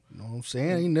I'm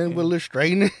saying ain't nothing but a little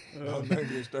straightening. Don't nothing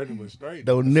get straightening but straight.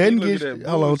 Don't nothing get.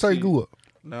 Hold on, turn you up.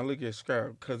 Now look at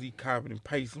Scrap, cause he copied and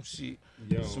pasted some shit.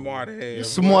 Yo, smart ass.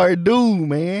 Smart dude,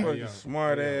 man. Fucking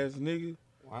smart ass nigga.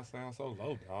 Why I sound so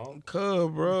low, dog?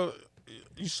 Cuz, bro,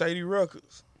 you shady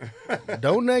ruckers.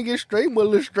 Don't nothing get straight but a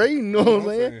little straight, you know what I'm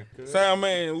saying? Sound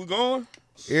man, we going?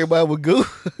 Everybody with Goo.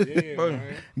 Yeah,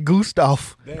 man.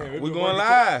 Gustav. Damn, We going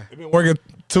live. It been working.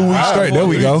 2 weeks straight. There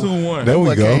we go. 2-1. There we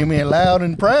Boy go. came in loud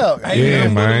and proud. Ain't Yeah,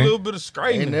 nothing but man. a little bit of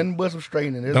straightening. Ain't nothing but some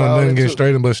straightening. That's Don't all nothing it get took.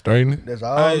 straightening but straightening. That's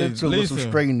all Hey, it took was some listen.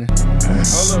 straightening.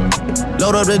 Hold up.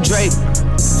 Load up the Drake.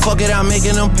 Fuck it, I'm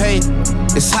making them pay.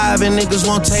 It's high and niggas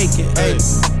won't take it. Ay.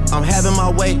 I'm having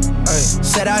my way. Ay.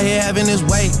 Set out here having his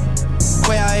way.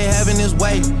 Quay out here having his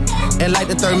way. And like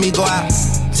the third me go out.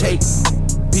 Take.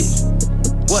 Bitch.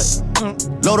 What?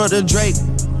 Load up the Drake.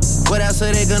 What else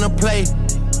are they gonna play?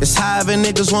 It's high and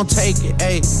niggas won't take it.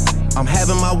 Ay. I'm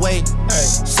having my way.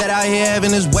 Ay. Set out here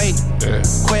having his way. Yeah.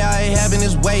 Quay out here having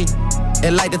his way.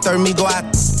 And like the third me go out.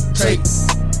 Take.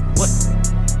 What?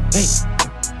 Hey.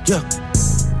 Yeah.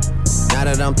 Now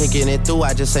that I'm picking it through,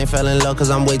 I just ain't fell in love cause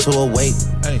I'm way too awake.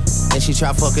 Hey, And she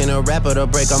try fucking a rapper to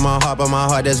break on my heart, but my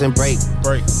heart doesn't break.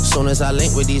 break. Soon as I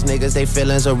link with these niggas, they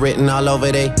feelings are written all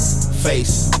over they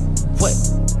face. What?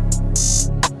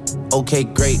 Okay,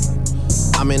 great.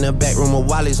 I'm in the back room with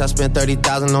Wally's, I spent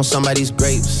 30,000 on somebody's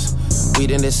grapes. We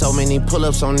done did so many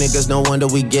pull-ups on niggas, no wonder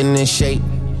we getting in shape.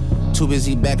 Too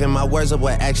busy backing my words up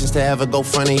with actions to ever go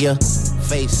front of your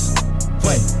face.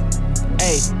 What?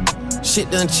 Hey,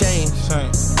 shit done changed.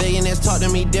 Billionaires talk to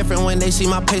me different when they see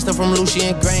my pay stuff from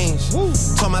Lucian Grange.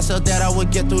 Told myself that I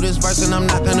would get through this verse and I'm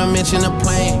not gonna mention the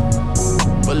plane.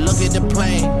 But look at the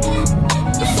plane.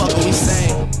 The fuck are we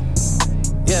saying?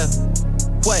 Yeah.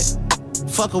 What?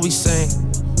 Fuck are we saying?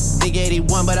 Big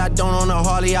 81, but I don't own a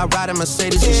Harley. I ride a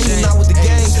Mercedes. Yeah, not with the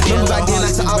gang. Remember back then, I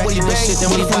said I would bang.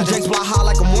 When from Jake's block high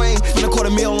like I'm Wayne. When I caught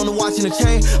a meal on the watch and the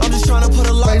chain. I'm just trying to put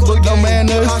a lock Facebook on the don't man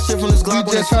game. us. Hot shit from this Glock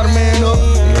We just try to man up.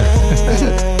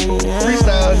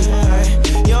 Freestyle.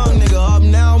 Young nigga up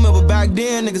now, remember back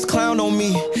then niggas clown on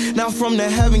me. Now from the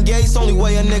heaven gates, only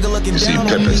way a nigga looking down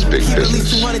on me. Keep at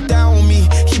least 200 down on me.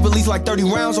 Keep at least like 30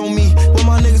 rounds on me. When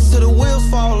my niggas to the wheels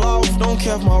fall off, don't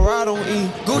care if my ride don't eat.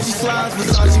 Gucci slides,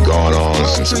 Versace been going on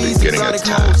since the beginning of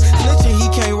time. Snitching, he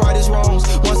can't right his wrongs.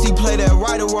 Once he play that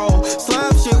right role.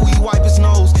 Slime shit, we wipe his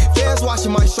nose. Fans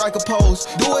watching my strike a pose.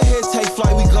 Do a hit, take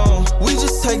flight, we gone. We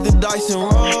just take the dice and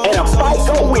roll. And a fight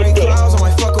go with it. Clouds, I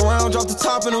might fuck around, drop the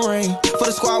top in the rain. For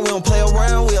the squad, we don't play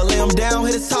around. We'll lay him down,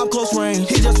 hit his top close range.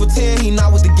 He just pretend he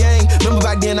not with the gang. Remember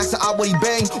back then, I said I what he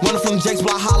bang. Running from Jake's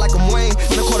block high like I'm Wayne.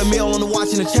 When I caught a meal on the watch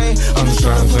and the chain. I'm just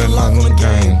trying to put a lock on the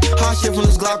game. Hot shit from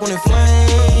this Glock when it flame.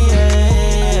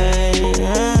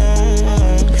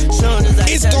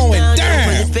 It's going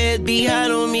down. The feds be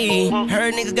hot on me.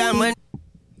 Heard niggas got money.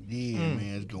 Yeah, man,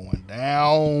 it's going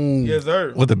down. Yes,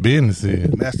 sir. What the business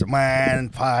is.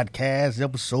 Mastermind Podcast,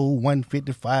 episode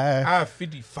 155.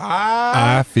 I-55.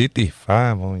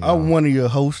 I-55 on y'all. I'm one of your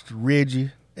hosts,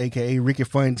 Reggie, a.k.a. Ricky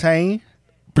Fontaine.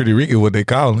 Pretty Ricky, what they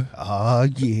call him. Oh,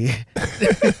 yeah.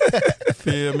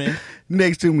 Feel me?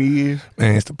 Next to me is...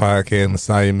 Man, it's the podcast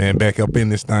Messiah, man. Back up in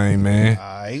this thing, man. All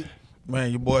right.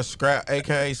 Man, your boy Scrap,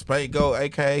 a.k.a. Spade Go,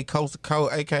 a.k.a. Coast to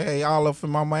Coast, a.k.a. all up in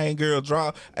my main girl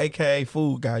drop, a.k.a.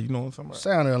 Food Guy. You know what I'm talking about?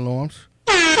 Sound alarms.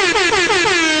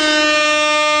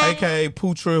 A.k.a.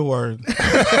 Pooh Trillworthy.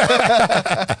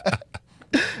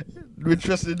 We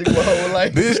trusted nigga my whole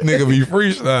life. This nigga be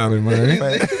freestyling, man.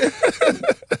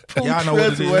 Y'all know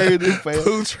what it is.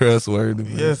 Who trustworthy,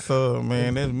 man? Yes, sir,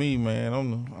 man. That's me, man.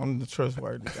 I'm the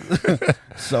trustworthy guy.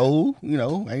 So, you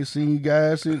know, I ain't seen you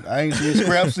guys since... I ain't seen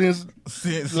Scrap since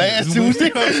last we-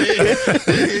 Tuesday.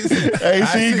 I ain't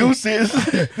seen Goose since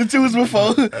the Tuesday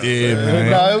before. Yeah,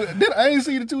 man. I ain't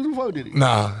seen the Tuesday before, did he?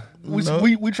 Nah.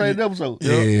 We traded episodes.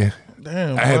 Yeah.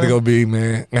 Damn, I had to boy. go big,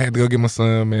 man. I had to go get my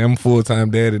son, man. I'm a full-time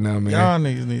daddy now, man. Y'all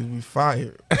niggas need to be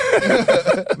fired.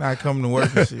 Not coming to work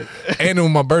and shit. And it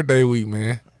was my birthday week,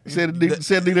 man. Said the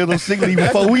nigga on sick leave for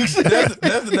 4 weeks. That's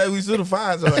the day we should have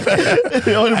fired somebody.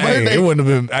 On the Hey, birthday. it wouldn't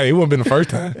have been the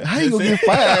first time. How you gonna get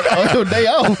fired on your day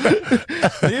off?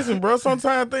 Listen, bro,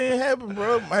 sometimes things happen,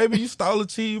 bro. Maybe you stole a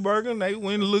cheeseburger and they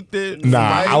went and looked at Nah,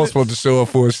 somebody I was supposed to show up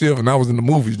for a shift, and I was in the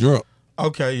movies drunk.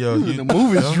 Okay, yo. You in the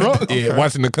movies drunk? Yeah,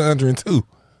 watching The Conjuring 2.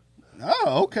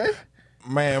 Oh, okay.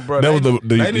 Man, bro. That was they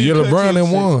the need to Yellow cut Brown you a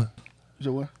and check. one.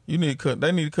 So what? They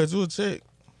need to cut you a check.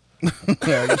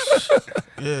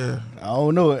 Yeah. I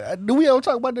don't know. Do we ever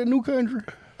talk about that new country?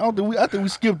 I think we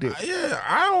skipped it. Yeah,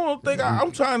 I don't think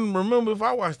I'm trying to remember if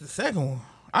I watched the second one.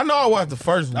 I know I watched the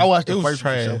first one. I watched the it was first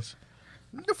one, trash.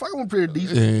 The fuck was pretty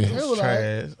decent. Yeah, It was all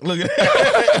right. trash. Look at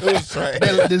that. It was trash.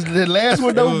 The last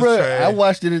one though, was bro. trash. I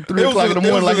watched it at 3 It was o'clock in the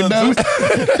morning like a dummy.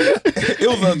 It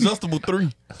was an adjustable 3.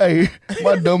 Hey,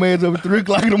 my dumb ass up at 3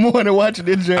 o'clock in the morning watching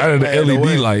that junk. Out of the Ain't no way.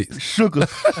 LED lights. Shook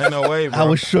us. Ain't no way, bro. I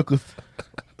was shook us.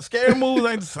 Scary movies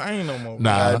ain't the same no more.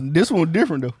 Nah. This one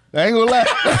different though. I ain't gonna lie.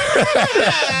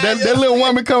 that little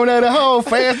woman coming out of the hall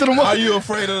faster than Are mother. you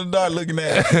afraid of the dark looking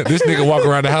at? This nigga walk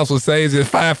around the house with sage at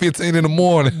 5:15 in the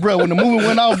morning. Bro, when the movie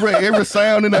went off, bro, every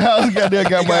sound in the house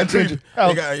got my attention.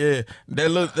 They got, yeah, that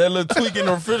little tweak in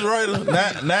the refrigerator.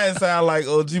 Now it sound like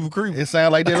Jeepers Creepers. It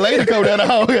sounded like that lady coming down the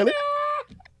hall.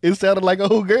 It sounded like a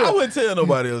whole I girl. wouldn't tell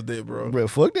nobody else that, bro. Bro,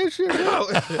 fuck that shit. Bro. I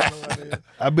wouldn't tell nobody else.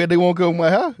 I bet they won't come to my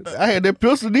house. I had that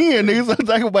pistol in, nigga. So I'm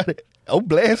talking about it. I'm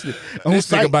blasted. I'm This nigga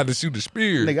psyched. about about to shoot the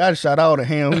spear. Nigga, I shot all the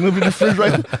ham in the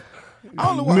refrigerator. I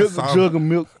only watch Milk, a some. jug of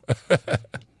milk.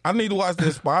 I need to watch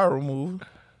that Spiral movie.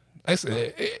 I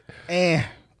said, And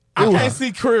I it can't was,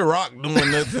 see Chris Rock doing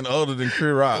nothing other than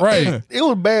Chris Rock. right. it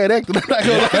was bad acting. I'm not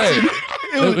gonna lie to you.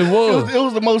 It was. It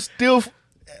was the most stiff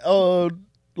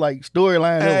like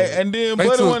storyline Hey, ever. and then They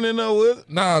Buddy took- went in there with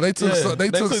Nah, they took Yeah, some, they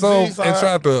they took took some Jigsaw and out.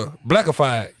 tried to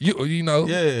blackify it. You know.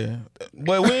 yeah.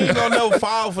 But we ain't gonna never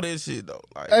fall for that shit though.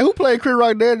 Like, Hey, who played Chris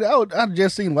Rock there? I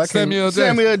just seen him. I can't- Samuel Jackson.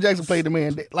 Samuel Jackson played the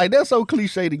man. Like, that's so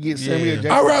cliche to get Samuel Yeah.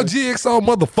 Jackson. I route GXO,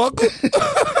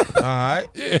 motherfucker. all right.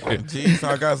 Yeah. Jeez,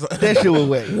 I got some. That shit was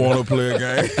whack. Want to play a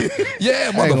game? Yeah, I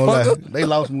ain't gonna lie. motherfucker. They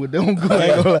lost me with them. I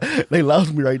ain't gonna lie. They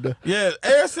lost me right there. Yeah,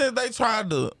 ever since they tried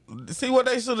to see what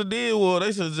they should have did was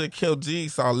they should have just kept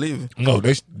Jigsaw living. No,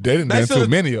 they didn't They have too should've-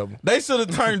 many of them. They should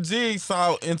have turned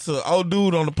Jigsaw into old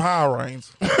dude on the Power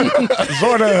Rangers.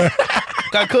 Jordan.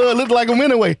 Cause Cuz looked like him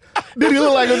anyway. Did he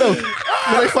look like him though?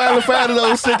 When they finally found his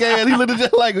old sick ass, he looked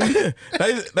just like him.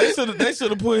 They should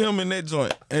have put him in that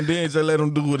joint and then just let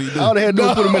him do what he do. All they had to do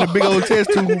was put him in a big old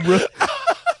test tube, bro.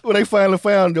 When they finally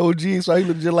found the OG, so he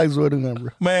looked just like Zordon,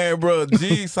 bro. Man, bro,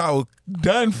 Jigsaw was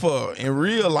done for in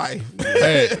real life.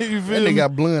 Hey, You That feel nigga me?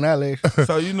 got blonde eyelashes.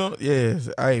 So you know, yes,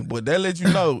 hey, but that let you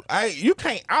know, you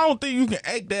can't. I don't think you can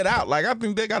act that out. Like I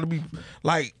think they got to be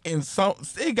like in some.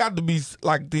 It got to be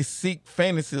like this sick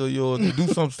fantasy of yours to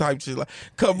do some type shit. Like,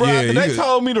 cause bro, Yeah, after you they could-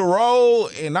 told me to roll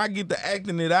and I get to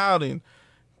acting it out and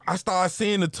I start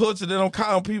seeing the torture that I'm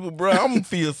calling people, bro. I'm gonna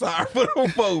feel sorry for them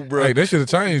folks, bro. Hey, they should have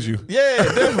changed you. Yeah,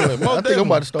 definitely. Most I think I'm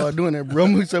about to start doing that, bro.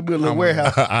 I'm gonna set up a little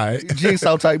warehouse. All right.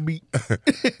 Jigsaw type beat.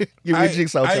 Give me a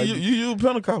jigsaw type you beat. use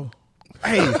Pinnacle.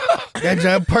 Hey, that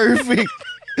job perfect.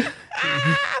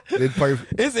 It's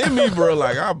perfect. It's in me, bro.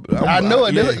 Like I know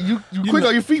it. yeah. You quick know-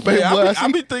 on your feet, baby yeah, boy.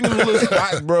 I be thinking of little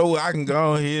spots, bro, where I can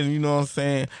go ahead and, you know what I'm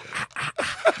saying?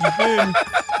 You feel me?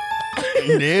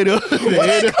 There it is. Where There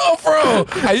that it come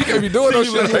from? Hey, you can't be doing no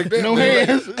shit like is. that. No man.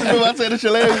 hands. Remember I said that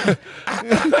shit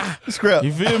last Scrap.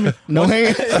 You feel me? No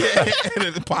hands.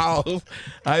 Yeah, pause.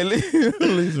 I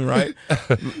listen, right?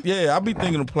 Yeah, I be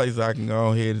thinking of places I can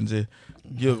go ahead and just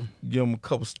give them a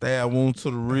couple stab wounds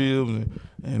to the ribs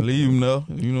and leave them there.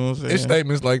 You know what I'm saying? It's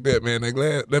statements like that, man.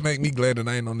 That make me glad that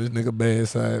I ain't on this nigga bad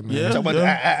side, man. Yeah. Talking about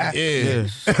Yeah. Yeah.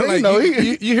 Yeah. Like, You know,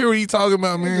 you hear what he talking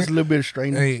about, man? Just a little bit of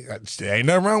straightening. Ain't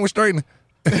nothing wrong with straightening.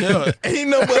 Yeah. Ain't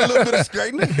no but a little bit of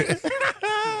straightening.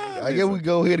 I guess we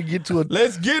go ahead and get to a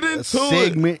Let's get into it.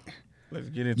 segment. Let's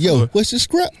get into Yo, it. what's the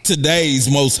script? Today's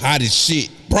most hottest shit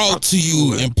brought to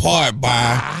you in part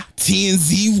by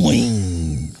TNZ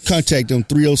Wing. Contact them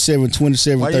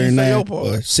 307-2739 Why you say your or part?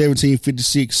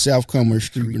 1756 South Commerce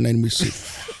Street, United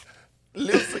Mississippi.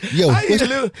 Lip sync. Yo, He what's-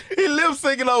 lip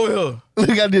syncing over here. Look,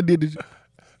 I just did this.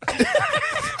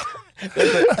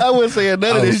 I wasn't saying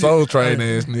none of Oh, this. soul train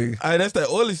ass nigga. Hey, that's that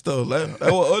Oli stuff. That's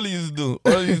what Oli used to do.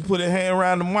 Oli used to put his hand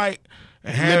around the mic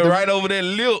and hand right over that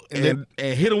lip and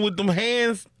hit him with them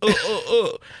hands.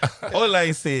 Oli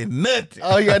ain't said nothing.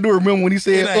 All you gotta do is remember when he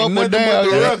said It ain't up or nothing but down.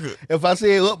 the yeah. record. If I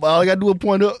said up, all I gotta do is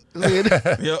point up.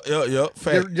 Yup.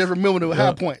 Fact. Just remember the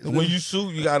high points. When you shoot,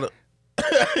 you gotta.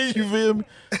 You feel me?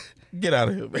 Get out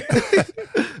of here, man.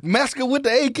 Massacre with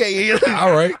the AK.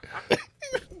 All right.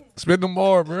 Spit them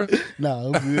more, bro. Nah,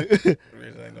 I'm good.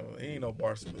 Ain't no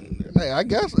bar spit. Hey, I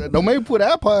guess don't maybe put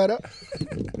iPod up.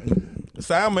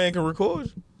 Sound man can record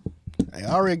you. Hey,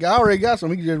 I already got some.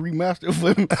 He can just remaster it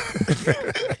for me.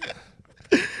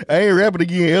 I ain't rapping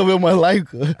again ever in my life.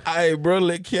 Cause Hey, bro,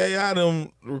 let K.I.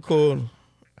 them record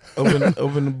up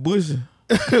in the bush.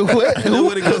 What? That's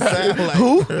what it gonna sound like.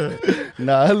 Who?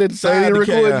 Nah, I let Side Sadie the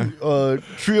record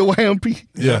Trill YMP.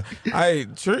 Yeah.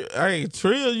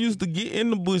 Trill used to get in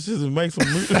the bushes and make some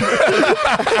music.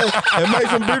 and make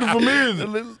some beautiful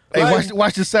music. Hey, Like-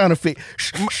 watch the sound effect.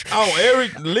 Oh,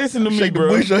 Eric, listen to me, Shake the bro.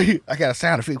 bush right here. I got a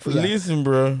sound effect for you. Listen,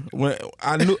 bro. When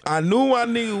I knew my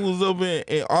nigga was up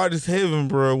in artist heaven,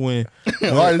 bro. When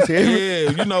Artist heaven? yeah,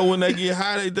 you know when they get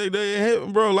high, they in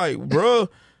heaven, bro. Like, bro,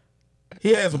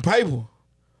 he had some paper,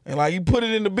 and like he put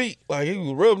it in the beat, like he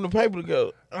was rubbing the paper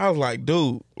together. I was like,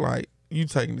 dude, like you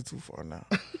taking it too far now.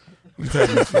 You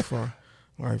taking it too far.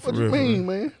 Like for What real, you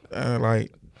mean, man?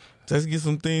 like just get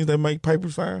some things that make paper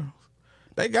sounds.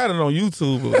 They got it on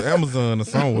YouTube or Amazon or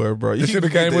somewhere, bro. You It should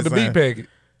have can came get with the that beat sound. packet.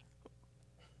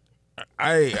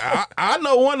 I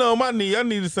know one of them I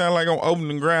need to sound like I'm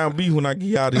opening ground beef when I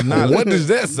get out these knowledge. What does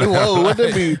that sound? Whoa, what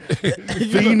that mean?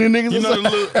 Feeding the niggas? You or know something?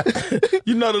 the little,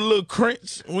 you know the little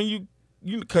crunch when you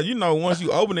cause you know once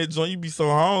you open that joint, you be so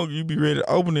hungry, you be ready to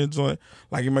open that joint.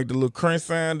 Like you make the little crunch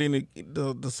sound, then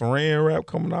the saran wrap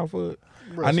coming off of it.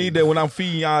 Bro, I need that when I'm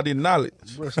feeding y'all this knowledge.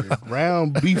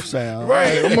 Ground beef sound.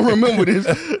 Right. Right. I'm gonna remember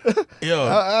this. Yeah,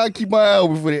 I'll keep my eye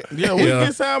open for that. yeah, we Yeah.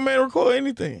 can sound man record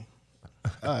anything.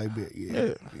 I bet.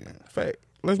 Yeah. Yeah, fact.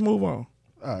 Let's move on.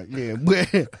 All right. Yeah.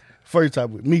 But first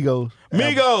topic, Migos.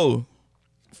 Migo,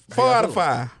 4 out of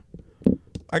 5.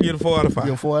 I get a 4 out of 5.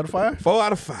 You 4 out of 5? 4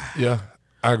 out of 5. Yeah,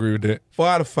 I agree with that. 4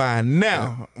 out of 5.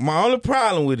 Now, my only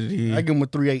problem with it is I give him a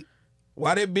 3.8.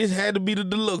 why that bitch had to be the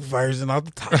deluxe version off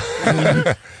the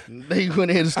top. They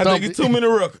went ahead and I stumped think it's it. too many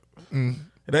records.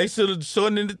 They should have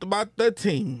shortened it to about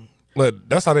 13. But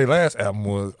that's how their last album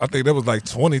was. I think that was like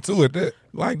 22 at that.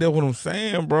 Like that's what I'm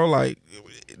saying, bro. Like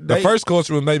The first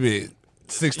culture was maybe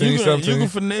 16, you 17. can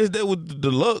finesse that with the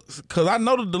deluxe, cause I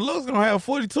know the deluxe gonna have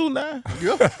 42 now.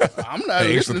 Yeah. I'm not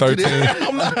Hey, extra listening to 13.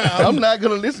 that. I'm not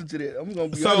gonna listen to that. I'm gonna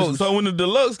be honest. So when the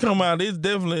deluxe come out, it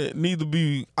definitely need to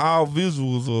be all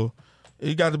visuals or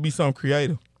it got to be something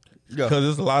creative. Yeah. Cause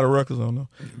there's a lot of records on there.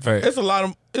 Fact. It's a lot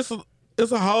of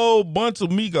it's a whole bunch of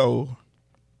Migos.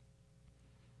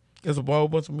 It's a whole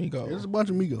bunch of Migos. There's a bunch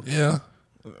of Migos. Yeah.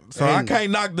 So I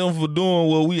can't knock them for doing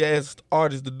what we asked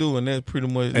artists to do, and that's pretty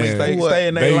much And stay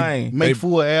in their they lane. Make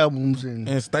full albums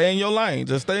and Stay in your lane.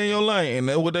 Just stay in your lane, and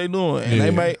that's what they doing. And Yeah.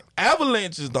 they make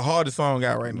Avalanche is the hardest song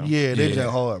out right now. yeah, they Yeah. just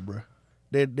hard, bro.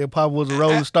 Their pop was a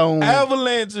Rolling Stone.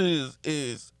 Avalanche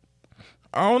is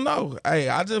I don't know. Hey,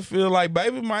 I just feel like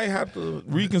Baby might have to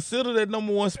reconsider that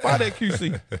number 1 spot at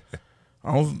QC.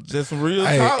 On just some real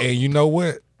Hey, talk. and you know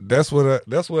what? That's what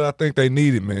I think they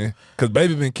needed, man. Because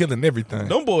Baby been killing everything.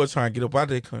 Them boys trying to get up out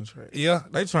their contract. Yeah.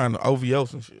 They trying to OVO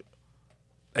some shit.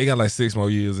 They got like 6 more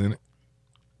years in it.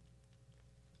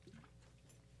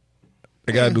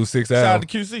 They got to do 6 Shout out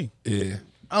albums. to QC. Yeah.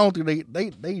 I don't think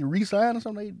they re-signed or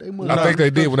something. They must I think they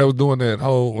did when they was doing that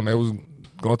when they was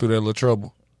going through that little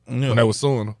trouble. Yeah. When they was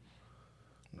suing them.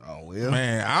 Oh well,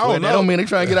 Man, I well, don't that know. don't mean they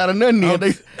trying to get out of nothing. Then.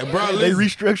 They Bro, they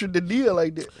listen. restructured the deal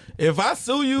like that. If I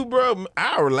sue you, bro,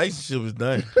 our relationship is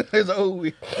done. It's over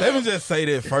with. Let me just say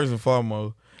that first and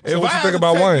foremost. So if what I you had think to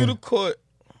about take Wayne? you to court,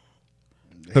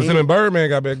 Because him and Birdman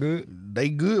got back good. They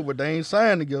good, but they ain't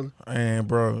signed together. man,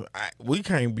 bro, we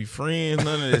can't be friends.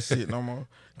 None of that shit no more.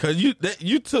 Cause you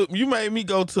made me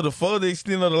go to the further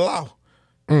extent of the law.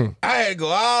 I had to go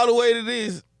all the way to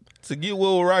this to get what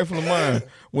was rightfully mine.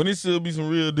 When it should be some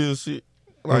real deal shit.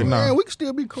 Like Man, nah, we can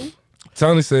still be cool.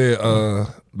 Tony said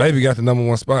Baby got the number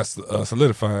 1 spot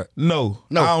solidified. no,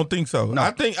 I don't think so. No.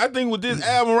 I think with this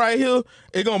album right here,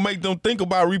 it gonna make them think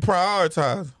about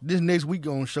reprioritize. This next week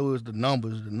gonna show us the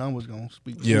numbers. The numbers gonna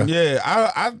speak. Yeah. Yeah,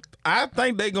 I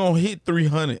think they gonna hit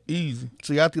 300 easy.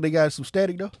 So y'all think they got some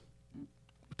static though?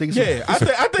 Think it's Yeah, I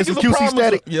think it's some a QC problem.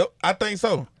 static. Yep, I think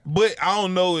so. But I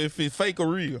don't know if it's fake or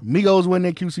real. Migos win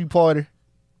that QC party.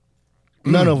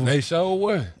 None of them. They sure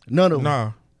were. None of them.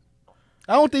 Nah,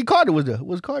 I don't think Carter was there.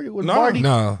 Was Carter? Was No. Barty?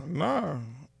 Nah. nah.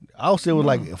 I was saying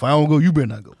like, if I don't go, you better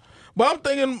not go. But I'm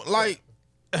thinking like,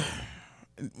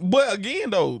 but again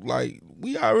though, like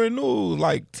we already knew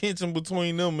like tension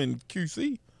between them and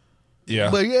QC.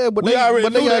 Yeah. But yeah, but We they already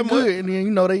got knew that good, much. and then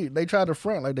you know they tried to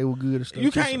front like they were good and stuff.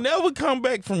 You too, can't never come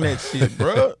back from that shit,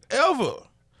 bro. Ever.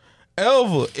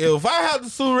 If I have to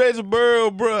sue Reggie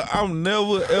Burrow, bro, I'm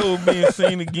never ever being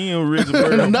seen again with Reggie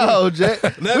Burrow. No, Jack.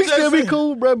 Now, We still be Jackson,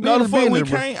 cool, bro. no, the fuck we bro.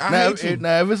 can't. I now, hate you.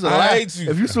 Now, if it's a I lie, hate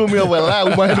you. if you sue me over a lie,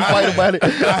 we might have to fight about it.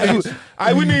 I hate you.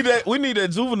 Hey, we need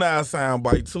that juvenile sound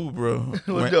bite too, bro.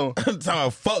 What doing? I'm talking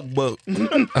fuck buck.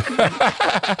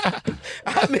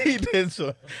 I need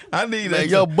that. I need Man, that.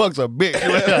 your bucks are big.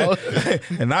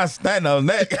 And I stand on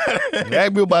that.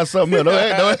 Ask me about something else.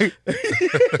 Don't act-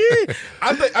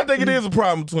 I think it is a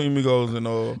problem between Migos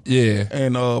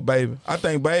and Baby. I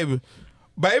think Baby,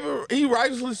 he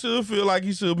righteously should feel like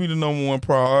he should be the number one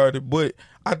priority, but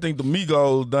I think the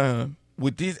Migos done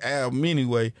with this album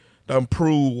anyway done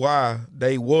prove why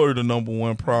they were the number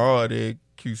one priority at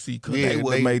QC because they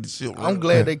would have made the shit. I'm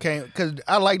glad they came because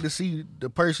I like to see the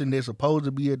person that's supposed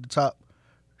to be at the top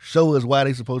show us why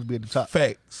they supposed to be at the top.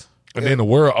 Facts. And then the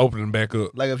world opening back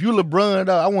up. Like if you LeBron,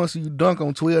 dog, I want to see you dunk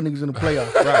on 12 niggas in the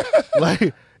playoffs. Right.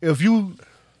 Like if you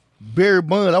Barry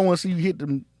Bonds, I want to see you hit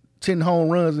them 10 home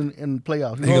runs in the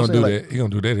playoffs. You He know gonna do like, that. He gonna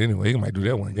do that anyway. He might do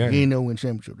that one game. He ain't never win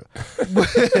championship though.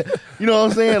 But, you know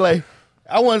what I'm saying? Like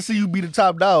I want to see you be the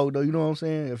top dog though. You know what I'm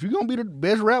saying? If you're gonna be the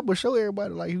best rapper, show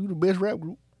everybody like you the best rap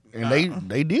group. And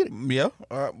they did it. Yeah.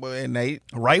 But and they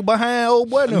right behind old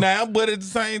boy now, but at the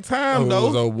same time Who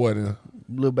was though, old boy then?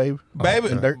 Lil Baby. Baby,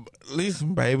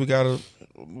 listen, Baby, we gotta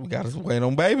wait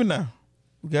on Baby now.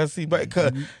 We gotta see Baby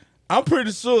because I'm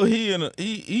pretty sure he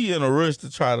in a rush to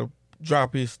try to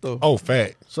drop his stuff. Oh,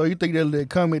 fact. So you think that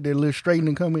little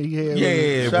straightening comment he had?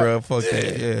 Yeah, bro, fuck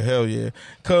that. Yeah, hell yeah.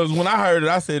 Cause when I heard it,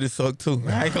 I said it sucked too.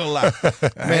 I ain't gonna lie.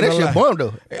 Man, that shit bump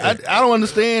though. I don't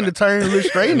understand the term little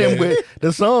straightening, but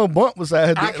the song bump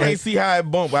beside I can't see how it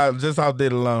bump out just off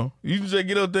that alone. You can just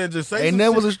get up there and just say and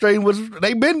that was a straightening.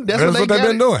 They been that's what they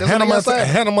been doing.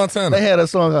 Hannah Montana. They had a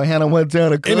song called Hannah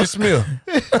Montana. Eddie Smith.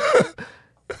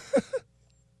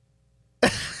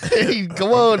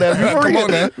 Come on now. Come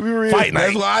on now. Fight night.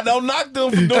 That's why I don't knock them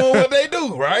for doing what they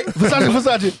do, right?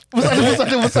 Versace.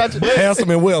 Handsome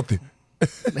and wealthy.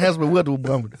 Handsome and wealthy was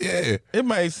bumping. Yeah. It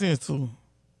made sense too.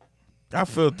 I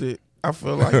felt it. I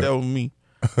felt like that was me.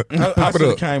 I Pop it could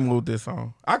have up. came up with this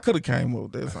song. I could have came up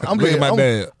with this song. Look at my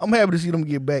dad. I'm happy to see them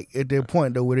get back at that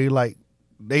point though, where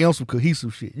they on some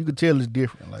cohesive shit. You can tell it's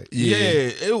different. Like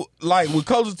it like with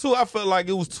Culture 2, I felt like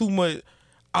it was too much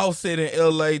Offset in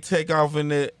LA, Takeoff in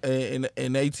ATL, and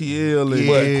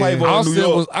Quavo in New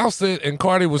York. Offset and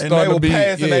Cardi was and starting they to be were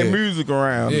passing their music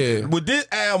around. Yeah. With this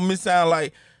album, it sound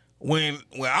like when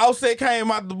Offset came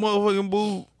out the motherfucking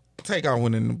booth, Takeoff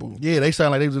went in the booth. Yeah, they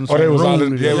sound like they was in the Oh, same they was room. all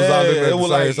in- yeah, it was all in at it the was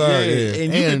same like time, yeah. yeah.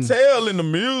 And you can tell in the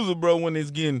music, bro, when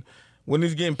it's getting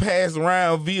passed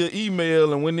around via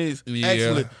email and when it's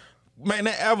actually. Man,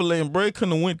 that Avalanche, bro, it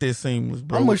couldn't have went that seamless,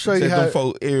 bro. I'm gonna show you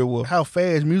how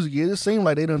fast music is. It seemed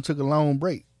like they done took a long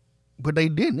break, but they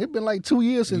didn't. It's been like 2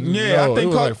 years since. Yeah, No, I think it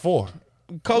was like 4.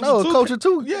 Culture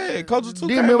 2. Yeah, Culture 2.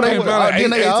 Then remember they like then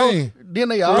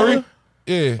they all 3?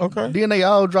 Yeah. Okay. Then they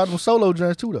all dropped them solo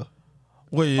joints too though.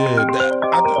 Well, yeah,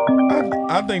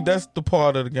 I think that's the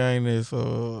part of the game that's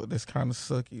kind of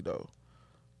sucky though.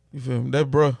 You feel me? That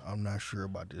bro. I'm not sure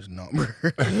about this number.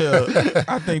 Yeah,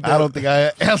 I think. I don't think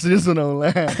I answered this one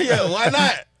online. Yeah, why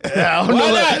not? I don't know.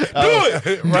 Why not? Do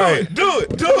it. Right. Do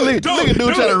it. Look at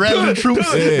dude trying to rally the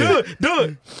troops. Do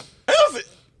it.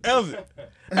 Else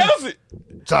it.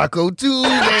 Taco Tuesday.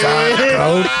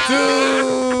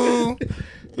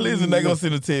 Listen, they gonna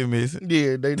send a 10 message.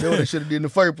 Yeah, they know they should have did in the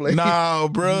first place. Nah,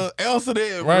 bro. Answer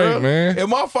that, Right, bro. man. If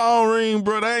my phone ring,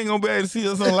 bro, they ain't gonna be able to see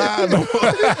us on live no more.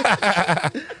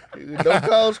 Don't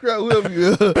call Scrap whoever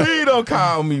you are. Please don't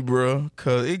call me, bro,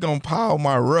 cause it gonna pile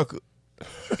my record.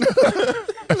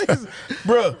 Listen,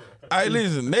 bro. Hey,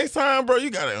 listen. Next time, bro, you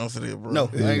gotta answer that, bro. No,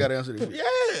 I ain't got to answer this.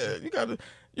 Yeah, you got to.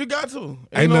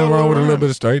 Ain't nothing wrong with a little bit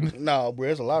of straightening. No, bro,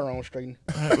 there's a lot wrong with straightening.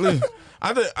 Listen,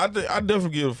 I definitely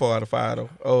give it a 4 out of 5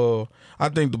 though. I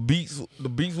think the beats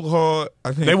were hard.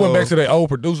 I think They went back to their old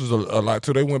producers a lot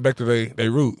too. They went back to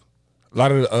their root. A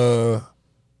lot of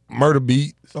murder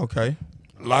beats. Okay.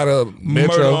 A lot of Murder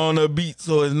Metro on the beat,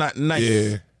 so it's not nice.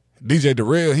 Yeah. DJ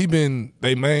Darrell, he been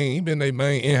their main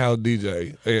in-house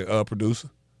DJ producer.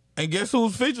 And guess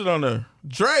who's featured on there?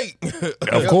 Drake.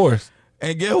 Of course.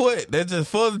 And guess what? That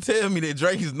just further tell me that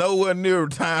Drake is nowhere near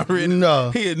time ready. No.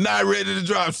 He is not ready to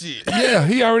drop shit. Yeah,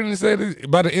 he already said it.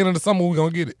 By the end of the summer, we gonna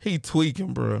get it. He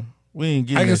tweaking, bro. We ain't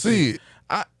getting I can that see shit.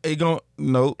 it.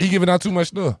 No. He giving out too much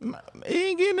stuff. He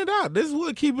ain't getting it out. This is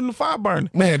what keeping the fire burning.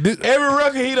 Man, Every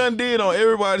record he done did on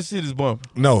everybody's shit is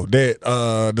bumping. no, that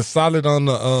the solid on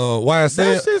the YSL.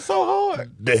 That shit's so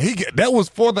hard. That was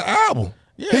for the album.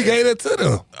 Yeah. He gave it to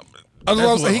them. That's what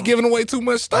I'm saying. He giving away too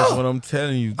much That's stuff. what I'm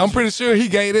telling you. I'm pretty sure he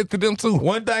gave it to them too.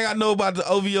 One thing I know about the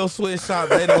OVO sweatshop,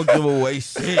 they don't give away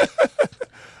shit.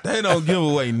 They don't give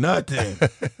away nothing.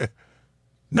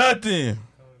 Nothing.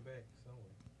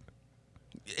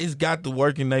 It's got to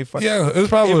work in they fight. Yeah, it's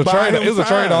probably a trade. It was a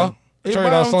trade off. Trade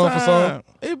off song for song.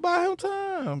 It buy him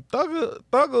time.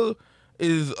 Thugger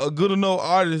is a good enough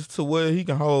artist to where he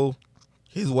can hold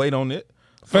his weight on it.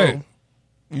 Fact.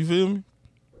 You feel me?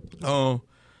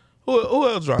 Who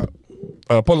else dropped?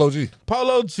 Polo G.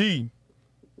 Polo G.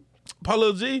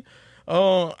 Polo G,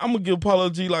 I'm gonna give Polo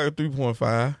G like a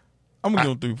 3.5. I'm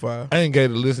gonna give him 3.5. I ain't gave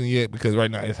it a listen yet because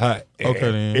right now it's hot.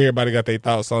 Okay, then. Everybody got their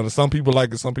thoughts on it. Some people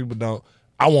like it, some people don't.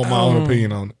 I want my own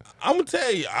opinion on it. I'm gonna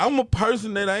tell you, I'm a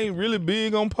person that ain't really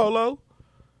big on Polo,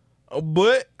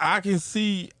 but I can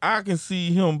see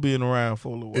him being around for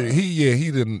a little while.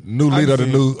 He the new leader of the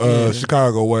new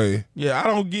Chicago way. Yeah, I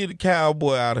don't get the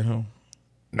cowboy out of him.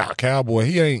 Nah, Cowboy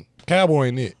ain't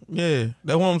it. Yeah,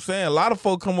 that's what I'm saying. A lot of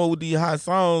folk come up with these hot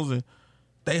songs and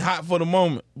they hot for the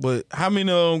moment, but how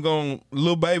many of them gonna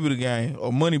Lil Baby the game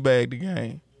or Moneybag the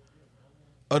game?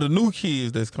 Or the new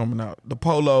kids that's coming out, the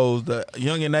Polos, the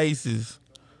Young and Aces,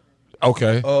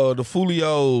 Okay. the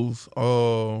Fulios.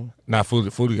 Nah,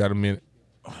 Fully got a minute.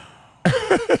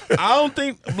 I don't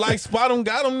think like Spot 'em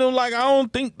got them. Like I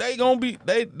don't think they gonna be.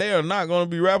 They are not gonna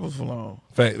be rappers for long.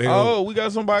 Fact. We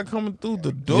got somebody coming through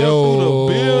the door, through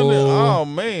the building. Oh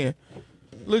man,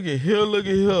 look at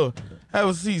here. Have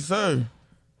a seat, sir.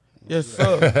 Yes,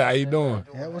 sir. How you doing?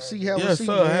 Have a seat. Yes, sir.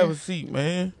 Man. Have a seat,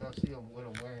 man.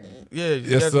 Yeah,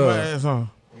 you Yes, got sir. your mask on.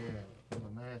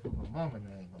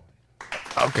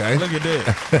 Okay. Look at that.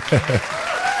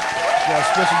 Got a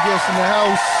special guest in the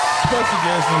house. Special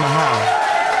guest in the house.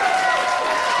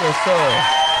 Yes,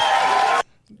 sir.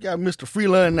 Got Mr.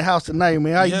 Freeland in the house tonight,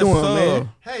 man. How you doing, man?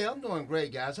 Hey, I'm doing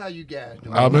great, guys. How you guys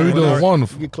doing? Oh, man, we doing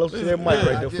wonderful. Get close to that mic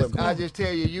right there for me. I just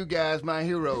tell you guys my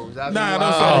heroes. I've Nah, been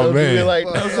don't say watching Oh, man.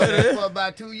 Like, for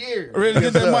about 2 years. Really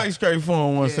get that mic straight for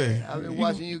him one Yeah, second. I've been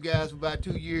watching you guys for about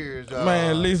 2 years.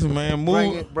 Man, listen, man.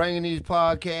 Move. Bringing these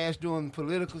podcasts during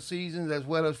political seasons as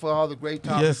well as for all the great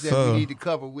topics Yes, that sir. we need to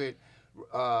cover with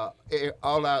all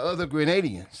our other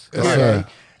Grenadians. Yes, sir.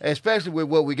 Especially with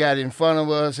what we got in front of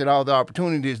us and all the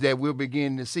opportunities that we're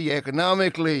beginning to see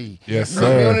economically, Yes, sir.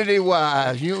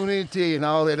 community-wise, unity, and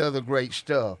all that other great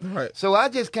stuff. Right. So I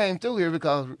just came through here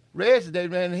because Reg today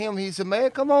ran to him. He said,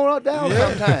 "Man, come on down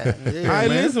sometime." Hey,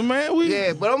 listen, man.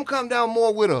 Yeah, but I'm gonna come down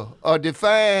more with a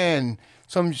define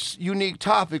some unique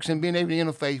topics and being able to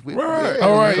interface with. Right.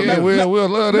 All right, yeah, we'll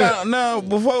love that. Now,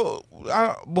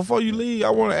 before you leave, I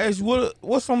want to ask you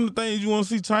what's some of the things you want to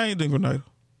see change in Grenada?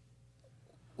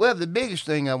 Well, the biggest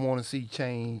thing I want to see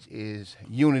change is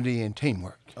unity and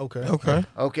teamwork. Okay.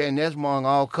 Okay, and that's among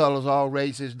all colors, all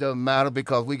races, doesn't matter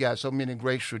because we got so many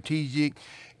great strategic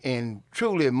and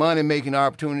truly money-making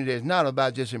opportunity that's not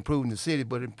about just improving the city,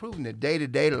 but improving the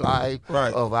day-to-day life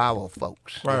Right. of our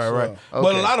folks. Right. Okay.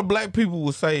 But a lot of black people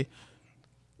will say,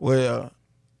 well,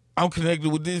 I'm connected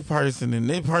with this person and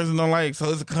this person don't like, so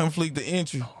it's a conflict of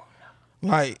interest.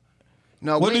 Like,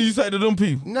 No, what do you say to them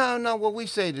people? No, what we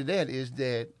say to that is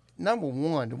that, number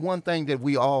one, the one thing that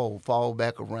we all fall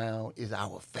back around is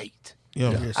our faith.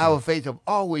 Yeah. Our faith have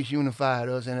always unified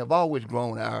us and have always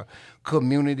grown our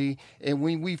community. And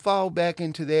when we fall back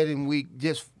into that and we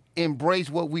just embrace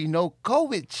what we know,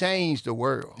 COVID changed the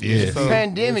world. Yes. The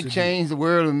pandemic changed the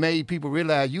world and made people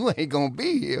realize you ain't going to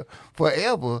be here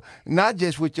forever, not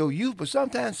just with your youth, but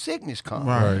sometimes sickness comes.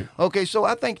 Right. Okay, so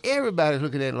I think everybody's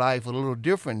looking at life a little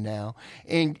different now.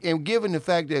 And given the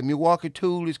fact that Milwaukee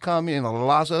Tool is coming and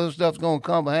lots of other stuff's going to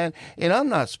come behind, and I'm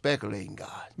not speculating, God.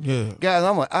 Yeah. Guys,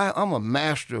 I'm a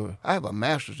master. I have a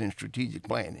master's in strategic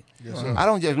planning. Yes, sir. I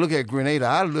don't just look at Grenada.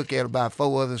 I look at about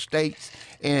 4 other states,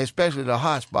 and especially the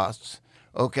hotspots.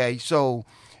 Okay, so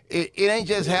it ain't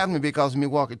just happening because of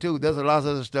Milwaukee too. There's a lot of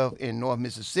other stuff in North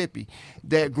Mississippi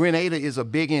that Grenada is a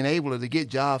big enabler to get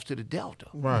jobs to the Delta.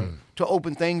 Right. To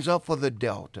open things up for the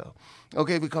Delta.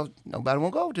 Okay, because nobody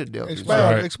won't go to the Delta.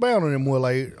 Expound on it more.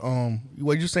 Like,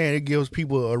 what you're saying, it gives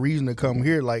people a reason to come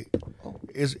here. Like,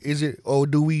 is it, or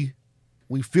do we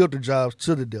filter jobs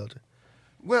to the Delta?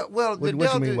 Well, What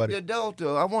you mean by that? the Delta.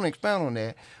 I want to expound on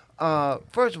that.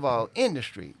 First of all,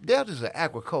 industry. Delta is an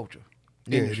agriculture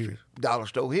Yeah, it industry. is. Dollar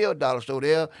store here, dollar store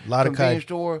there, Lot of convenience cotton.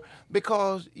 store.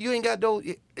 Because you ain't got those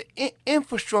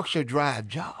infrastructure drive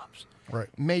jobs. Right.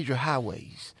 Major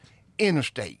highways,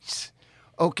 interstates,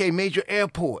 okay, major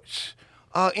airports,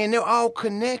 and they're all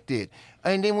connected.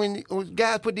 And then when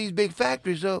guys put these big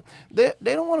factories up, they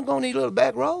don't want to go on these little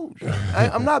back roads.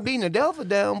 I'm not beating the Delta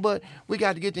down, but we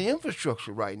got to get the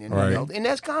infrastructure right, and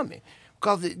that's coming.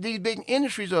 Because these big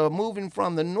industries are moving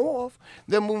from the north,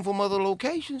 they're moving from other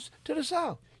locations to the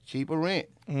south. Cheaper rent.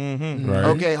 Mm-hmm. Right.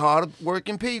 Okay, harder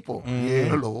working people.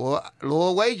 Yeah.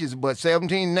 Lower wages, but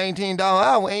 $17, $19 an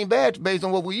hour ain't bad based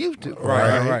on what we used to.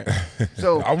 Right.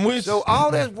 So, I'm with so you.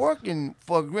 all that's working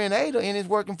for Grenada and it's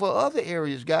working for other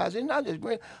areas, guys. It's not just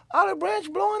Grenada. Olive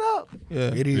Branch blowing up.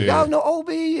 Yeah. It is. Y'all know OB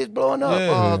is blowing up.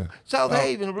 Yeah. South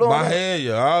Haven is blowing up.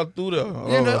 Bahia, all through there.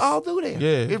 You know, all through there.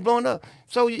 Yeah. It's blowing up.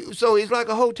 So it's like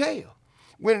a hotel.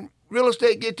 When real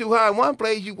estate get too high in one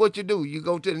place, what you do? You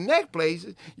go to the next place,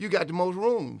 you got the most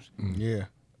rooms. Yeah.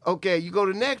 Okay, you go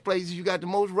to the next places, you got the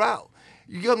most route.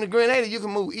 You come to Grenada, you can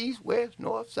move east, west,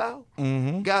 north, south.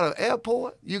 Got an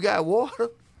airport, you got water,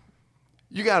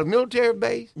 you got a military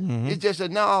base. It's just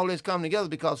that now all this come together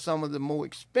because some of the more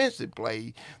expensive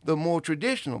places, the more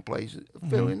traditional places, are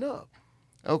filling up.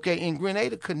 Okay, and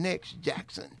Grenada connects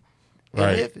Jackson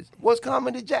and Memphis. What's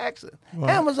coming to Jackson?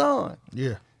 Amazon.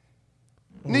 Yeah.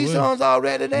 Nissan's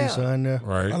already there. Nissan there.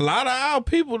 Right. A lot of our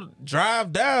people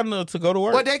drive down there to go to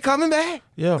work. But they coming back.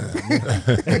 Yeah. With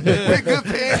good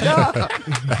paying jobs.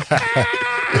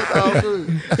 It's all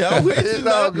good. It's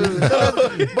all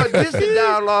good. But this is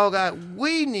dialogue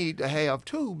we need to have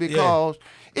too, because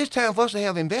it's time for us to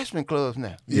have investment clubs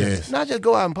now. Yes. Not just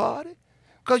go out and party.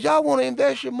 Because y'all want to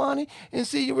invest your money and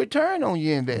see your return on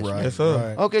your investment. Right. Yes, sir.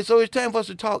 Right. Okay, so it's time for us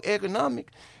to talk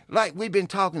economic. Like we've been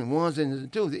talking ones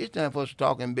and twos. It's time for us to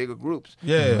talk in bigger groups.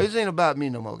 Yeah. This ain't about me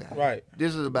no more, guys. Right.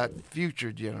 This is about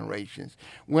future generations.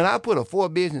 When I put a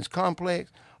 4-business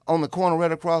complex on the corner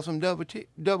right across from Double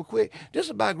Quick, this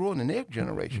is about growing the next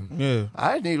generation. Yeah.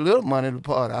 I just need a little money to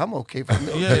party. I'm okay for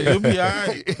me. Yeah, you'll be all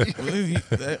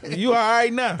right. You all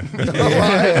right now. This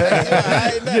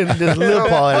little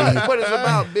party. But it's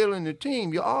about building the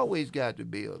team. You always got to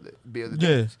build the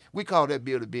Yes. We call that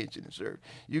build a bench in the service.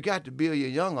 You got to build your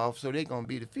young officers, they're going to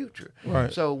be the future.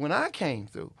 Right. So when I came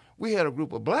through, we had a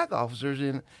group of black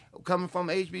officers coming from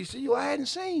HBCU I hadn't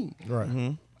seen.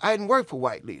 Right. I hadn't worked for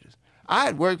white leaders. I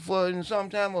had worked for, and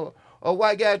sometime a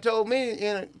white guy told me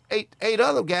and eight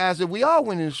other guys that we all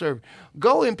went in the service,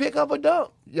 go and pick up a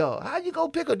dump yard. How you go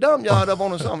pick a dump yard up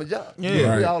on a summer job?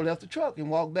 Yeah. We all left the truck and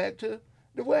walked back to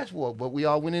the West Fork, but we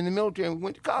all went in the military and we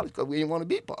went to college because we didn't want to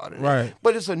be part of it. Right.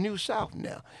 But it's a new South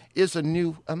now. It's a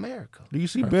new America. Do you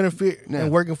see benefit in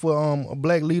working for a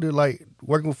black leader, like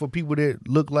working for people that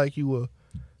look like you were?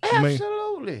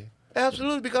 Absolutely.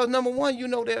 Absolutely, because number one, you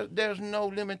know there's no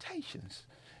limitations.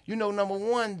 You know, number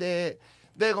one, that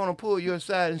they're going to pull you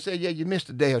aside and say, yeah, you missed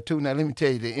a day or two. Now, let me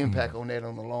tell you the impact on that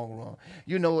on the long run.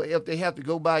 You know, if they have to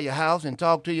go by your house and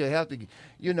talk to you, have to,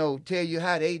 tell you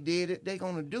how they did it, they're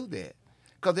going to do that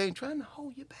because they ain't trying to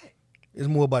hold you back. It's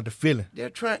more about the feeling. They're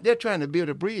trying to build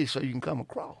a bridge so you can come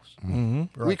across. Right.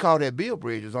 We call that build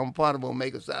bridges. I'm part of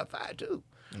Omega Psi Phi too.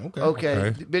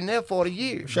 Okay. Been there 40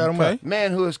 years. Shout 'em out.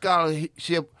 Manhood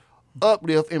scholarship,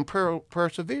 uplift, and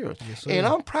perseverance. Yes, sir. And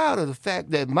I'm proud of the fact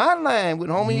that my line with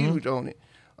Homie Hughes on it,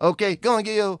 going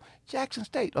to give Jackson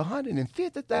State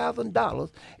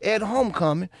 $150,000 at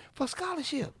homecoming for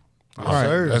scholarship. All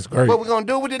right. That's great. What we're going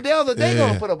to do with the Delta, they're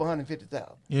going to put up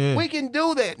 $150,000. Yeah. We can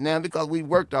do that now because we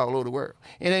worked all over the world.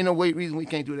 And ain't no reason we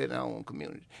can't do that in our own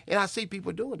community. And I see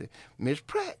people doing it. Miss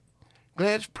Pratt,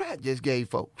 Gladys Pratt just gave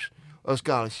folks a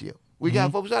scholarship. We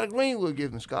got folks out of Greenwood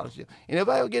giving scholarship. And if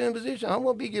I ever get in a position, I'm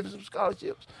going to be giving some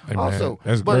scholarships also.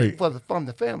 That's but great. from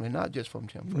the family, not just from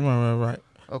Tim. Right.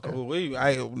 Okay.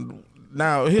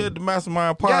 Now, here at the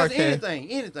Mastermind Guys, Podcast.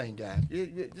 anything, guys.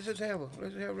 Let's have a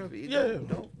Yeah.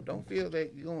 Don't feel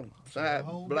that you're going to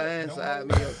blindside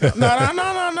me.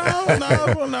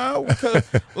 No. Because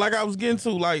like I was getting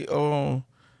to,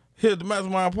 here at the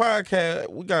Mastermind Podcast,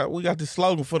 we got this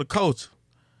slogan for the coach.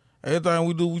 Everything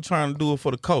we do, we trying to do it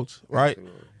for the coach, right?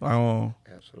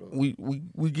 Absolutely.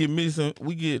 We get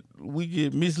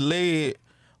misled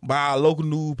by our local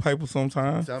newspaper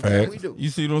sometimes. Sometimes we do. You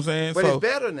see what I'm saying? But it's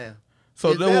better now. So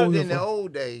it's that's better what we than here the for.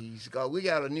 old days because we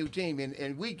got a new team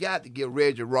and we got to give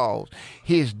Reggie Rawls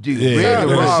his due. Yeah,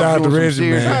 Reggie shout out to doing some Reggie,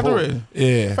 serious man. Shout out to reporting. Reggie.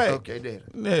 Yeah. Fact. Okay, there.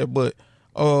 Yeah, but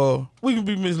we can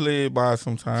be misled by it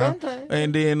sometimes. Sometimes.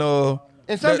 And then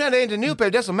And sometimes they ain't the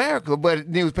newspaper. That's America,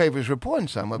 but the newspaper is reporting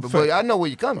some of it. But I know where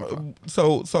you're coming from.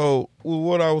 So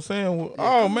what I was saying,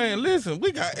 man, listen,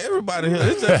 we got everybody here.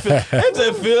 It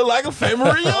just feel like a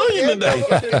family reunion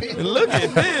today. Look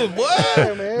at this, boy.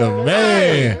 The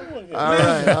man.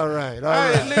 All right.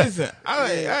 Hey, listen.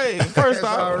 Hey, first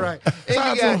off, All right.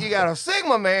 And you got a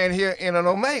Sigma man here and an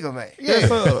Omega man. Yes,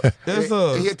 sir.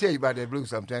 He'll tell you about that blue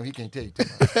sometime. He can't tell you too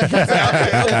much.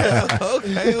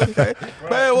 Okay.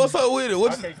 Man, what's up with it?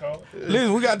 Listen,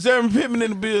 we got Jeremy Pittman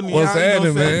in the building. What's y'all,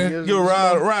 happening, saying? man? Give a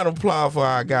round of applause for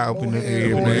our guy up in the Yeah,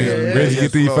 field, man. Reggie,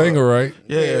 get these finger right.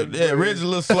 Yeah, Reggie's a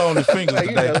little slow on his fingers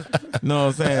today. You know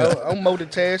what I'm saying? I'm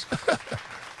multitasking.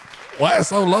 Why it's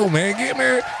so low, man? Get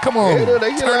man. Come on. Yeah, they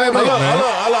Turn get that out up, there. man.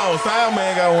 Hold on. Sound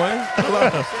man got one. Hold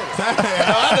on.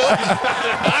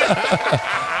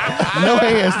 No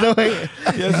hands.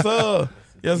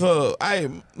 Yes, sir. Hey,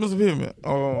 Mr. Pittman.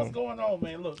 What's going on,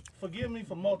 man? Look, forgive me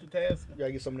for multitasking. You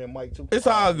gotta get some of that mic too. It's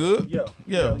all good.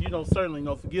 Yeah. You know, certainly,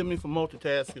 forgive me for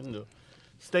multitasking. The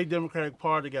State Democratic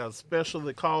Party got a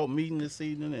specially called meeting this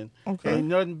evening, and Okay. ain't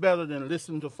nothing better than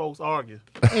listening to folks argue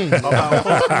about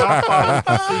folks not following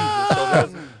procedures. So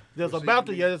there's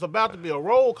about to be a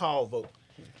roll call vote,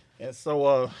 and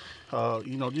so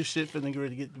this shit finna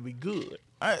get to be good.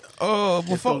 It's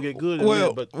Before gonna get good in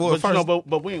a minute,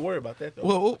 but we ain't worried about that though.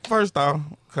 Well, first off,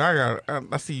 cause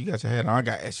I see you got your hat on. I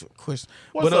got to ask you a question.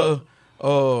 What's up?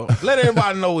 Let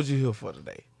everybody know what you're here for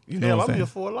today. You know Hell, what I'm I'm here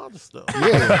saying? for a lot of stuff.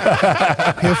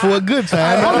 Here for a good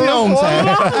time, not a long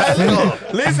time.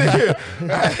 Listen here.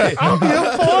 I'm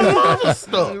here for a lot of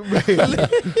stuff.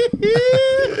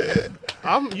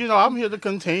 I'm here to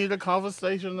continue the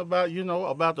conversation about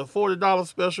the $40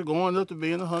 special going up to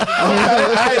being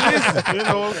 $100. You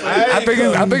know what I'm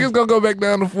saying? I think it's gonna go back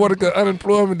down to 40 because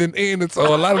unemployment didn't end,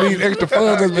 so a lot of these extra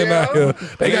funds has been out here.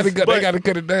 They got to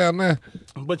cut it down now.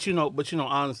 But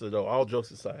honestly though, all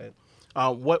jokes aside,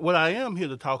 what I am here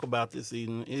to talk about this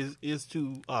evening is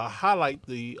to highlight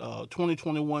the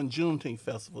 2021 Juneteenth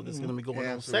Festival that's going to be going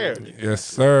on Saturday. Yes,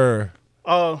 sir.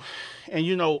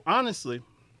 Honestly,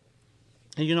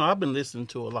 I've been listening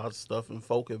to a lot of stuff, and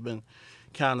folk have been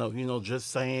kind of, just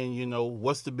saying,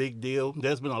 what's the big deal?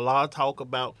 There's been a lot of talk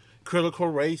about critical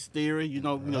race theory. You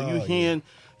hearing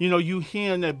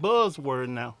that buzzword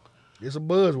now. It's a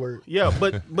buzzword. Yeah,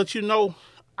 but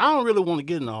I don't really want to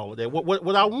get into all of that.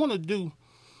 What I want to do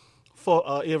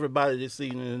for everybody this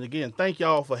evening, and again, thank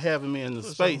y'all for having me in the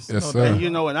space. Yes, sir.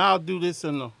 And I'll do this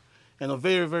in a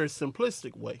very, very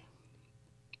simplistic way.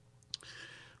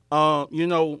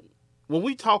 When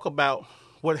we talk about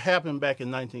what happened back in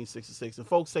 1966, and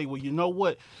folks say, well, you know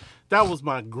what? That was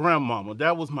my grandmama.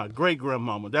 That was my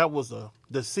great-grandmama. That was a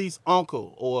deceased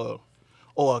uncle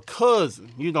or a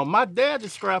cousin. My dad, the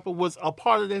Scrapper, was a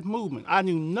part of that movement. I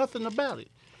knew nothing about it.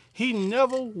 He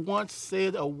never once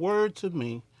said a word to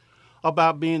me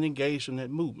about being engaged in that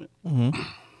movement. Mm-hmm.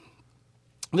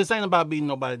 This ain't about beating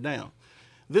nobody down.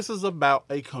 This is about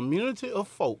a community of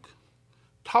folk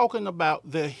talking about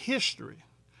their history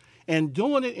and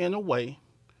doing it in a way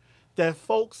that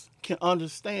folks can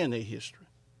understand their history.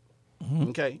 Mm-hmm.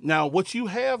 Okay. Now, what you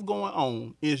have going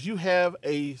on is you have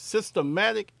a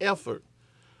systematic effort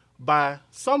by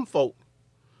some folk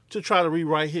to try to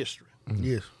rewrite history. Mm-hmm.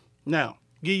 Yes. Now,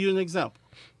 give you an example.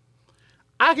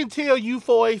 I can tell you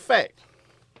for a fact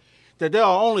that there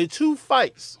are only 2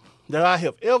 fights that I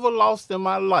have ever lost in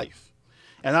my life.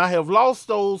 And I have lost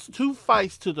those 2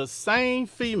 fights to the same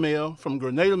female from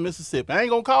Grenada, Mississippi. I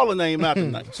ain't gonna call her name out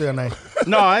tonight. Say her name.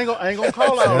 No, I ain't gonna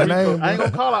call out Say her Aretha. name. I ain't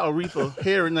gonna call out Aretha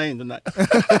hairy name tonight.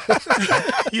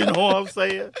 You know what I'm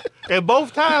saying? And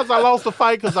both times I lost the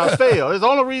fight because I failed. It's the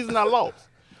only reason I lost.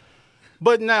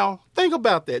 But now, think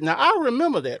about that. Now, I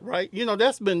remember that, right?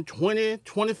 That's been 20,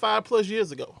 25 plus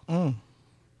years ago. Mm.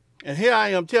 And here I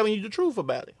am telling you the truth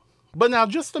about it. But now,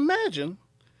 just imagine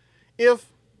if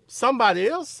somebody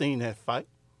else seen that fight.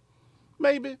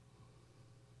 Maybe,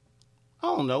 I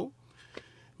don't know.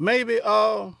 Maybe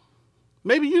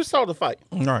you saw the fight.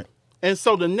 Right. And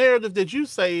so the narrative that you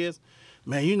say is,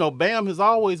 man, Bam has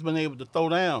always been able to throw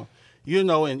down.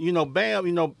 Bam,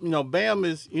 Bam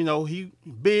is, he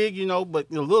big,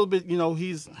 but a little bit,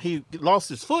 he lost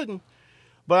his footing.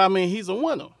 But he's a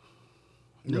winner.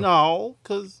 Yeah. No,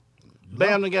 because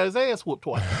Bam done got his ass whooped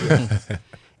twice.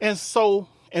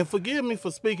 And forgive me for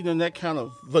speaking in that kind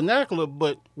of vernacular,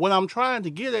 but what I'm trying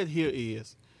to get at here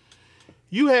is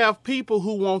you have people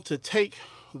who want to take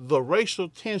the racial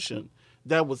tension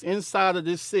that was inside of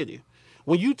this city.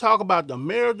 When you talk about the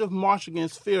Meredith March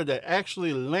Against Fear that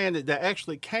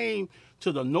actually came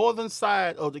to the northern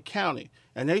side of the county,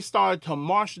 and they started to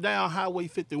march down Highway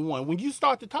 51, when you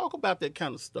start to talk about that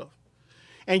kind of stuff,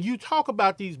 and you talk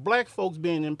about these black folks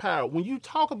being empowered, when you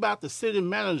talk about the city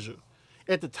manager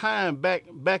at the time, back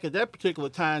at that particular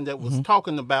time, that was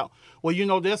talking about, well,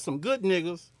 there's some good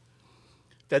niggas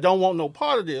that don't want no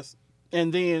part of this,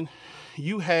 and then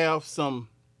you have some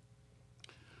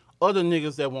other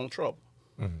niggas that want trouble.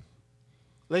 Mm-hmm.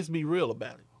 Let's be real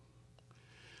about it.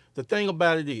 The thing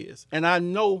about it is, and I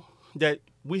know that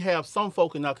we have some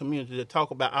folk in our community that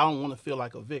talk about, I don't want to feel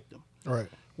like a victim. Right.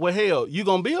 Well, hell, you're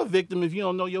going to be a victim if you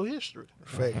don't know your history.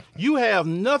 Fact. You have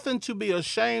nothing to be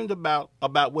ashamed about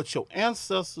what your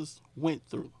ancestors went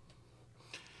through.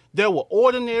 There were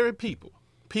ordinary people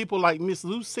like Miss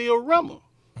Lucille Rimmer.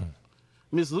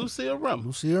 Miss Lucille Rimmer.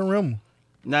 Lucille Rimmer.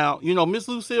 Now, Miss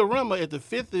Lucille Rimmer at the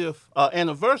 50th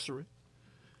anniversary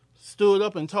stood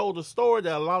up and told a story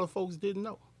that a lot of folks didn't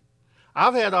know.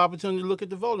 I've had the opportunity to look at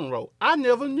the voting roll. I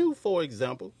never knew, for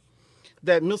example,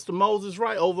 that Mr. Moses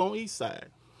Wright over on East Side,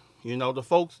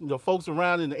 the folks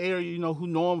around in the area, who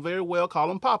know him very well,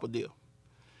 call him Papa Deal.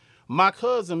 My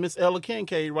cousin, Miss Ella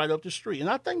Kincaid, right up the street. And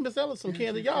I think Miss Ella's some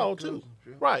kin to y'all, too.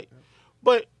 Right.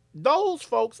 But those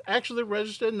folks actually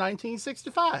registered in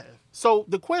 1965. So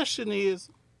the question is,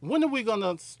 when are we going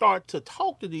to start to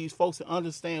talk to these folks and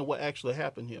understand what actually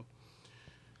happened here?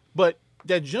 But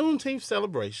that Juneteenth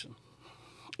celebration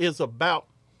is about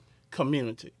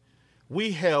community.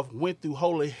 We have went through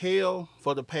holy hell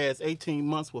for the past 18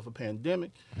 months with a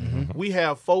pandemic. We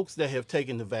have folks that have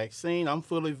taken the vaccine. I'm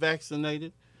fully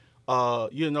vaccinated.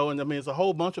 And I mean, it's a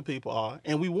whole bunch of people are.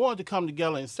 And we wanted to come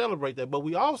together and celebrate that. But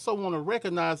we also want to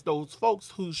recognize those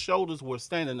folks whose shoulders we're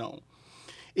standing on.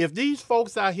 If these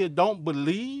folks out here don't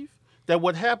believe that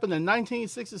what happened in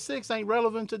 1966 ain't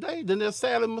relevant today, then they're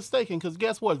sadly mistaken. Because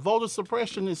guess what? Voter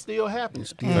suppression is still happening.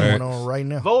 It's still going on right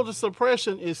now. Voter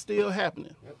suppression is still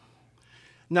happening.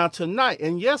 Now tonight,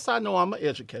 and yes, I know I'm an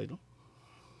educator,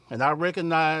 and I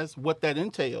recognize what that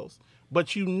entails,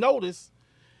 but you notice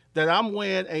that I'm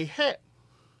wearing a hat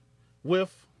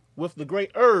with the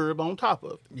great herb on top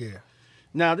of it. Yeah.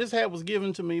 Now, this hat was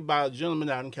given to me by a gentleman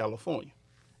out in California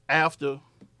after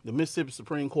the Mississippi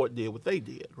Supreme Court did what they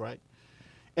did, right?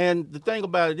 And the thing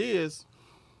about it is,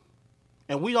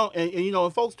 and we don't, and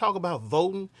when folks talk about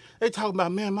voting, they talk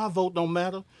about, man, my vote don't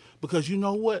matter because you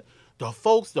know what? The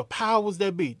folks, the powers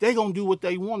that be, they gonna do what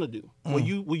they want to do. When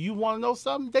you want to know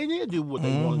something, they did do what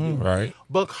they want to do. Right.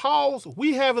 Because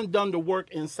we haven't done the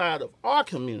work inside of our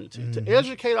community to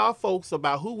educate our folks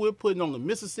about who we're putting on the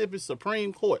Mississippi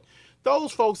Supreme Court.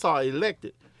 Those folks are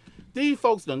elected. These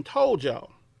folks done told y'all,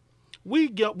 we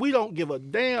don't give a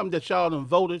damn that y'all done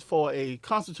voted for a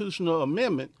constitutional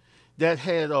amendment that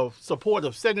had a support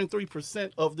of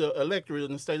 73% of the electorate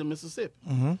in the state of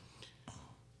Mississippi.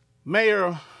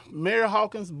 Mayor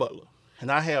Hawkins Butler,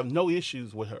 and I have no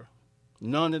issues with her,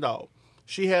 none at all.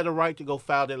 She had a right to go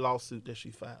file that lawsuit that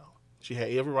she filed. She had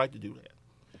every right to do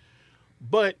that.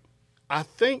 But I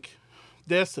think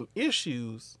there's some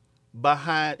issues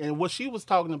behind, and what she was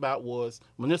talking about was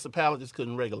municipalities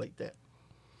couldn't regulate that.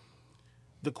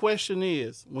 The question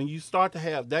is, when you start to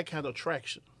have that kind of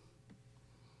traction,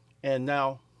 and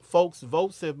now folks'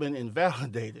 votes have been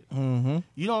invalidated.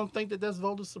 You don't think that that's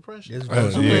voter suppression? It's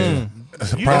voter suppression.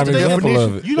 That's a prime example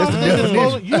of it. You don't think it's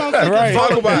voter? You don't think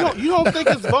it's voter? You don't think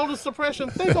it's voter suppression?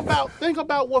 Think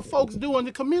about what folks do in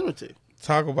the community.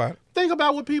 Talk about it. Think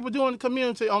about what people do in the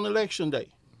community on election day,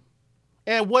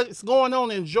 and what's going on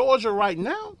in Georgia right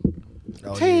now.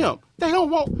 Tim, they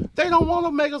don't want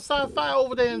a mega sci-fi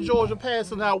over there in Georgia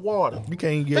passing out water. You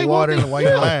can't get water in the white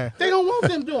line. They don't want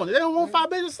them doing it. They don't want Phi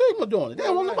Beta Sigma doing it. They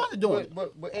don't want nobody doing it.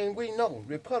 But and we know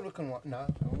Republican. No, I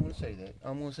don't want to say that.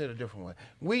 I'm going to say it a different way.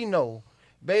 We know,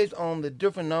 based on the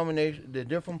different nominations, the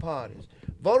different parties,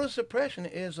 voter suppression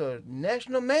is a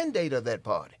national mandate of that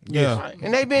party. Yeah.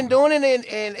 And they've been doing it,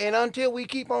 and until we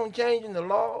keep on changing the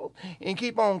laws and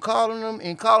keep on calling them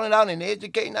and calling out and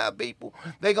educating our people,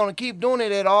 they're going to keep doing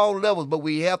it at all levels. But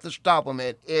we have to stop them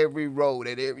at every road,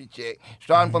 at every check,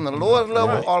 starting from the lowest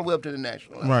level all the way up to the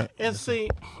national level. Right. And see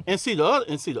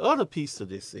the other piece to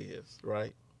this is,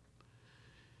 right,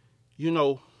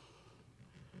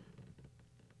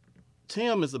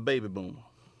 Tim is a baby boomer.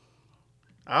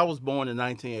 I was born in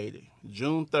 1980,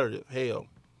 June 30th. Hell,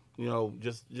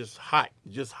 just hot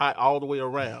all the way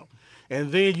around.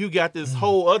 And then you got this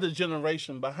whole other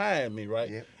generation behind me, right?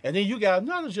 Yep. And then you got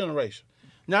another generation.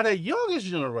 Now that youngest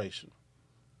generation,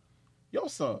 your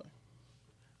son,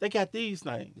 they got these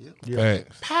things.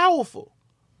 Yep. Powerful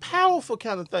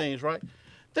kind of things, right?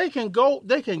 They can go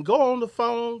on the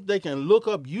phone. They can look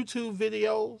up YouTube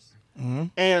videos.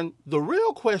 And the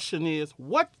real question is,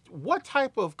 what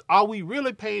type of, are we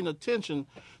really paying attention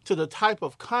to the type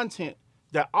of content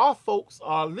that our folks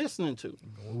are listening to?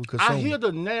 I hear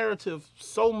the narrative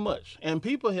so much, and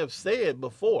people have said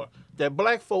before that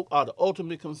black folk are the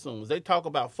ultimate consumers. They talk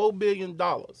about $4 billion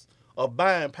of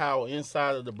buying power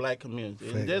inside of the black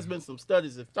community. And there's been some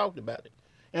studies that have talked about it.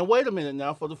 And wait a minute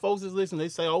now, for the folks that's listening, they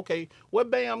say, okay, where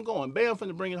BAM going? BAM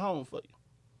finna bring it home for you.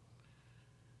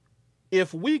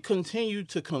 If we continue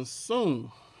to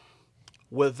consume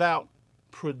without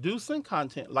producing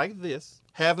content like this,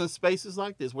 having spaces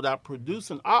like this, without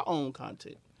producing our own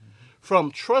content from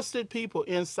trusted people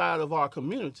inside of our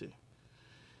community,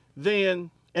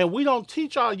 then, and we don't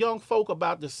teach our young folk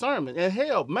about discernment. And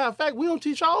hell, matter of fact, we don't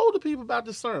teach our older people about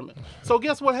discernment. So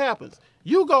guess what happens?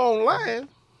 You go online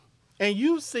and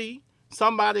you see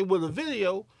somebody with a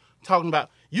video talking about,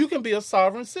 you can be a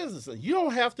sovereign citizen. You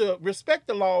don't have to respect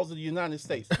the laws of the United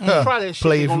States. Try that shit.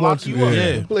 Play if you want to.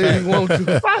 Yeah. Play if you want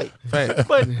to. Right. Fact.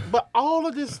 But all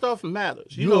of this stuff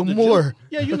matters. You know more. For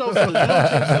the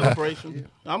Juneteenth celebration.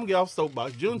 I'm going to get off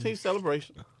soapbox. Juneteenth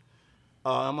celebration.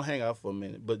 I'm gonna hang out for a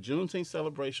minute. But Juneteenth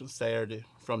celebration Saturday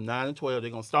from 9 to 12.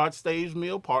 They're gonna start Stage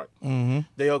Mill Park. Mm-hmm.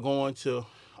 They are going to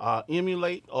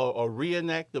emulate or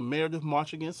reenact the Meredith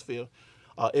March Against Fear.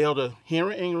 Elder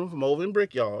Henry Ingram from over in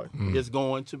Brickyard is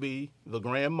going to be the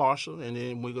Grand Marshal, and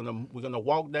then we're gonna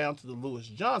walk down to the Lewis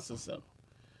Johnson Center.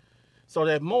 So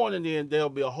that morning, then there'll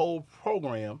be a whole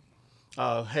program.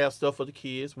 Have stuff for the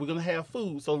kids. We're gonna have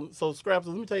food. So Scraps,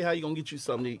 let me tell you how you're gonna get you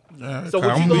something to eat. So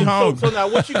what you gonna so now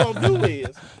what you gonna do is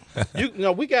you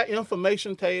know we got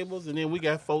information tables, and then we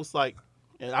got folks like,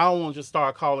 and I don't want to just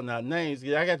start calling out names.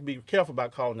 I got to be careful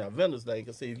about calling out vendors' names,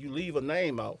 because see, if you leave a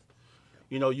name out,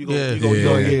 you know you gonna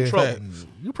get in trouble.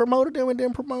 You promoted them and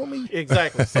didn't promote me.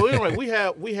 Exactly. So anyway, we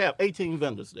have 18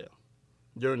 vendors there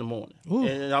during the morning,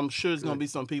 and I'm sure there's gonna be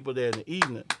some people there in the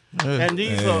evening. And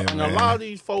these a lot of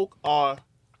these folk are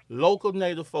local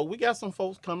native folk. We got some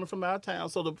folks coming from out of town.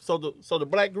 So the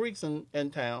Black Greeks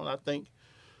in town, I think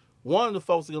one of the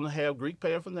folks are gonna have Greek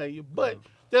paraphernalia, but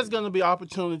there's gonna be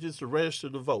opportunities to register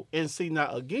to vote. And see,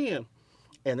 now again,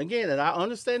 and I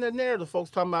understand that narrative, folks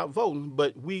talking about voting,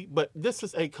 but this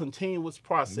is a continuous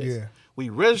process. Yeah. We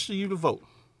register you to vote.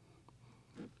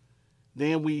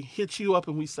 Then we hit you up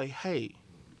and we say, hey,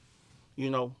 you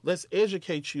know, let's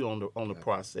educate you on the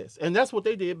process. And that's what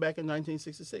they did back in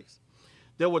 1966.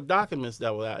 There were documents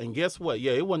that were out. And guess what?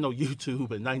 Yeah, it wasn't no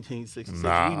YouTube in 1966.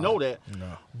 We know that.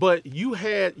 No. But you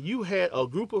had a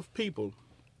group of people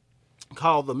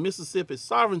called the Mississippi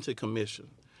Sovereignty Commission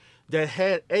that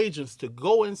had agents to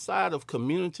go inside of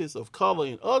communities of color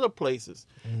in other places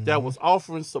that was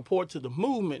offering support to the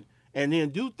movement, and then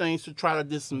do things to try to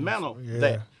dismantle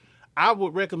that. I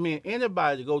would recommend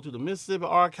anybody to go to the Mississippi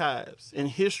Archives and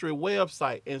History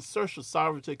website and search the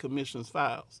Sovereignty Commission's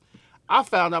files. I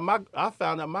found out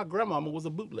my grandmama was a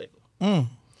bootlegger.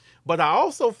 But I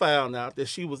also found out that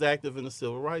she was active in the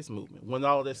civil rights movement when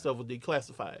all that stuff was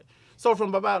declassified. So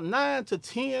from about 9 to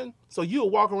 10, so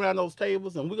you'll walk around those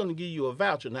tables and we're going to give you a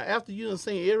voucher. Now, after you done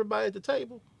seen everybody at the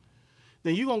table,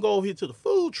 then you're going to go over here to the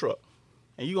food truck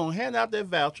and you're going to hand out that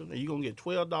voucher and you're going to get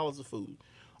 $12 of food.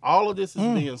 All of this is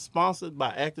being sponsored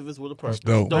by Activists with a Purpose.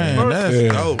 That's dope.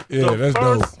 That's dope. Yeah, that's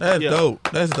dope. That's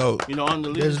dope. That's dope. You know, under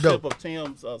the leadership of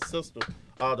Tim's sister,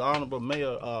 the Honorable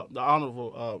Mayor, the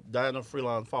Honorable Diana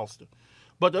Freeland Foster.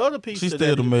 But the other piece, she's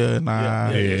still the mayor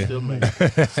now. Yeah, still mayor.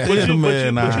 Still the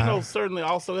mayor now. But you know, certainly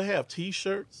also have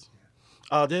T-shirts.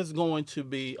 There's going to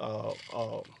be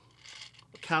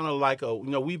kind of like I've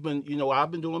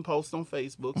been doing posts on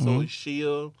Facebook, so it's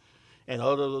Sheila and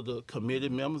other of the committee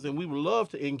members, and we would love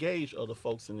to engage other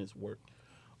folks in this work.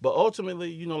 But ultimately,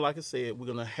 you know, like I said, we're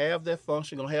going to have that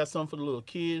function, going to have something for the little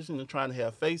kids, and they're trying to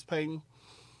have face painting.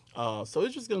 So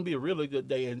it's just going to be a really good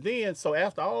day. And then, so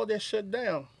after all that shut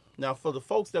down, now for the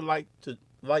folks that like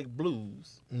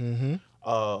blues, down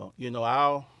on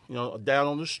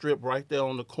the strip, right there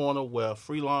on the corner where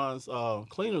Freelon's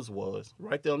Cleaners was,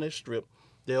 right there on that strip,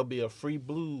 there'll be a free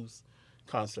blues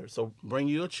concert. So bring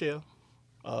you a chair.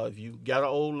 If you got an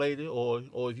old lady, or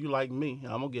if you like me,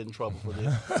 I'm gonna get in trouble for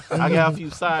this. I got a few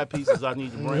side pieces I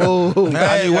need to bring.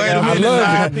 Hey, wait a minute.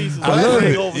 I love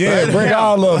it. Yeah, bring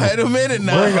all of them. Wait a minute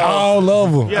now. Bring all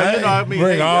of them. Yeah, you know what I mean.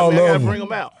 Bring all of them.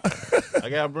 I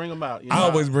gotta bring them out. You know? I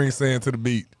always bring sand to the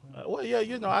beat. Well, yeah,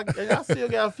 you know, I still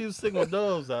got a few single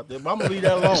doves out there, but I'm gonna leave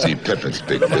that alone. See Pippen's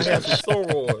big I'm gonna have business. some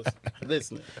sorors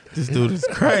listening. This dude is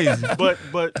crazy. But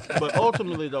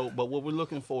ultimately though, what we're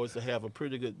looking for is to have a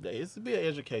pretty good day. It's to be an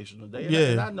educational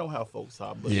day. And I know how folks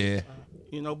are, but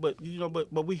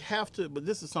but we have to. But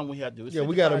this is something we have to do. Yeah,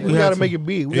 we gotta make it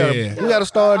big. We gotta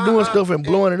start doing stuff and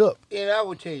blowing it up. And I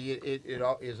will tell you,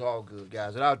 it's all good,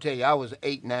 guys. And I'll tell you, I was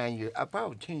 8, 9 years, I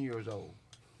probably 10 years old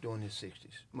during the 60s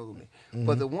movement.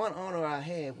 But the one honor I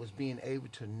had was being able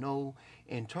to know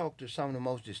and talk to some of the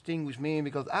most distinguished men,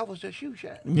 because I was a shoe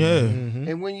shine. Yeah.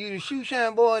 And when you the shoe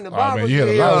shine boy in the barber, you had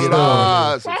a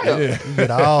lot of stuff. You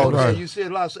get all right. right. You see a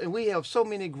lot, and we have so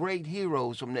many great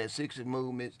heroes from that 60s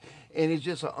movement, and it's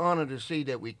just an honor to see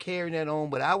that we're carrying that on.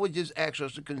 But I would just ask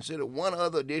us to consider one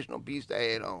other additional piece to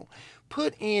add on.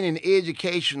 Put in an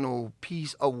educational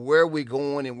piece of where we're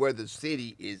going and where the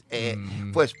city is at,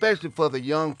 especially for the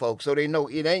young folks, so they know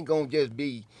it ain't gonna just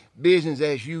be business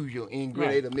as usual in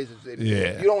Grenada, Mississippi.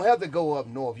 Yeah. You don't have to go up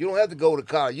north. You don't have to go to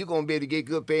college. You're gonna be able to get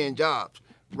good paying jobs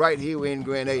right here in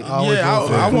Grenada.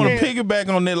 I want to piggyback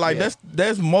on that. Like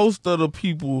that's most of the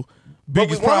people.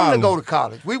 Biggest but we want problem. them to go to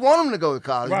college. We want them to go to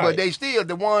college, Right. but they still,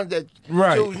 the ones that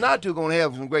choose not to, going to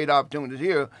have some great opportunities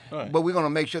here. Right. But we're going to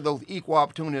make sure those equal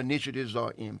opportunity initiatives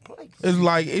are in place. It's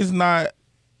like it's not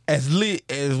as lit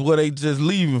as what they just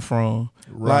leaving from.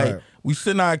 Right. Like we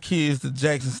send our kids to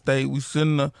Jackson State. We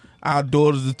send our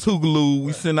daughters to Tougaloo.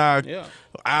 We send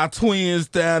our twins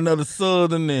down to the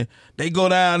Southern, and they go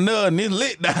down there, and it's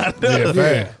lit down there.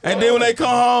 Yeah, and then when they come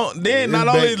home, then not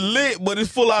only it's lit, but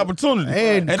it's full of opportunity.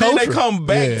 And then they come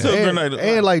back to Grenada.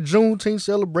 And like Juneteenth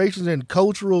celebrations and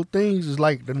cultural things is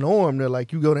like the norm. There,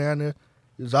 like you go down there,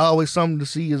 there's always something to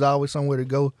see. There's always somewhere to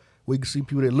go. We can see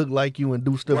people that look like you and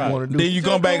do stuff you want to do. Then you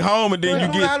come back home and then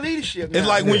you get leadership. It's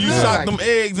like when you sock them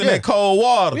eggs in that cold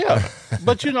water. Yeah,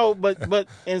 but you know, but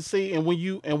when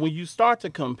you start to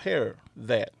compare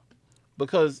that,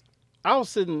 because I was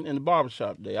sitting in the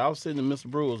barbershop today. I was sitting in Mr.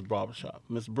 Brewer's barbershop.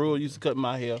 Mr. Brewer used to cut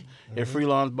my hair at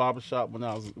Freelon's barbershop when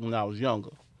I was younger.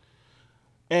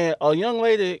 And a young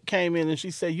lady came in and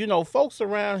she said, you know, folks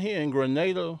around here in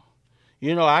Grenada,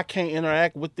 you know, I can't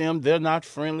interact with them. They're not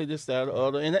friendly, this, that, or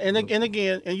other. And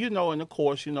again, and you know, and of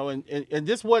course, you know, and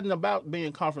this wasn't about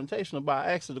being confrontational, but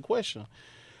I asked her the question.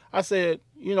 I said,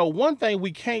 you know, one thing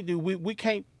we can't do, we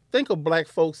can't think of black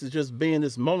folks as just being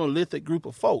this monolithic group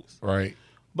of folks. Right.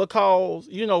 Because,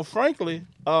 you know, frankly,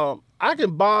 I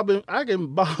can bob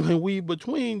and weave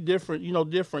between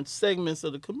different segments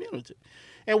of the community.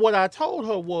 And what I told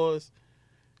her was,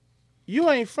 you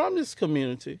ain't from this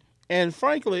community. And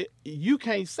frankly, you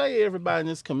can't say everybody in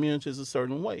this community is a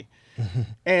certain way.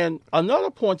 And another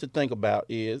point to think about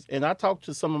is, and I talk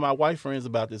to some of my white friends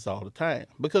about this all the time,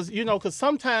 because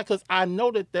I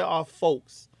know that there are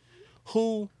folks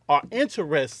who are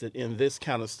interested in this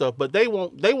kind of stuff, but they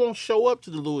won't show up to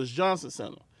the Lewis Johnson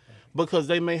Center because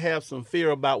they may have some fear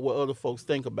about what other folks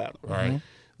think about them. Right.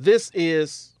 This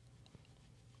is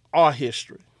our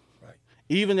history. Right.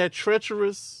 Even that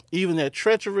treacherous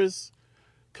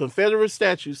Confederate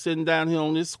statue sitting down here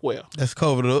on this square. That's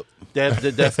covered up.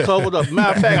 That's covered up.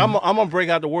 Matter of fact, I'm gonna break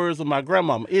out the words of my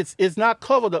grandmama. It's not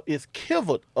covered up. It's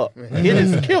kivered up. It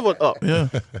is kivered up. Yeah.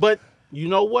 But you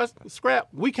know what, Scrap?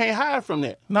 We can't hide from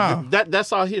that. No.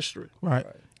 That's our history. Right.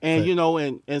 And you know,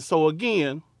 and so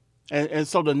again, and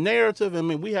so the narrative. I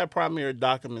mean, we have primary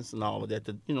documents and all of that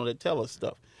that tell us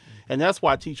stuff, and that's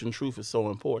why teaching truth is so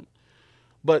important.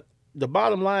 But the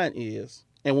bottom line is.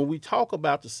 And when we talk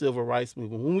about the civil rights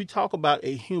movement, when we talk about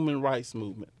a human rights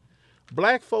movement,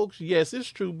 black folks, yes, it's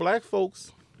true, black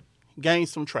folks gained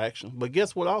some traction. But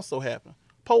guess what also happened?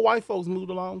 Poor white folks moved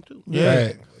along too.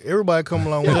 Yeah. Everybody come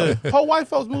along with it. Poor white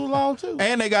folks moved along too.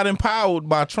 And they got empowered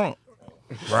by Trump.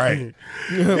 Right.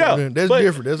 That's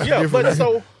different. That's different. But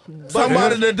so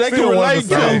somebody that they can relate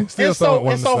to. And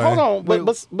so hold on,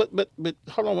 but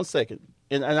hold on one second.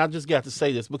 And I just got to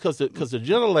say this because the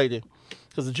gentle lady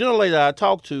I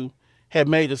talked to had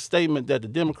made a statement that the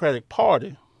Democratic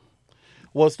Party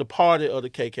was the party of the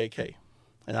KKK.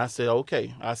 And I said,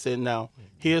 okay. I said, now,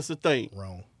 here's the thing.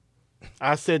 Wrong.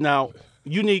 I said, now,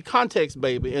 you need context,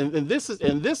 baby. And this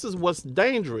is what's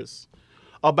dangerous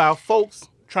about folks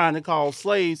trying to call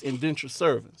slaves indentured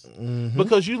servants. Mm-hmm.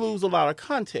 Because you lose a lot of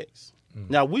context.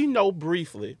 Mm-hmm. Now, we know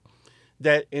briefly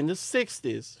that in the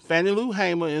 60s, Fannie Lou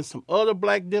Hamer and some other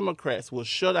black Democrats were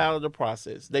shut out of the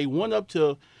process. They went up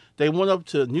to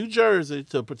New Jersey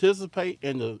to participate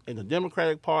in the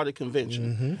Democratic Party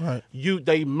convention. Mm-hmm. Right.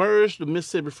 They merged the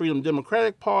Mississippi Freedom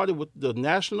Democratic Party with the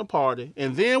National Party.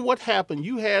 And then what happened?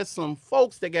 You had some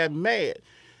folks that got mad.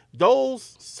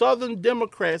 Those Southern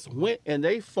Democrats went and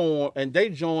they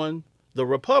joined the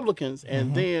Republicans. And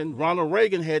Mm-hmm. then Ronald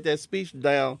Reagan had that speech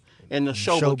down in the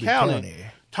Shelby County.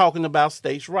 Talking about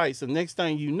states' rights, and next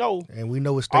thing you know, and we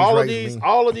know what states' rights mean.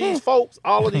 All of these folks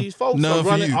are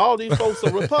running. All these folks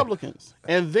are Republicans,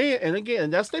 and again,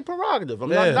 that's their prerogative. I'm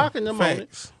not knocking them on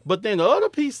it. But then the other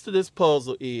piece to this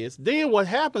puzzle is, then what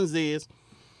happens is,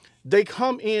 they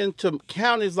come into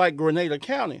counties like Grenada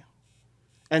County,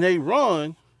 and they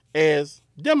run as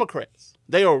Democrats.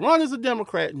 They will run as a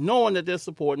Democrat, knowing that they're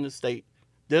supporting the state.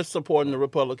 They're supporting the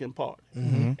Republican Party.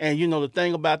 Mm-hmm. And, the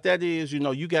thing about that is,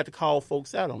 you got to call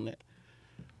folks out on that.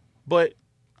 But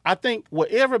I think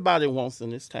what everybody wants in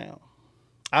this town,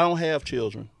 I don't have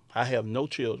children. I have no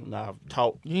children. I've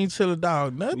taught. You ain't chill a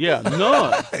dog, nothing? Yeah,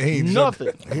 none.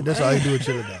 Nothing. That's all you do is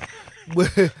chill a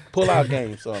dog. Pull out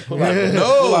game, son. Pull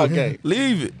out game.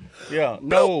 Leave it. Yeah,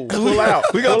 no, pull out.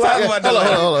 We gonna talk about that.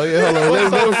 Hold on.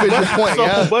 Let me finish this point.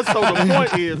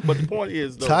 But the point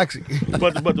is though, toxic.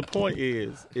 But the point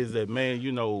is that, man,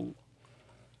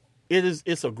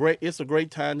 it's a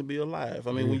great time to be alive.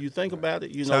 I mean, when you think about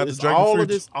it, it's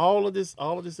all of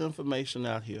this information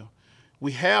out here.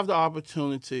 We have the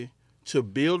opportunity to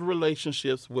build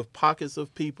relationships with pockets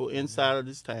of people inside of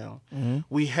this town. Mm-hmm.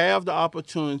 We have the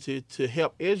opportunity to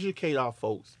help educate our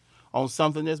folks on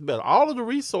something that's better. All of the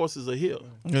resources are here.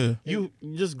 Yeah. You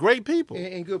just great people.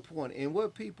 And good point. And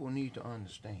what people need to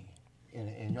understand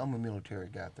and I'm a military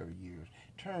guy 30 years,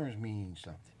 terms mean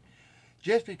something.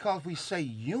 Just because we say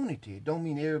unity, don't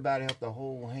mean everybody have to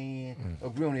hold hand,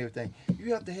 agree on everything.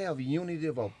 You have to have a unity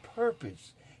of a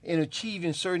purpose in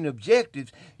achieving certain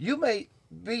objectives. You may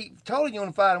be totally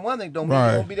unified in one thing, don't mean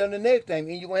you're going to be done the next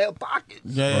thing, and you're going to have pockets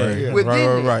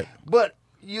within it. But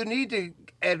you need to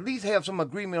at least have some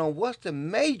agreement on what's the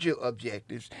major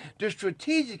objectives, the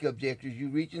strategic objectives you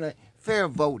reach, like fair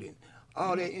voting,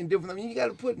 all that in different. I mean, you got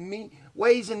to put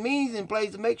ways and means in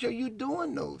place to make sure you're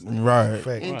doing those things,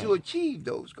 and to achieve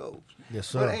those goals. Yes,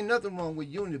 sir. But ain't nothing wrong with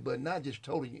unity, but not just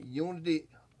total unity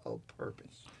of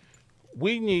purpose.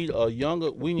 We need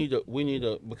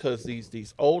because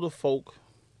these older folks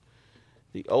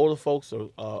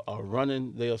are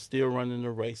running. They are still running the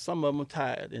race. Some of them are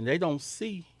tired, and they don't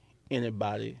see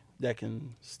anybody that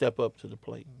can step up to the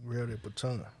plate. Really,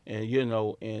 baton.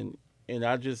 And and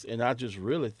I just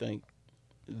really think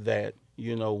that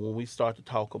when we start to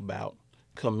talk about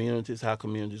communities, how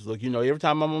communities look. Every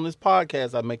time I'm on this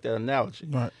podcast, I make that analogy.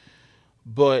 Right.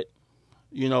 But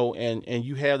and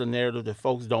you have the narrative that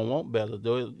folks don't want better.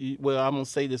 Well, I'm gonna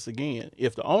say this again.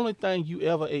 If the only thing you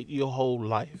ever ate your whole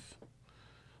life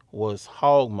was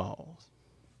hog maws,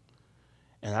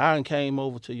 and I done came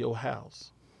over to your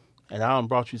house, and I done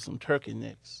brought you some turkey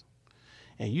necks,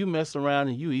 and you mess around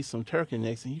and you eat some turkey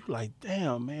necks, and you like,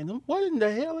 damn, man, what in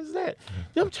the hell is that?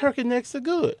 Them turkey necks are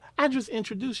good. I just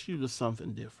introduced you to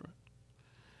something different.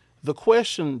 The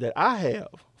question that I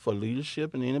have for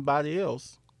leadership and anybody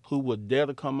else who would dare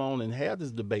to come on and have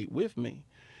this debate with me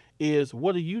is,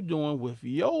 what are you doing with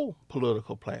your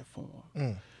political platform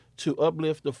to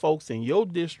uplift the folks in your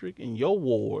district, in your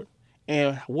ward,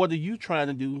 and what are you trying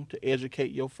to do to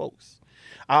educate your folks?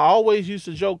 I always used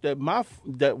to joke that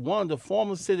one of the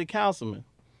former city councilmen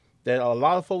that a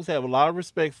lot of folks have a lot of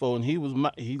respect for, and he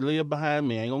lived behind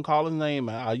me. I ain't gonna call his name.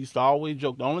 I used to always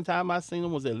joke. The only time I seen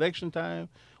him was election time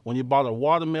when he brought a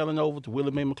watermelon over to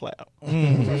Willie Mae McLeod.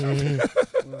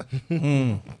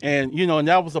 And and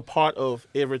that was a part of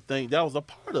everything. That was a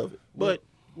part of it. But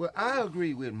I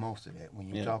agree with most of that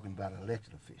when you're talking about an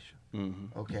elected official.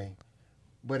 Okay.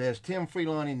 But as Tim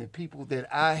Freelon and the people that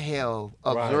I have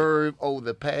observed over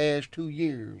the past 2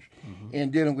 years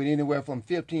in dealing with anywhere from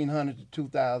 1,500 to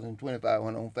 2,000,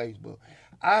 2,500 on Facebook,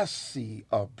 I see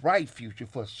a bright future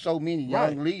for so many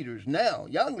young leaders now,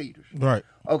 Right.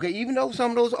 Okay, even though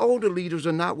some of those older leaders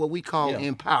are not what we call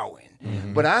empowering.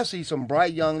 But I see some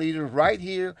bright young leaders right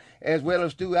here as well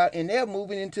as throughout, and they're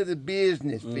moving into the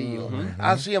business field.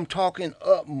 I see them talking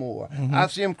up more. I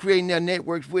see them creating their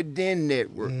networks within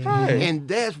networks. And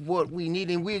that's what we need,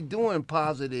 and we're doing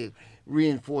positive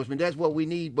reinforcement. That's what we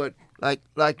need, but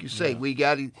like you say, we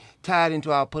got to tie it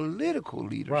into our political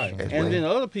leaders. Right. And then the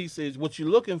other piece is, what you're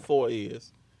looking for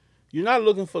is, you're not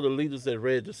looking for the leaders that are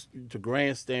ready to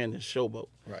grandstand and showboat.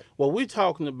 Right. What we're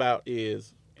talking about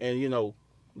is, and a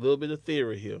little bit of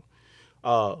theory here.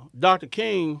 Dr.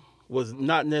 King was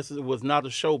not a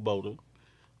showboater,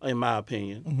 in my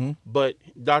opinion. But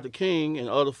Dr. King and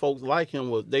other folks like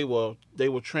him they were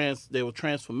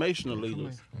transformational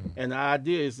leaders. And the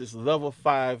idea is this level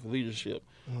 5 leadership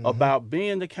about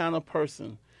being the kind of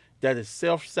person that is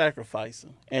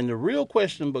self-sacrificing. And the real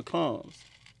question becomes,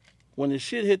 when the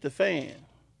shit hit the fan,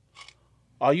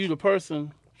 are you the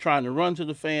person trying to run to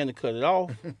the fan and cut it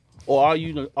off? Or are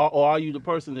you the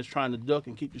person that's trying to duck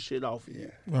and keep the shit off of you?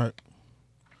 Right.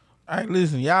 All right,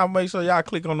 listen, y'all make sure y'all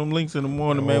click on them links in the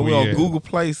morning, man. We're on Google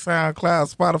Play,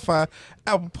 SoundCloud, Spotify,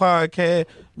 Apple Podcast.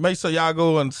 Make sure y'all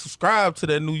go and subscribe to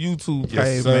that new YouTube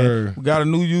page, man. We got a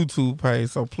new YouTube page,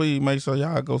 so please make sure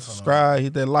y'all go subscribe,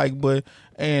 hit that like button,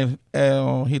 and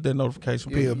hit that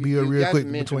notification bell. Be real quick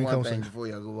between conversations before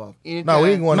y'all go off. No,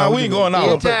 we ain't going out.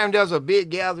 Anytime there's a big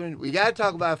gathering, we got to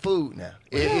talk about food now.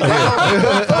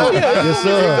 Yes,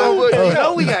 sir. You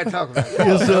know we got to talk about it.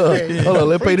 Yes, sir. Hold on,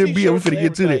 let's pay this bill. We finna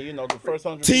get to that. The first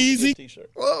 100 Teasy.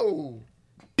 T-shirt. Whoa.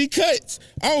 Cuts,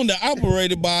 owned and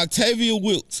operated by Octavia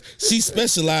Wilkes. She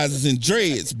specializes in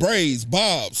dreads, braids,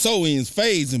 bobs, sew-ins,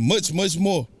 fades, and much, much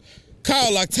more.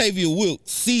 Call Octavia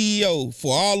Wilkes, CEO,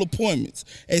 for all appointments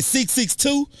at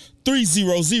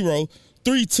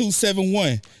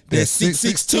 662-300-3271. That's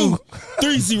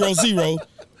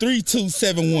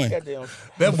 662-300-3271.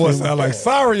 That boy sound like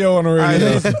Sario on the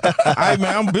radio. Hey,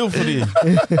 man, I'm built for this.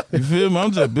 You feel me?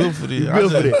 I'm just built for this.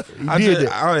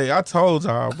 I told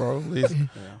y'all, bro. Listen,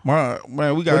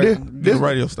 man, we got this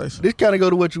radio station. This kind of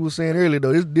go to what you were saying earlier,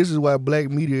 though. This is why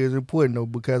black media is important, though,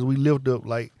 because we lift up,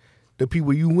 like, the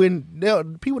people you win. Now,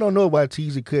 people don't know about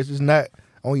Teasy Cuts. It's not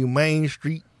on your main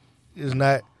street. It's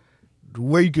not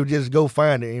where you can just go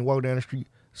find it and walk down the street.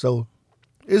 So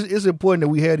it's important that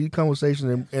we have these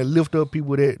conversations and lift up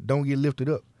people that don't get lifted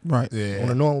up. Right. On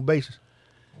a normal basis.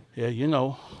 Yeah,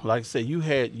 like I said, you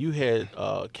had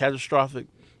catastrophic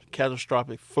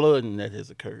flooding that has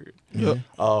occurred. Yep.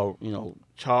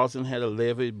 Charleston had a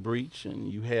levee breach,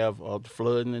 and you have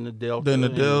flooding in the Delta. In the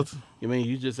Delta.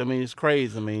 It's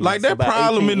crazy. Like it's that about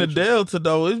problem 18 in the inches. Delta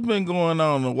though, it's been going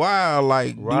on a while.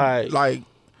 Like, Right.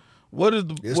 What is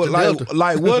Delta.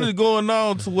 what is going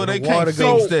on to where they can't water fix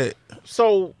goes. that?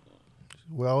 So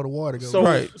Where all the water goes. So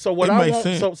what It I makes want,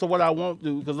 sense. so what I won't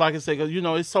do, because like I said, because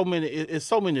it's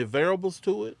so many variables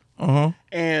to it,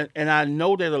 and I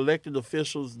know that elected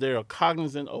officials, they're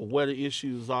cognizant of where the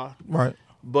issues are. Right.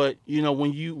 But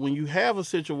when you have a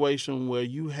situation where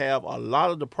you have a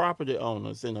lot of the property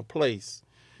owners in a place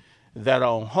that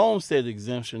are on homestead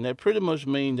exemption, that pretty much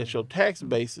means that your tax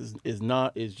base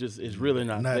is really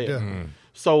not there.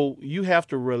 So you have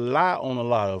to rely on a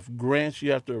lot of grants.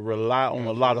 You have to rely on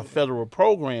a lot of federal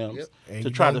programs And to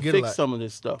you try don't to get a fix lot. some of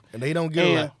this stuff. And they don't get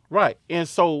a lot. Right. And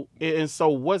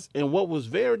what was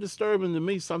very disturbing to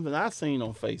me, something I seen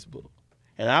on Facebook,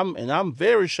 and I'm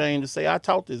very ashamed to say I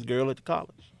taught this girl at the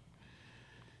college.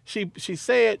 She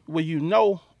said,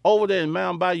 well, over there in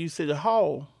Mount Bayou City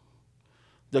Hall,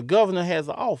 the governor has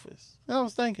an office. And I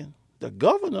was thinking, the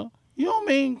governor? You don't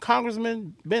mean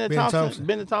Congressman Bennett Thompson?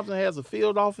 Bennett Thompson has a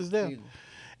field office there.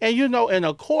 And and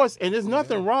of course, and there's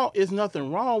nothing wrong. There's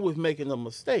nothing wrong with making a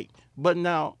mistake. But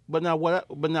now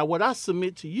what I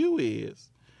submit to you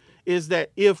is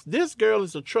that if this girl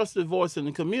is a trusted voice in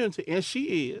the community, and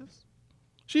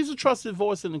she's a trusted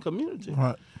voice in the community.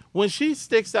 Right. When she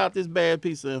sticks out this bad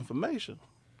piece of information,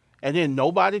 and then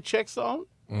nobody checks on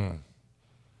it,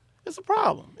 it's a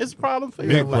problem. It's a problem for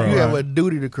you. You have a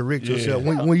duty to correct yourself.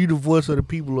 When you the voice of the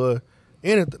people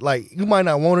in it, like you might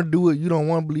not want to do it, you don't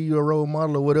want to believe you're a role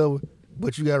model or whatever,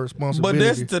 but you got a responsibility. But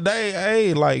that's today,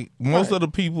 hey, like most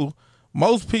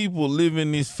people live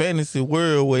in this fantasy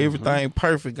world where everything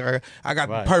perfect. I got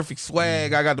the perfect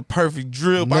swag. I got the perfect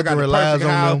drip. Nothing I got the relies perfect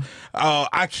on house.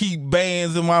 I keep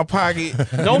bands in my pocket.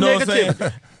 No you know what I'm negativity.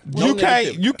 saying? No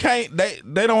You can't.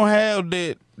 They don't have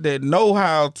that know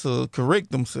how to correct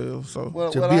themselves. So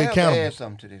Well, To well be I have accountable. to add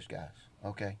something to this, guys,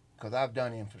 okay? Because I've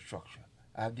done infrastructure.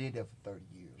 I did that for 30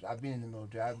 years. I've been in the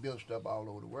military. I've built stuff all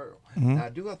over the world. Now, I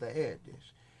do have to add this.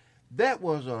 That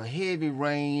was a heavy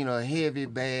rain, a heavy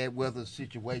bad weather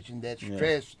situation that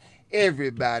stressed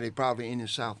everybody probably in the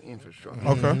South infrastructure.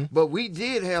 Okay. But we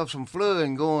did have some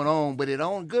flooding going on, but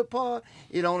good part,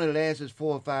 it only lasted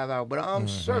 4 or 5 hours. But I'm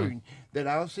certain that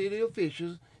our city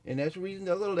officials, and that's the reason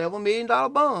there's a $11 million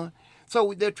bond,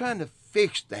 so they're trying to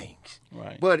fix things.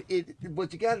 Right. But you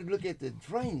got to look at the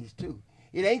drainage too.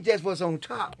 It ain't just what's on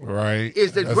top. Right.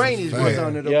 It's the That's drainage a what's fact.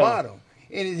 under the Yeah. bottom.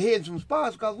 And it's hitting some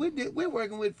spots because we're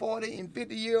working with 40 and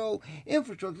 50-year-old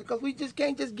infrastructure because we just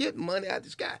can't just get money out the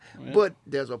sky. Yeah. But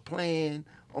there's a plan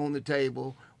on the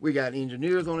table. We got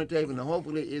engineers on the table, and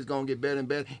hopefully it's going to get better and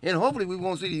better. And hopefully we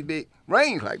won't see these big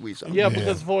rains like we saw. Yeah,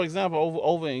 because for example,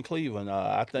 over in Cleveland,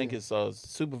 I think it's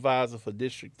supervisor for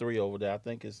District 3 over there. I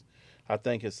think it's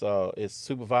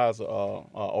Supervisor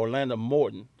Orlando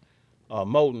Morton. Let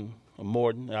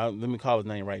me call his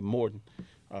name right, Morton.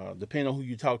 Depending on who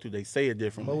you talk to, they say it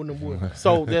differently.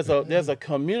 So there's a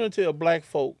community of black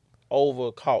folk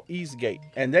over called Eastgate,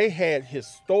 and they had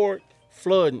historic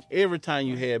flooding every time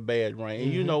you had bad rain.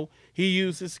 And he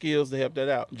used his skills to help that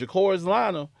out. Jacoris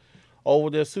Liner over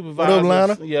there,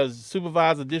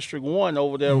 supervisor District 1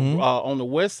 over there on the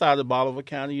west side of Bolivar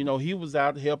County. He was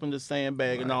out helping the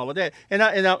sandbag and all of that. And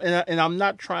I'm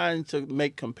not trying to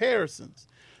make comparisons,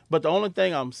 but the only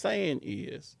thing I'm saying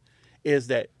is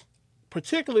that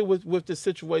particularly with the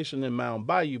situation in Mount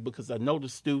Bayou, because I know the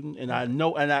student and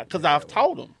because I've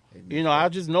taught him. I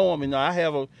just know him, and I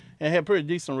have a pretty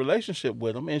decent relationship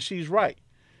with him. And she's right.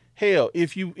 Hell,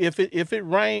 if it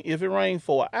rained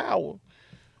for an hour,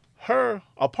 her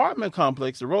apartment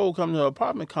complex, the road coming to her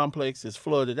apartment complex, is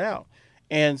flooded out.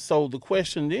 And so the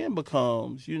question then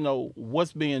becomes,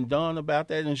 what's being done about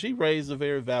that? And she raised a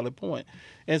very valid point.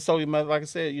 And so, like I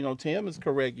said, Tim is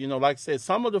correct. Like I said,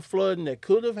 some of the flooding that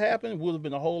could have happened would have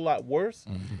been a whole lot worse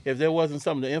if there wasn't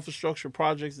some of the infrastructure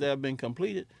projects that have been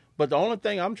completed. But the only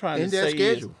thing I'm trying to say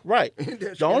is, right.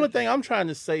 The only thing I'm trying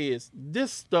to say is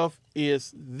this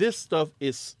is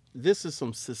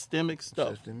some systemic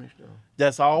stuff.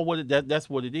 That's all that's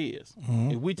what it is.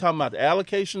 If we talking about the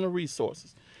allocation of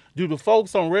resources, do the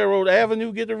folks on Railroad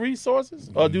Avenue get the resources,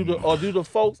 or do the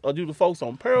folks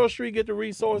on Pearl Street get the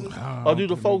resources, or do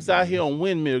the folks out here on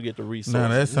Windmill get the resources? Nah,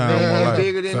 that sounds more like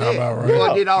bigger than that.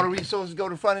 Or did all the resources go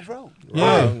to Frontage Road?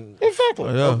 Yeah. Exactly.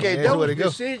 Okay, those were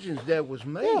decisions that was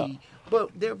made,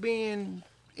 but they're being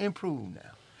improved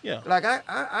now. Yeah. Like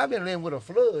I've been living with a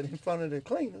flood in front of the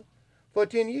cleaner for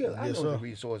 10 years. I know the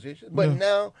resource issues. But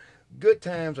now good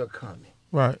times are coming.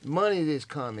 Right. Money is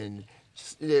coming.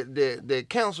 The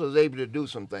council is able to do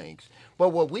some things. But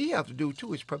what we have to do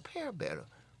too is prepare better.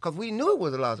 Because we knew it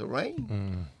was a lot of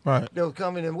rain. Right. They were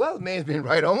coming in. Well, man's been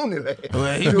right on it.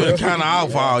 Well, he been kind of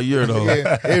off all year though.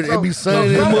 Yeah, it be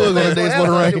sunny and mug on the days for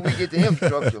the rain. We get the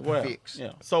infrastructure fixed.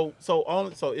 Yeah. So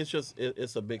it's just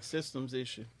it's a big systems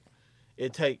issue.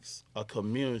 It takes a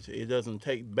community. It doesn't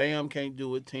take Bam can't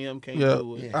do it. Tim can't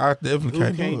do it. I definitely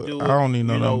Goo can't do it. I don't need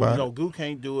nothing about it. Goo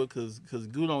can't do it because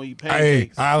Goo don't eat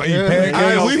pancakes. I'll eat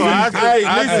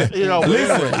pancakes.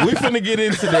 Listen, we finna get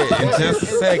into that in just a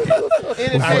second.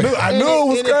 I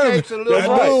knew it was coming.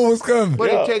 I knew it was coming. But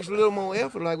it takes a little more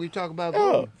effort, like we talk about,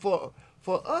 for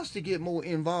us to get more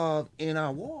involved in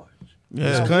our wards, in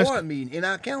our ward meeting, in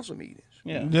our council meetings.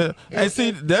 Yeah. And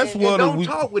see, that's and what don't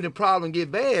talk when the problem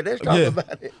get bad. Let's talk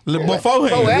about it.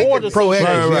 Beforehand.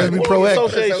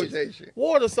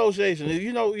 Ward association.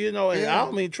 You know, and I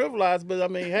don't mean trivialize, but I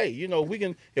mean, hey, you know, we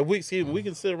can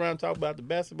sit around and talk about the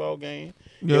basketball game.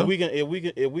 Yeah.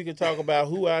 If we can talk about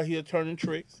who out here turning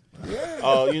tricks.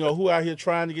 You know, who out here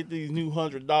trying to get these new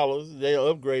 $100. They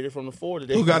upgraded from the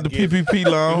 40. Who got the PPP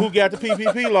loan? Who got the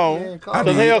PPP loan?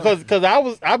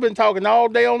 Because I've been talking all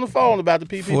day on the phone about the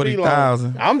PPP 40,000.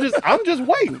 loan. I'm just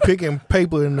waiting. Picking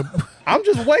paper in the. I'm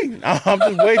just waiting. I'm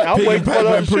waiting for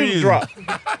the shoe to drop.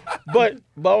 But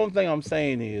the only thing I'm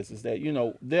saying is that, you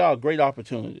know, there are great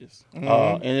opportunities,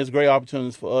 and it's great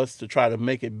opportunities for us to try to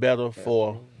make it better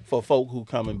for folk who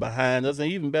coming behind us,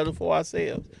 and even better for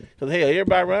ourselves. Because hell,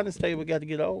 everybody around this table got to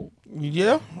get old.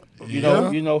 Yeah. You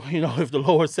know, if the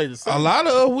Lord say the same. A lot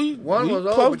of us, one was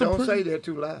old, but don't say that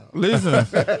too loud.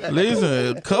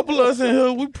 Listen, a couple of us in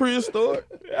here, we prehistoric.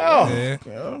 Yeah.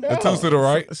 The two to the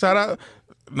right. Shout out.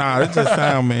 Nah, it's just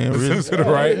sound man. Really. The two to the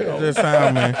right. Just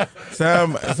sound man.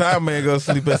 Sound man go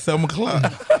sleep at 7 o'clock.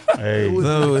 Hey.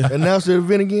 So, announce the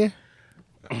event again.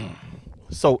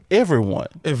 So everyone,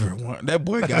 that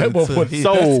boy got it.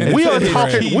 So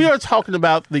we are talking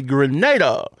about the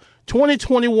Grenada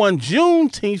 2021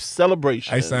 Juneteenth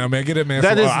celebration. Hey, Sam, man, get it, man.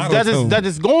 That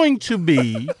is going to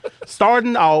be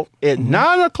starting out at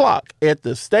 9 o'clock at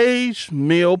the Stage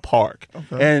Mill Park,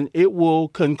 and it will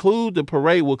conclude. The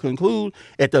parade will conclude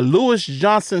at the Lewis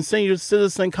Johnson Senior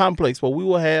Citizen Complex, where we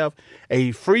will have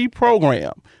a free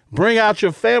program. Bring out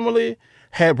your family.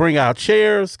 Bring out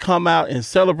chairs, come out and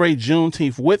celebrate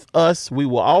Juneteenth with us. We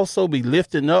will also be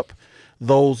lifting up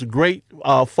those great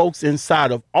folks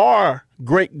inside of our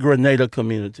great Grenada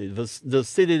community, the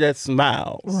city that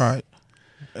smiles. Right.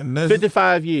 And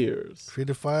 55 years.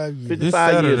 55 years.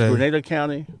 55 years, Grenada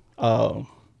County.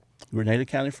 Grenada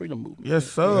County Freedom Movement. Yes,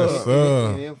 sir. Yes,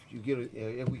 sir. And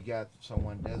if we got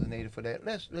someone designated for that,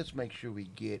 let's make sure we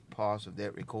get parts of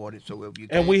that recorded. So if you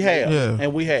we have.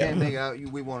 Can't make out.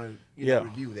 We want to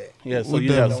review that. Yeah. So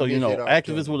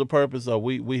activists with a purpose.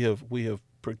 We have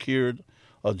procured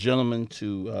a gentleman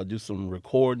to do some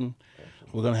recording.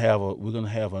 We're gonna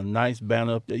have a nice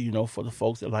banner up there, you know, for the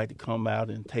folks that like to come out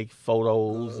and take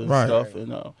photos and stuff,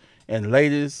 and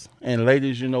ladies,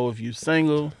 you know, if you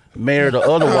single, married or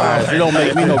otherwise, it don't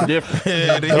make me no difference.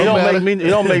 It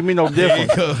don't make me no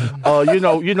difference.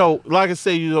 You know, like I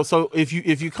say, you know, so if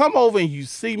you come over and you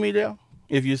see me there.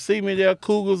 If you see me there,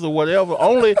 cougars or whatever,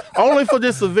 only for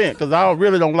this event, because I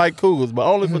really don't like cougars, but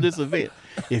only for this event.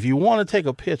 If you want to take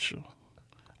a picture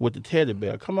with the teddy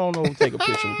bear, come on over and take a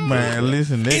picture. Man,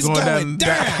 listen, they're going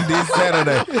down this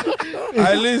Saturday.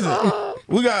 Hey, listen,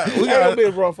 we got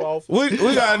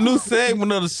a new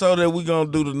segment of the show that we're gonna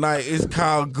do tonight. It's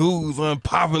called Goo's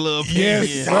Unpopular Opinion.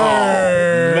 Yes,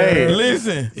 sir. Man,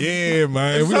 listen. Yeah,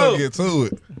 man, we gonna get to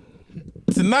it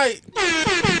tonight.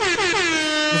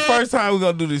 The first time we're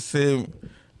gonna do this segment,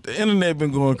 the internet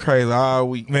been going crazy all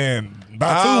week. Man,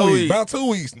 about 2 weeks. About 2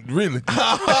 weeks, really.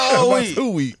 About 2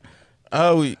 weeks.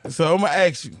 All week. So I'm gonna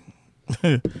ask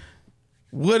you,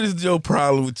 what is your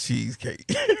problem with cheesecake?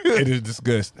 It is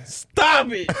disgusting.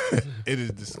 Stop it. It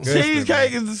is disgusting.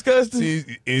 Cheesecake is disgusting.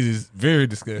 It is very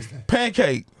disgusting.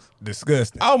 Pancake.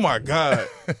 Disgusting. Oh my God.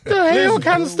 The hell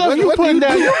kind of stuff you putting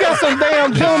down? You got some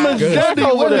damn gentleman's jack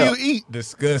over there. What do you eat?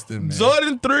 Disgusting, man.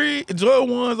 Jordan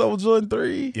 1s over Jordan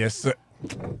 3. Yes, sir.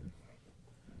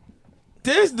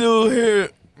 This dude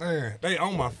here. Man, they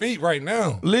on my feet right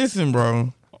now. Listen,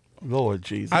 bro. Lord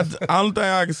Jesus. Only thing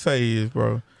I can say is,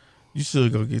 bro, you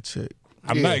should go get checked.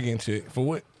 I'm not getting checked. For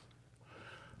what?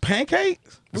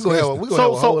 Pancakes? We gonna have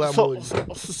a whole lot more.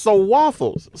 So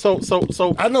waffles.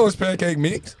 So I know it's pancake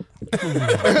mix. I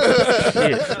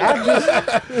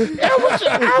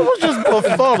was just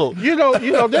befuddled. You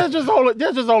know, there's just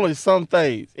only some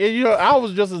things. And, I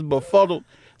was just as befuddled.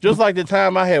 Just like the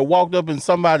time I had walked up in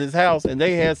somebody's house and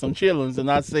they had some chitlins and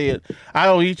I said, I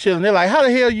don't eat chitlins. They're like, how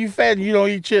the hell you fat and you don't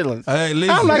eat chitlins? Hey,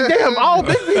 listen. I'm like, damn, all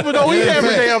big people don't eat every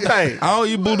damn thing. I don't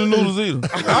eat booty noodles either.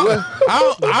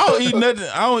 I don't eat nothing.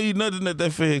 I don't eat nothing that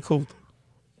they fed kunta.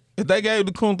 If they gave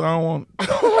the kunta, I don't want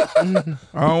it.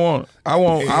 I don't want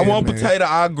it. I want potato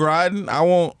au gratin. I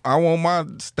want my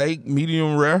steak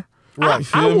medium rare. Right.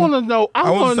 I want to know. I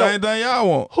want the same thing y'all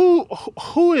want.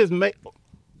 Who is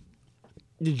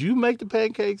Did you make the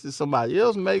pancakes? Did somebody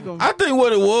else make them? I think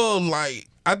what it was like.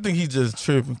 I think he just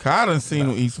tripping. Cause I done seen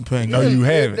him eat some pancakes. No, you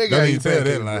haven't. Don't even tell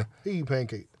that lie. He eat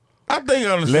pancakes. I think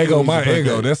I understand. Lego my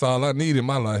ego. That's all I need in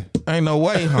my life. Ain't no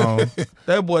way, home.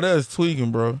 That boy that's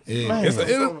tweaking, bro. Yeah.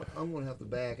 I'm gonna have to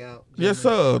back out. Yes,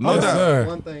 sir. No doubt. Sir.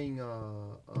 One thing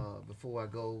before I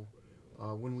go,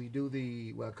 when we do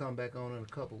I come back on in a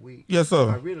couple of weeks. Yes, sir.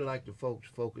 I really like the folks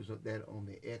focus on that on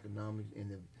the economics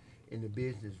and the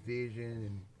business vision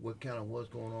and what's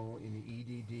going on in the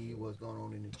EDD, what's going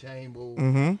on in the chamber,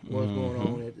 what's going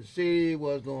on at the city,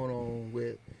 what's going on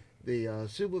with the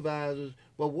supervisors,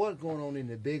 but what's going on in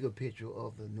the bigger picture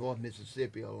of the North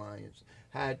Mississippi Alliance,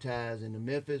 high ties in the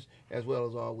Memphis, as well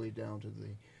as all the way down to the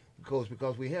coast,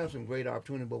 because we have some great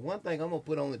opportunity. But one thing I'm going to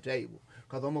put on the table,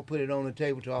 because I'm going to put it on the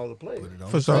table to all the players,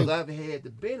 because I've had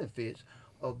the benefits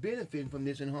of benefiting from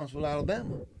this in Huntsville,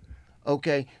 Alabama.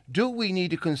 Okay, do we need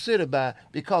to consider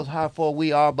because how far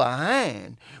we are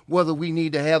behind, whether we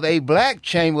need to have a black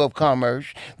chamber of commerce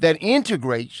that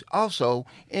integrates also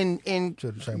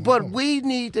but we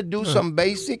need to do some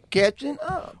basic catching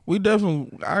up. We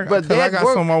definitely, I got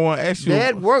something I want to ask you.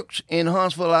 That works in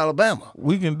Huntsville, Alabama.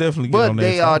 We can definitely get on that. But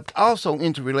they are also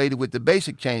interrelated with the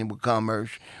basic chamber of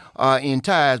commerce in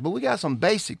ties. But we got some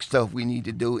basic stuff we need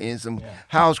to do in some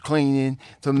house cleaning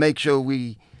to make sure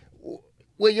we're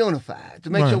unified, to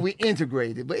make sure we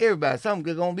integrated. But everybody,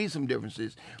 there's going to be some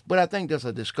differences. But I think that's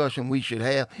a discussion we should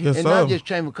have. Yes, and sir. not just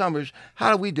Chamber of Commerce.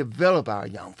 How do we develop our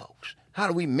young folks? How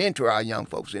do we mentor our young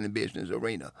folks in the business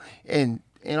arena? And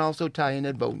also tie in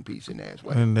that voting piece in there as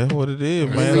well. And that's what it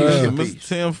is, man. Listen, Mr.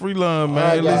 Tim Freelund,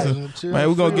 man. Listen, man,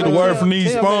 we're going to get a word from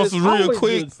these sponsors real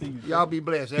quick. Y'all be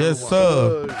blessed, everyone. Yes,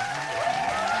 sir. And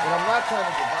I'm not trying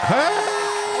to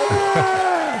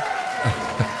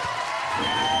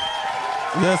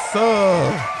Yes,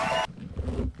 sir.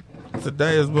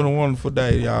 Today has been a wonderful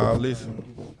day, y'all. Listen.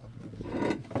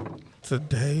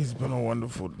 Today's been a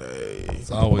wonderful day. It's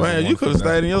always man, you could have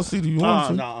stayed in your seat if you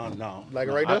wanted to. No. Like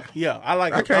it right there? I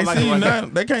like it. I can't see you now.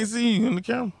 They can't see you in the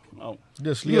camera. Oh.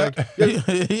 Just he out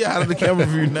of the camera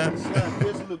view now. Just a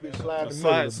little bit, slide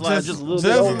just a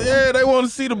little bit. Yeah, they want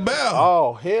to see the bear.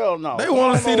 Oh, hell no. They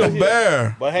want to see the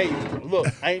bear. But hey, look,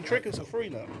 I ain't tricking for free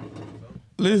now.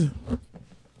 Listen,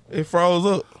 it froze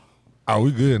up. Oh,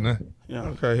 we good now. Yeah.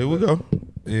 Okay, here we go.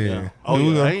 Yeah. Oh, here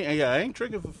we go. I ain't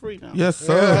tricking for free now. Yes,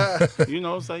 sir. You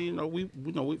know what I'm saying?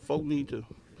 We folk need to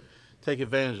take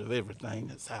advantage of everything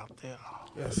that's out there.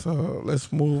 Yes, sir.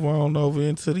 Let's move on over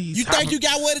into these. You think you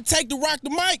got what it take to rock the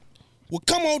mic? Well,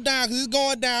 come on down, because it's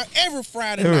going down every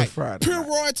Friday night. Pure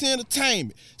Royalty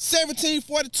Entertainment,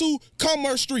 1742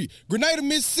 Commerce Street, Grenada,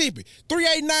 Mississippi,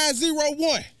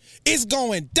 38901. It's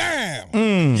going down.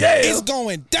 Yeah. It's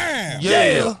going down.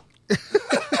 Yeah.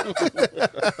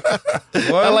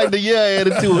 I like the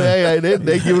attitude. Hey,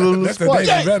 they give it a little spark.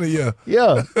 That's the name of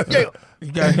Yeah.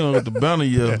 You got him with the banner,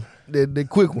 The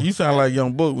quick one. You sound like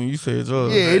Young Buck when you said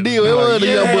drugs. Yeah, it did. It was the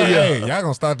Young Buck. Hey, y'all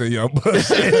gonna start the Young Buck.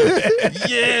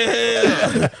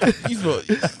 Yeah.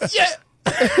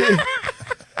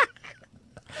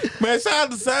 Man, shout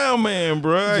out to Soundman,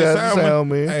 bro. Shout out to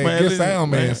Soundman. Hey, man, get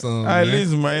Soundman some. Hey,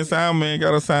 listen, man. Soundman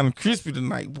got us sounding crispy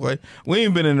tonight, boy. We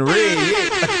ain't been in the red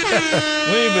yet.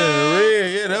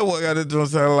 That what got it to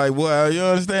sound like, boy. You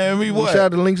understand me, boy? Shout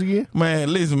out the links again.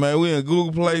 Man, listen, man. We in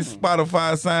Google Play,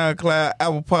 Spotify, SoundCloud,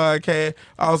 Apple Podcast,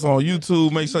 also on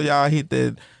YouTube. Make sure y'all hit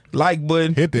that like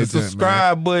button, hit that the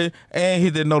subscribe button, and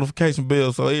hit that notification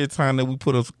bell. So every time that we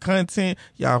put up some content,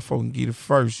 y'all fucking get it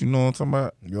first. You know what I'm talking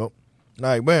about? Yup. All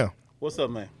right, bam. What's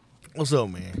up, man? What's up,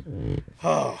 man?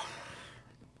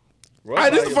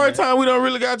 Hey, this is the first time we don't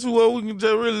really got you where we can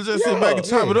just sit back and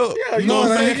chop it up. Yeah, you know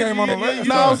what I'm saying? He came on the last.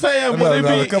 No, I'm saying, but it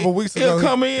be a couple weeks ago. He'll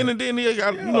come in and then he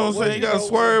got, you know what I'm saying? He got to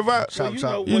swerve out.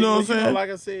 Well, you know what I'm saying? Like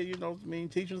I said,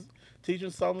 teaching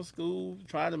summer school,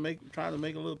 trying to make a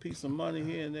little piece of money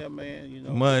here and there,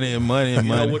 man. Money.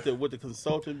 With the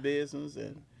consulting business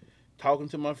and talking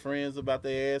to my friends about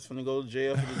their ass finna go to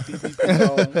jail for this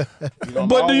PPP loan. You know,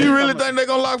 But do you really think they're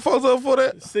gonna lock folks up for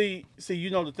that? See, you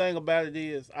know, the thing about it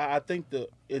is, I think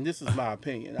and this is my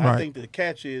opinion, I Right. think the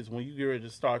catch is when you get ready to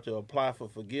start to apply for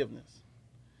forgiveness.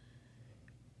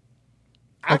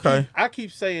 I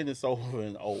keep saying this over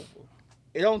and over.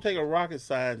 It don't take a rocket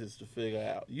scientist to figure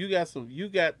out.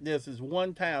 There's this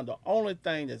one town, the only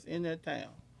thing that's in that town,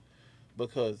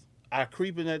 because I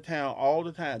creep in that town all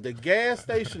the time. The gas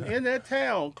station in that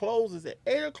town closes at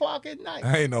 8:00 at night.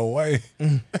 Ain't no way.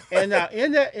 And now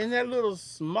in that little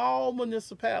small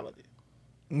municipality,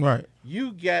 Right.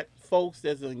 you got folks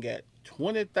that done got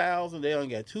 20,000. They done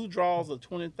got 2 draws of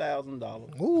 $20,000.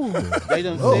 Ooh. They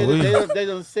done said they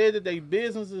done said that their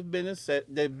business has been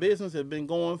their business has been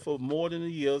going for more than a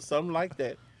year, something like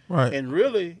that. Right. And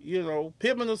really, you know,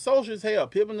 Pittman Associates,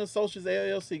 Pittman Associates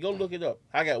LLC, go look it up.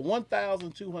 I got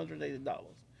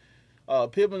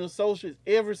 $1,280. Pittman Associates,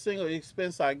 every single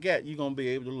expense I got, you're gonna be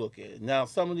able to look at it. Now,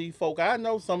 some of these folk I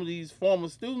know, some of these former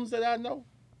students that I know,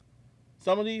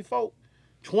 some of these folk,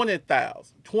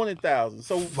 20,000.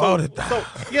 So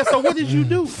 40,000. So what did you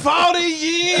do? 40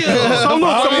 years. So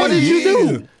what did you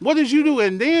do? What did you do?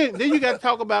 And then you got to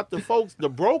talk about the folks, the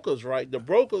brokers, right? The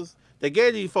brokers that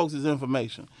gave these folks this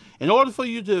information. In order for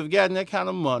you to have gotten that kind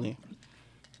of money,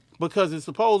 because it's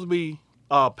supposed to be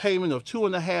a payment of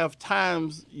 2.5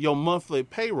 times your monthly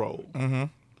payroll,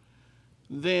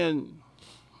 then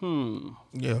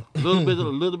Yeah. a little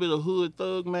bit of hood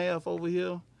thug math over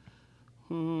here.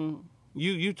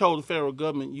 You told the federal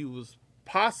government you was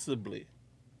possibly,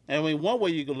 and I mean, one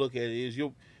way you can look at it is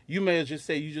you may as just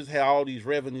say you just had all these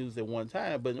revenues at one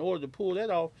time, but in order to pull that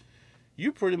off,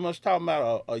 you pretty much talking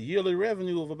about a yearly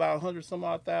revenue of about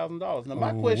 $100,000. Now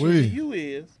my question to you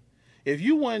is, if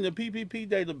you went in the PPP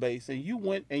database and you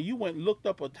went and looked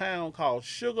up a town called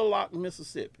Sugar Lock,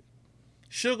 Mississippi.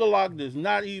 Sugar Lock does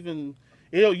not even.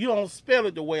 You don't spell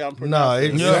it the way I'm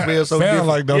pronouncing it. No, it's so sound different.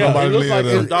 like don't nobody it looks live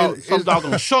like there. some dog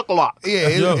on Shuck Lock.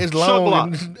 Yeah, it's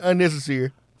long and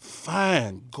unnecessary.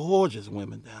 Fine, gorgeous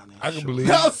women down there. I can believe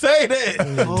Don't say that.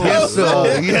 Yes,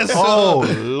 sir. Yes, sir. Oh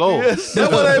Lord, That's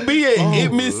what they be at.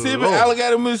 In Mississippi,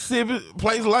 Alligator, Mississippi,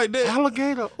 place like that.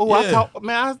 alligator. Oh, Yeah.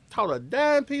 I taught a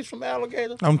dime piece from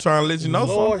alligator. I'm trying to let you know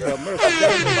Lord something. have mercy.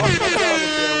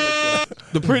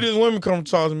 The prettiest women come from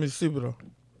Charleston, Mississippi, though.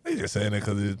 They just saying that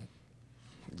because it's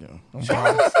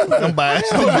I'm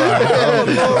biased.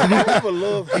 I have a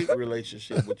love-hate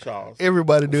relationship with Charles.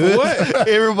 Everybody does. What?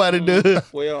 Everybody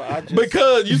does. Well, I just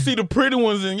Because you see the pretty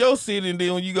ones in your city, and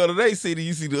then when you go to their city,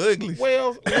 you see the ugly.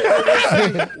 well,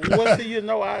 see, you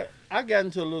know, I got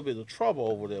into a little bit of trouble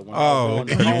over there. When Oh, I was going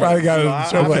okay. to You home. probably got into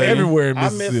trouble everywhere in I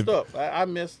Mississippi. I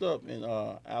messed up, and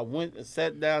I went and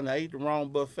sat down and I ate the wrong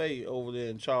buffet over there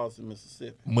in Charleston,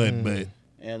 Mississippi. mud butt.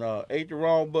 And ate the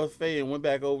wrong buffet and went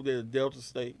back over there to Delta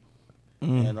State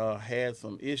and had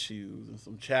some issues and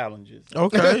some challenges.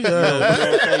 Okay,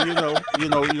 yeah. You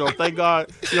know, thank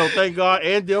God,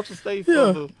 and Delta State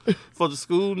for the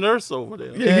school nurse over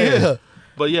there. Yeah.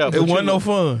 But yeah, It wasn't no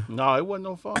fun. No, it wasn't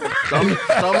no fun.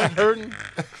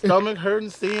 Stomach hurting,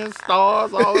 seeing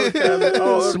stars, all those kinds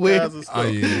of stuff. Oh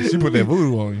yeah, she put that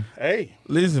voodoo on you. Hey,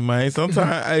 Listen, man.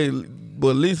 Sometimes,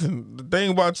 but listen. The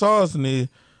thing about Charleston is,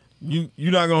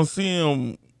 you're not gonna see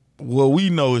them. What we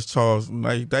know is Charleston.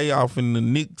 Like they off in the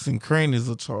nicks and crannies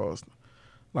of Charleston.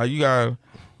 Like you got,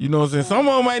 you know what I'm saying. Some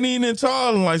of them ain't even in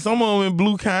Charleston. Like some of them in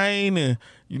Blue Cane and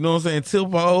you know what I'm saying,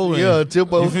 Tilpo. And, Yeah,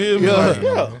 Tilpo. You feel me? Yeah. Like,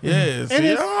 Yeah. yeah. and See,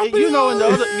 it's, I'll and be you know, and the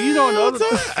on other, you know, and the other,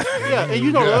 time. yeah, and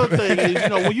you know, the other thing is, you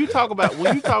know, when you talking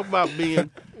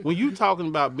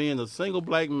about being a single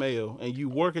black male and you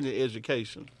working in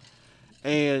education,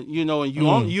 and you know, and you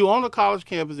on a college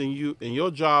campus, and your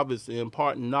job is to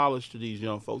impart knowledge to these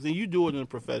young folks, and you do it in a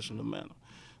professional manner,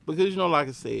 because you know, like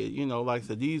I said,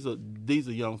 these are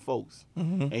young folks,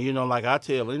 and you know, like I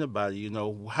tell anybody, you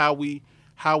know, how we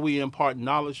impart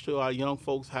knowledge to our young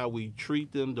folks, how we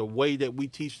treat them, the way that we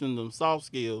teach them soft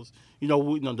skills. You know,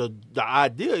 the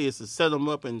idea is to set them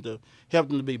up and to help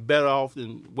them to be better off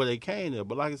than where they came there.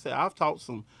 But like I said, I've taught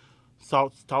some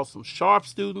sharp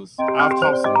students. I've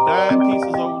taught some dime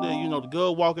pieces over there. You know, the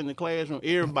girl walking in the classroom,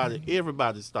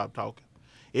 everybody stopped talking.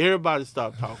 Everybody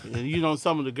stopped talking. And you know,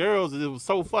 some of the girls, it was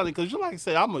so funny because, like I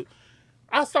said,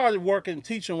 I started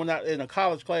teaching when in a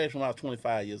college class when I was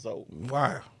 25 years old.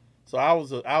 Wow. So I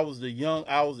was a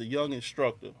young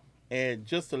instructor, and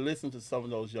just to listen to some of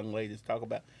those young ladies talk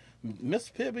about Miss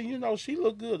Pippin, you know, she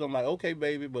look good. I'm like, okay,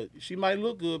 baby, but she might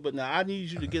look good, but now I need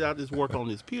you to get out this work on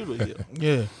this pewter here.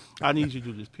 Yeah. I need you to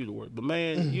do this pewter work. But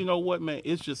man, you know what, man?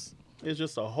 It's just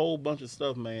a whole bunch of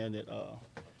stuff, man, that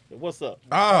What's up?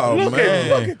 Oh, look man.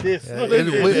 Look at this. Look at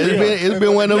It's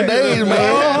been one of them days,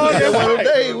 man. It's one of them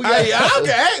days. Hey, I can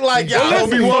act like y'all don't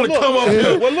be wanting to come up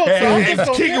here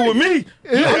and kick it with me.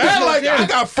 You can act like I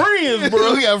got friends,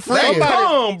 bro. We got friends.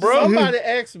 Come, bro. Somebody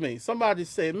asked me. Somebody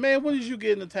said, "Man, when did you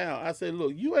get into town?" I said,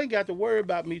 "Look, you ain't got to worry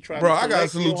about me trying Bro, to I got to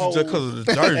collect salute your you just because of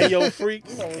the jersey. and your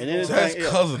freaks and anything That's else."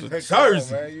 because of the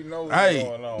jersey. Man, you know what's Hey,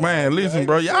 going on, man, listen,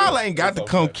 bro. Y'all ain't got to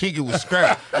come kick it with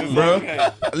Scrap, bro.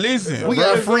 Listen, We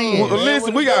got friends.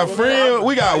 Listen, we got friends.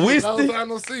 We got Long Wisty. time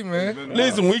no see, man.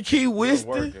 Listen, we keep Wisty.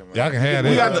 Y'all can have that.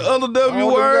 We got the other W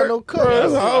don't word. got no cup. Bro,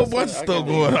 there's a whole bunch of stuff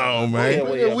going on, man.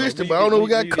 We got Wisty, but I don't know we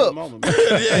got cup.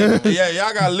 Yeah,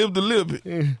 y'all got to live to live it.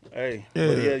 Hey, Yeah.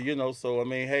 but yeah, you know. So I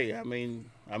mean, hey, I mean,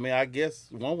 I guess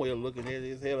one way of looking at it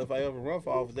is, hell, if I ever run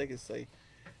for office, they can say,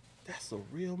 "That's a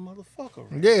real motherfucker."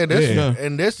 Right Yeah, that's Yeah.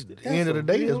 and that's the end of the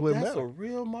day. That's what That's a matters.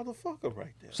 real motherfucker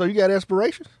right there. So you got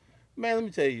aspirations? Man, let me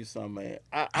tell you something, man.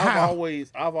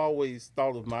 I've always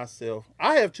thought of myself.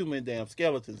 I have too many damn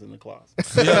skeletons in the closet.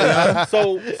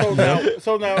 So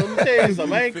now let me tell you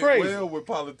something. I ain't crazy. Well, with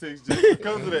politics just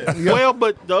because of that. Well,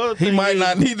 but the other He thing might is,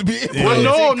 not need to be. Well,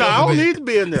 no, I don't need to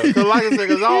be in there. Because like I said,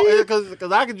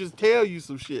 because I can just tell you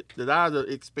some shit that I've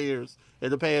experienced in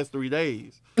the past 3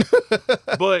 days.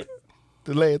 But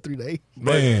The last 3 days.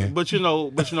 Man. but you know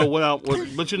what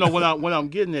I'm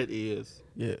getting at is,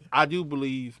 Yeah. I do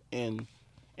believe in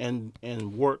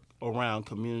work around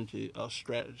community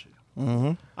strategy.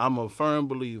 Mm-hmm. I'm a firm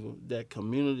believer that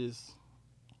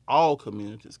all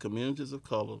communities of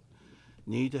color,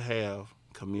 need to have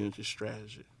community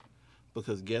strategy,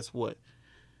 because guess what?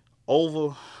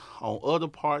 Over on other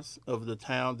parts of the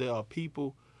town, there are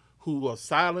people who are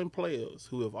silent players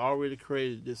who have already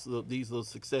created these little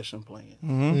succession plans.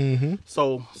 Mm-hmm.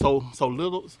 So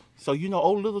you know,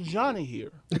 old little Johnny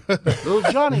here, that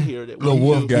Little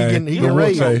wolf guy. He can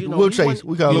raise. We'll chase.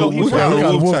 We call he Wolf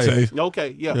Wolf Chase. Chase.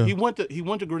 Okay, yeah. He went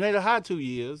to Grenada High 2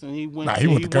 years, and he went. Nah, he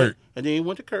went to Kirk. And then he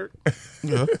went to Kirk.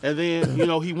 Yeah. And then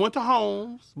he went to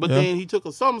Holmes, but Yeah. then he took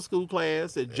a summer school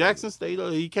class at Jackson State.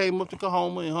 He came up to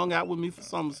Kahoma and hung out with me for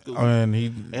summer school. And he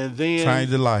And then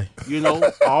changed his life.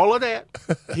 all of that.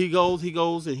 He goes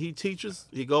and he teaches.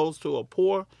 He goes to a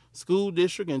poor school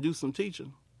district and do some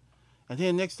teaching. And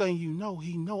then next thing you know,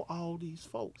 he know all these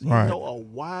folks. He Right. know a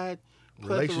wide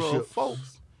plethora of Relationships.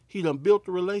 folks. He done built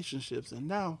the relationships, and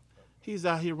now he's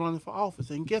out here running for office.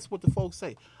 And guess what the folks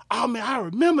say? Oh man, I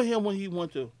remember him when he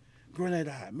went to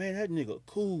Grenada High. Man, that nigga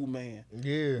cool, man.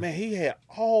 Yeah. Man, he had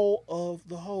all of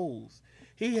the hoes.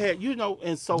 He had,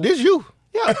 and so This you.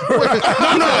 yeah.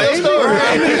 No, it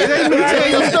ain't me. Tell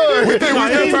your story. We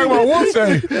just talking about Wolf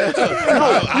Chase.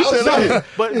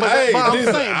 But Hey, I'm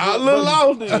listen, saying, I little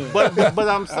out then. but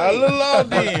I'm saying, little out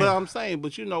then. but I'm saying,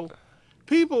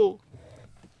 people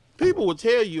will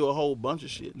tell you a whole bunch of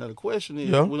shit. Now the question is,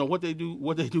 Yeah. what they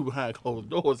do behind closed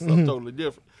doors is something totally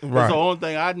different. Right. So the only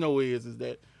thing I know is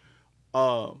that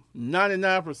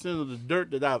 99% of the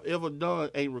dirt that I've ever done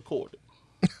ain't recorded.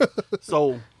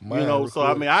 So so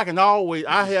I mean, I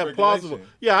have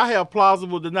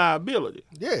plausible deniability.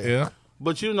 Yeah.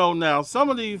 But now some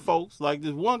of these folks, like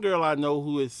this one girl I know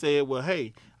who has said, well,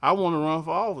 hey, I want to run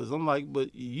for office. I'm like, but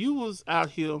you was out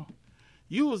here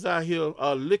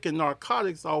licking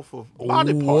narcotics off of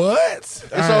body parts.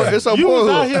 What? It's on You was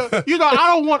out Pornhub. here,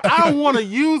 I don't want to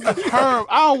use the term.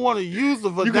 I don't want to use the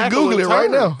vernacular You can Google it right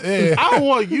term. now. Yeah. I don't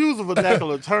want to use the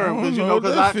vernacular term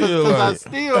because I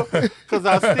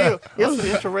still it's an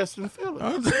interesting feeling.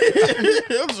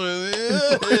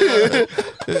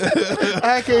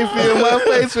 I can't feel my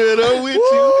face when I'm with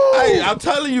you. Hey, I'm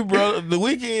telling you, bro. The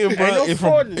weekend, bro. Ain't no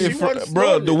snorting. She wasn't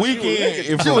Bro, the snorting. She was weekend.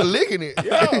 licking If She was licking it.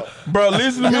 bro,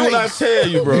 listen to me when I tell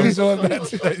you, bro. You showing that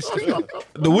shit.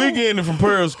 The weekend is from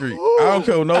Pearl Street. I don't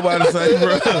care what nobody say,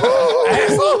 bro.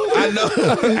 I know.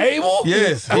 Abel?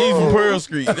 Yes, he's from Pearl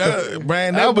Street.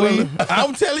 Man,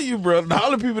 I'm telling you, bro. The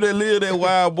only people that live that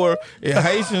wild, boy, is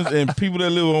Haitians and people that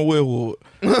live on Westwood.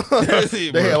 That's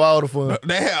it, bro. They have all the fun.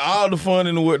 They have all the fun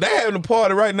in the world. They having a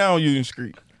party right now on Union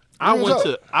Street. I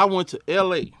went to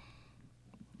L.A.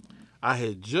 I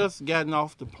had just gotten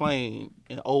off the plane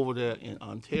and over there in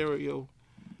Ontario,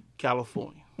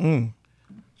 California.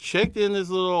 Checked in this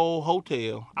little old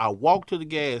hotel. I walked to the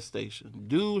gas station.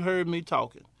 Dude heard me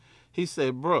talking. He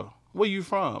said, "Bruh, where you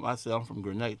from?" I said, "I'm from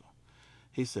Grenada."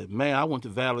 He said, "Man, I went to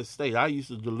Valley State. I used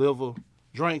to deliver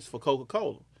drinks for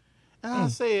Coca-Cola." And I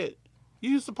said,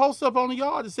 "You used to post up on the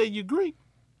yard and say you Greek."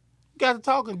 Got to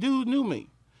talking. Dude knew me.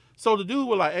 So the dude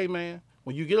was like, "Hey, man,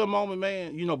 when you get a moment,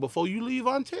 man, before you leave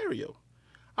Ontario,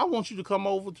 I want you to come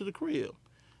over to the crib."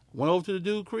 Went over to the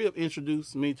dude crib,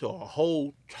 introduced me to a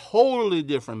whole totally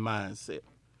different mindset.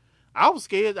 I was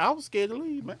scared to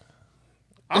leave, man.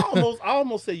 I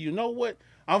almost said, you know what?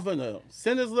 I'm finna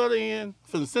send this letter in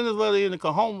to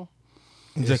Kahoma.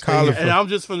 Just call it. And I'm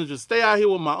just finna stay out here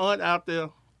with my aunt out there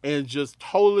and just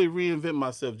totally reinvent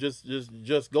myself. Just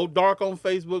go dark on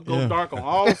Facebook, go dark on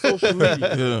all social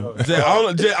media. Just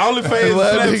OnlyFans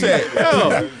and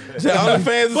Snapchat. Just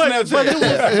OnlyFans and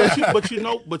Snapchat.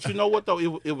 But you know what though?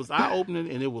 It was eye opening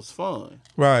and it was fun.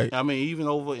 Right. I mean, even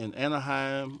over in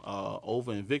Anaheim,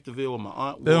 over in Victorville, where my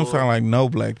aunt. They don't sound like no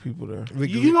black people there.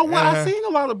 You know what? I've seen a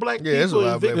lot of black people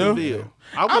in Victorville.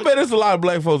 I bet there's a lot of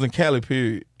black folks in Cali.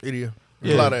 Period. It is.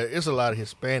 It's a lot of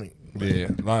Hispanic. Yeah,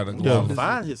 a lot of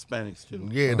fine Hispanics too.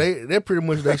 Yeah, they're pretty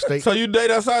much they state. So you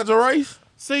date outside your race?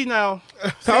 See now.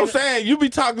 So I'm saying you be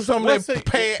talking some of that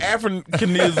Pan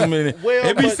Africanism in it.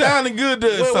 It be sounding good to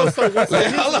us. Here's the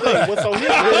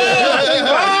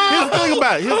thing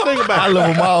about it. I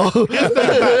love them all.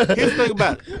 Here's the thing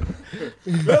about it.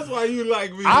 That's why you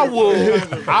like me. I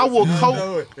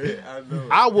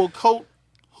will coat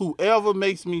whoever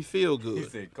makes me feel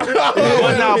good.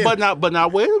 But now,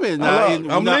 wait a minute. Now,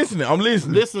 I'm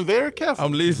listening. Listen very carefully.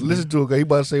 I'm listening. Listen to it, because he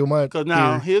about to say my. Because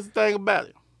now, here's the thing about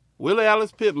it. Willie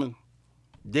Alice Pittman,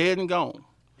 dead and gone.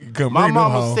 My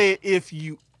mama said, if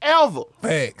you ever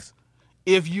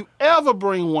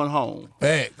bring one home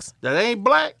that ain't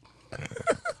black,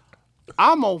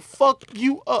 I'm gonna fuck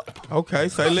you up. Okay,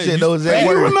 say you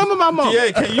remember my mom?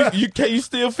 Yeah, can you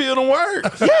still feel them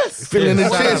words? Yes, feeling the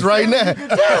chest right now.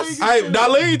 Yes.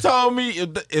 Darlene told me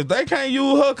if they can't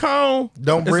use her comb,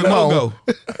 don't bring them home.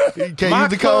 You can't use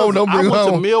the comb, don't bring them home.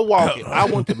 I went to Milwaukee. I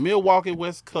went to Milwaukee,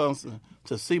 Wisconsin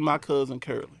to see my cousin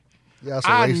Curly.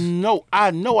 I know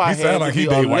I had to be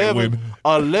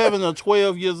 11 or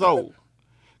 12 years old.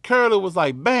 Curly was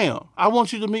like, bam, I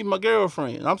want you to meet my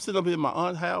girlfriend. I'm sitting up in my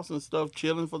aunt's house and stuff,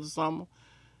 chilling for the summer.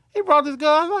 He brought this girl.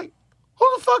 I was like, who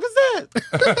the fuck is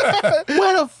that?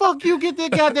 Where the fuck you get this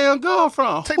goddamn girl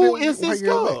from? Who is this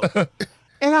girl?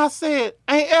 And I said,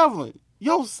 Aunt Evelyn,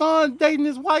 your son dating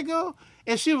this white girl?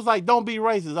 And she was like, don't be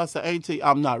racist. I said, Auntie,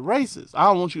 I'm not racist. I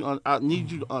don't want you, I need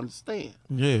you to understand.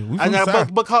 Yeah,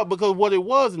 because what it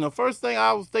was, and the first thing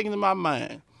I was thinking in my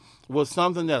mind was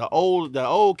something that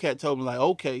old cat told me, like,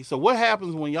 okay, so what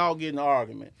happens when y'all get in an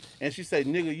argument? And she said,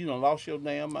 nigga, you done lost your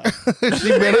damn mind. She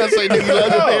better say nigga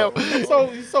lost your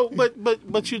damn. So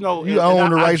but you know, you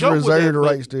own the rights to reserve the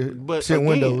rights to tint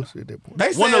windows at that point.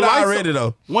 They said it already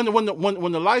though. When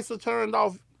the lights are turned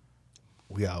off,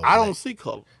 I don't see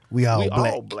color. We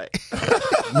all black.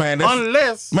 Man,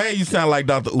 you sound like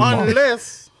Dr. Umar.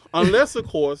 Unless of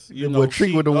course, you know,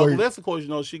 unless of course, you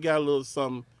know, she got a little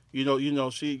something. You know,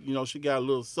 she got a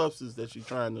little substance that she's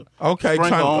trying to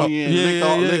sprinkle on you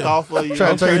and lick off of you.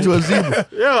 Trying to turn you into a zebra.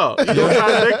 Yeah, you know,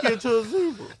 trying to make you into a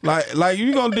zebra. Like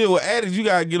you gonna deal with addicts, you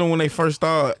gotta get them when they first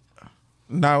start.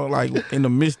 Now, like in the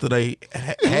midst of their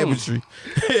habitry,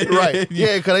 right?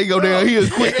 Yeah, because they go down here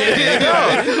quick.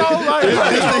 You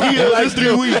know, like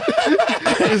 3 weeks.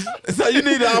 So you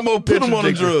need to almost put them on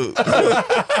the drugs.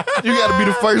 You got to be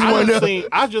the first one.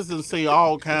 I just done seen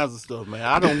all kinds of stuff, man.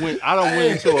 I done went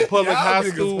into a public high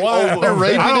school. I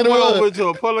went over to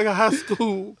a public high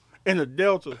school in the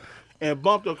Delta and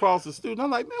bumped across the student. I'm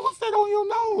like, man, what's that on your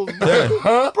nose,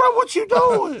 bro? Bro, what you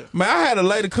doing? Man, I had a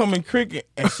lady come in cricket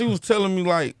and she was telling me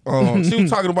like, she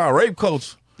was talking about rape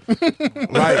culture.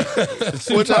 Like,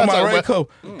 she was talking about rape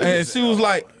culture, and she was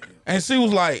like,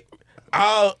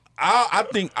 I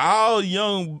think all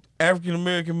young African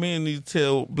American men need to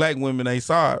tell black women they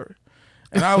sorry.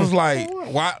 And I was like,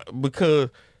 why? Because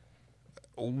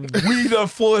we done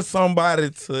forced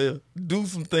somebody to do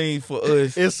some things for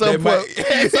us. At some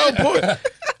point.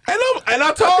 And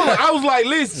I told her, I was like,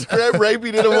 listen. Scrap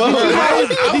raping in the world. I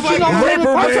was like,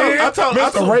 raper man.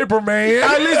 Mr. Raper man.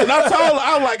 I told her,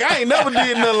 I was like, I ain't never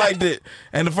did nothing like that.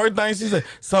 And the first thing she said,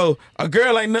 so a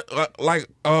girl ain't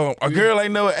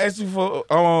never asked you for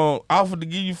offered to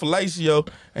give you fellatio,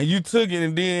 and you took it,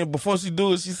 and then before she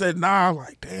do it, she said, nah. I was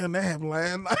like, damn, that happened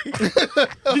last night.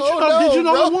 Did you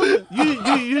know the woman?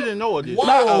 You didn't know her, did you?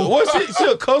 Well, she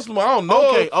a customer. I don't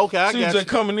know. Okay, I got you. She was just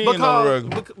coming in on the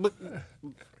regular.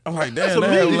 I'm like, damn,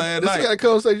 that happened last night. This got a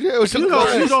conversation.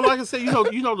 You know, like I said, you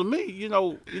know, to me, you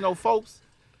know, folks,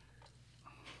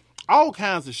 all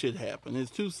kinds of shit happen.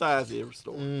 There's two sides to every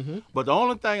story. Mm-hmm. But the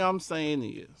only thing I'm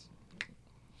saying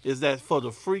is that for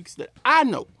the freaks that I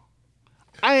know,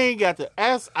 I ain't got to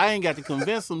ask, I ain't got to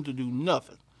convince them to do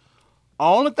nothing. The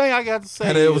only thing I got to say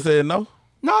Had they ever said no?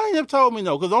 No, they never told me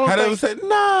no. Had they ever said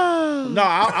no? No,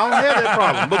 I don't have that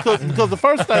problem because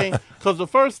the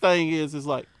first thing is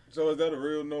like. So is that a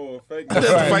real no or fake no?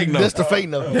 That's the fake no. That's the fake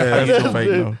no. Yeah, that's the fake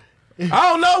no. I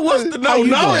don't know what's the no.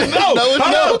 No, it's no.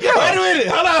 Wait a minute.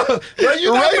 Hold on. Yo,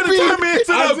 you not gonna turn me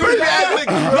into no creepy ass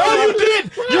nigga. No, you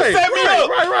didn't. You set me up.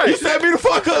 Right. You set me the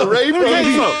fuck up.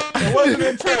 It wasn't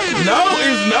in traffic. No,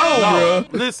 it's no,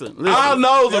 bro. Listen. All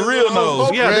no's a real no.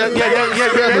 Yeah.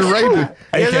 Raping.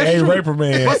 AKA Raper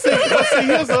Man. But see,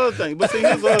 here's the other thing.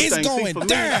 It's going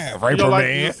down. Raper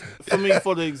Man. For me,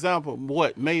 for the example,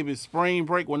 maybe spring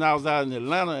break when I was out in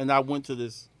Atlanta and I went to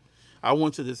this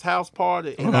house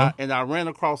party and I ran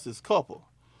across this couple,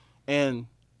 and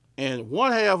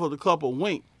one half of the couple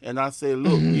winked, and I said,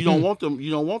 "Look, you don't want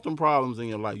them problems in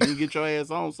your life. You can get your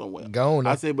ass on somewhere." Gone.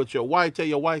 I said, "But tell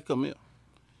your wife come here."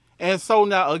 And so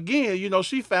now again,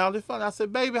 she found it funny. I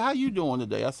said, "Baby, how you doing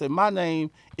today?" I said, "My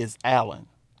name is Alan.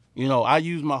 I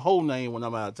use my whole name when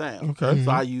I'm out of town. Okay. So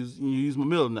I use my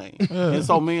middle name." And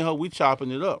so me and her, we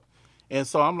chopping it up. And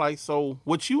so I'm like, "So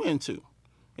what you into?"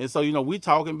 And so, we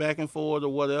talking back and forth or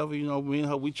whatever, me and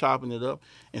her, we chopping it up.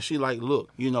 And she like,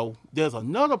 "Look, there's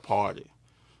another party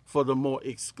for the more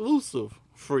exclusive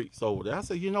freaks over there." I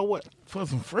said, "You know what? For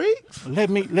some freaks? Let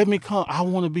me come. I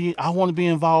want to be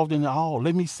involved in it all.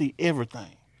 Let me see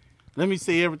everything. As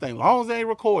long as they ain't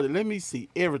recorded, let me see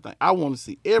everything. I want to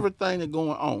see everything that's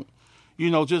going on.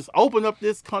 Just open up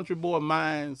this country boy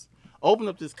minds. Open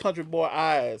up this country boy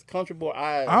eyes.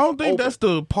 I don't think that's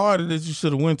the party that you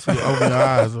should have went to. Open your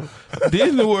eyes up.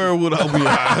 Disney World would open your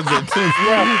eyes up too.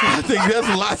 I think that's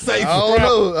a lot safer. I don't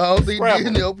know. I don't think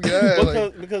Disney open your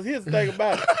eyes. Because here's the thing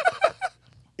about it.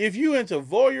 If you into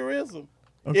voyeurism,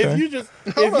 Okay. if you just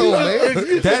like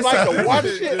to watch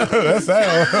shit, That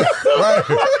sound right.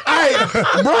 Hey,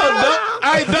 bro,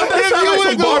 don't that sound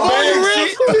like some barbaric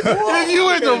shit? if you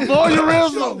into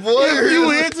voyeurism, if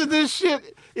you into this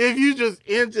shit, if you just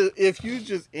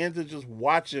into just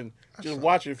watching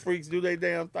freaks do their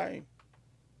damn thing,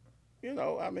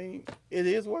 it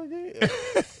is what it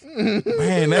is.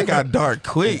 Man, that got dark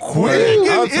quick.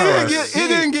 It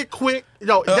didn't get quick.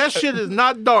 That shit is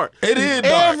not dark. It is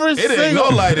dark. It ain't no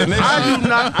light in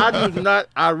there.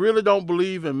 I really don't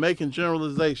believe in making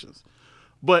generalizations.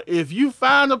 But if you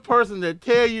find a person that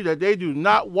tell you that they do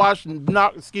not watch, they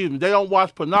don't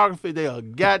watch pornography, they a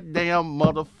goddamn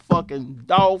motherfucking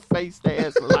dog-faced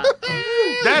ass lie.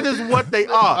 That is what they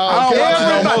are. I don't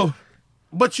watch no more.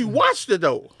 But you watched it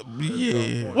though.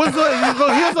 Yeah. Here's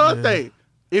the other thing.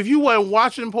 If you weren't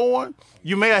watching porn,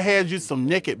 you may have had you some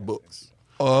naked books.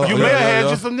 You may have had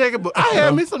you some naked books. I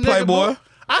had me some naked Playboy. books.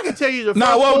 I can tell you the first.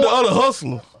 Nah, what was the other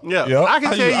Hustler? Yeah, Yep. I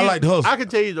can tell you. I like the Hustler. I can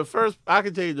tell you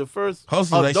the first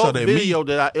Hustler, they show adult that video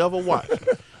that I ever watched.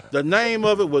 The name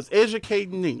of it was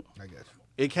Educating Nina. I got you.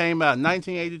 It came out in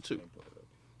 1982.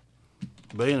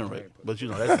 But anyway, that's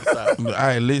beside. All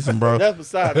right, listen, bro. That's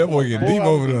beside. That boy get deep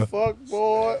over there. Fuck,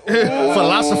 boy.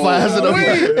 Philosophizing over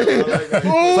there.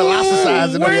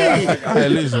 Philosophizing over there. Hey,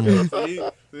 listen, man.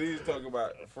 He's talking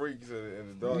about freaks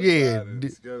and the dark Yeah, side and the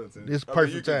skeletons. this I mean,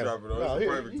 perfect you can time. drop it on. It's a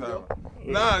perfect time.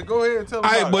 Nah, go ahead and tell me.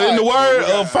 All right, but in the word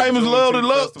of famous love and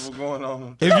looks, festival going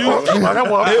on.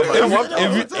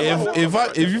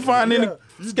 if you find any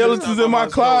skeletons in my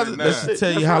closet, that should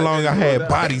tell you how long I had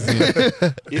bodies in.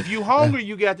 If you hungry,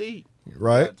 you got to eat.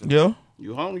 Right? Yeah.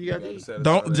 You hungry, you got to eat.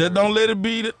 Don't let it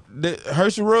be the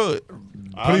Hershey Road.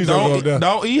 Please don't go there.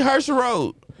 Don't eat Hershey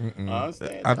Road. I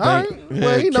understand. I think All right.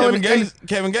 Well,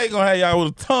 Kevin Gates gonna have y'all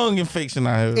with a tongue infection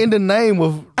out here. In the name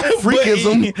of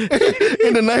freakism,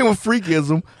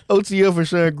 OTF and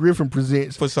Sean Griffin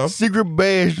presents For sure. Secret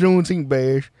Bash Juneteenth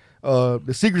Bash.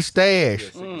 The Secret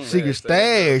Stash. Secret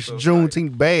Stash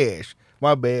Juneteenth Bash.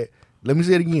 My bad. Let me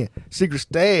say it again. Secret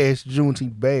Stash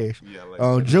Juneteenth Bash.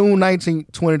 On June 19,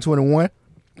 2021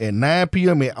 at 9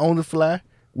 p.m. at On the Fly,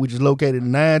 which is located at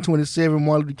 927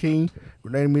 Martin Luther King,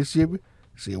 Grenada, Mississippi.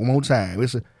 See it one more time.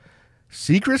 It's a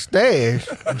Secret Stash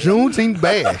Juneteenth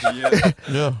Bash.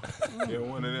 Yeah,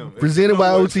 one of them. Presented by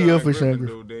OTF for Sean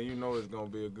Griffin. Then you know it's gonna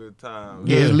be a good time.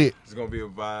 Yeah, it's lit. It's gonna be a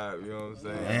vibe. You know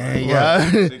what I'm saying?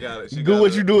 Yeah. Do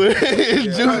what you doing.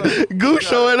 Goose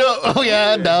showing up. Oh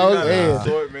yeah, dog. Yeah.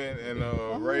 Assortment and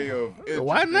array of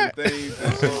Why not? things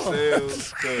that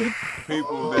sells to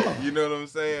people that you know what I'm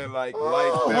saying, like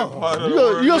that part of the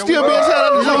world. You gonna still be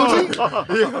inside of the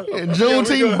Juneteenth?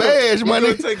 Juneteenth Bash, my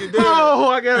nigga. Take it down. Oh,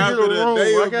 I gotta After the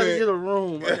day I of gotta it. get a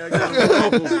room.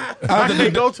 I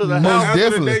can't go to the Most house.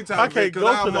 definitely. I can't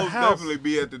go to the house. Definitely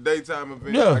be at the daytime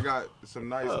event. Yeah. I got some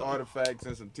nice artifacts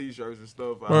and some T-shirts and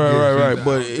stuff. Right.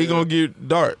 But it gonna get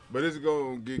dark. But it's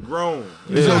gonna get grown.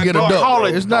 It's gonna get Call adult.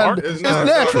 it It's dark. not. It's It's not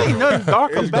natural. Ain't nothing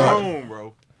dark It's about it. grown,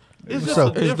 bro. It's just So-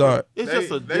 a different. dark. It's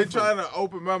just a They different. trying to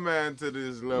open my mind to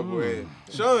this level. And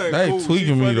Sean, They cool. tweaking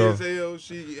she me, funny though. as hell.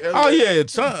 She Oh yeah,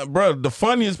 son, bro, the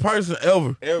funniest person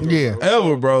ever. Yeah.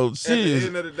 Ever, bro. At She the is.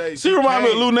 end of the day, She remind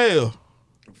me of came- Lunel.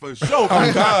 For sure.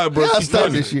 Oh God, bro. Y'all She stop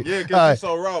funny. this shit. Yeah, All because right. she's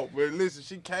so raw. But listen,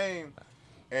 she came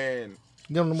and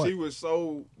Give him the she mic. was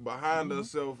so behind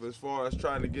herself as far as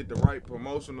trying to get the right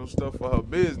promotional stuff for her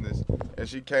business. And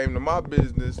she came to my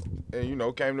business and, you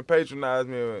know, came to patronize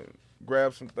me and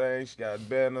grab some things. She got a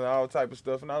banner and all type of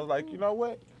stuff. And I was like, you know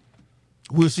what?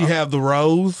 Will she have the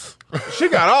rose? She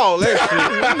got all that shit.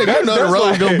 Nigga, you know the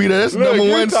rose gonna be there. That's Look, number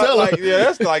you one talk seller. Like, yeah,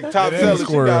 that's like top seller. She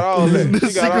squirrel. got all that. She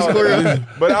got Secret all squirrel.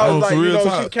 that. But I was On like, some you real know,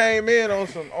 talk. she came in on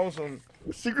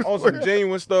some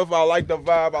genuine stuff. I like the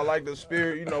vibe. I like the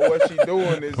spirit. You know what she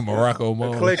doing is Morocco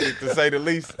mom. eclectic to say the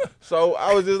least. So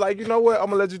I was just like, you know what? I'm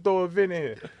gonna let you throw a event in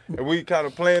here, and we kind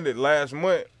of planned it last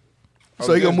month.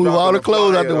 So you gonna move all the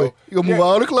clothes out the way. You gonna move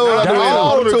all the clothes out the way. Not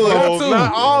all the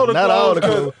clothes. Not all the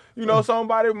clothes. 'cause, you know,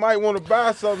 somebody might want to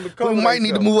buy something to cover. We might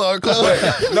need to themselves. move our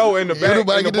clothes. No, in the back,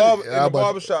 Everybody in the, get this-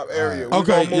 barbershop area. We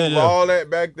Okay, gonna move yeah. all that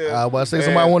back there. I was about to say And,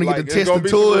 somebody wanna get the it's test gonna the be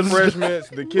some tours. refreshments.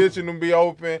 The kitchen will be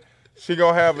open. She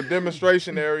gonna have a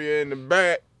demonstration area in the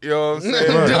back. You know what I'm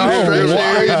saying? Demonstration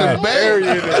area in the back.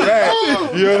 Area in the back.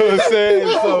 You know what I'm saying?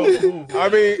 So I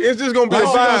mean, it's just gonna be Like a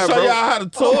she gonna vibe, show bro. y'all how to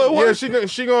tour it? Yeah,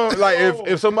 she gonna like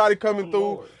if somebody coming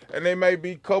through and they may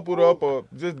be coupled up or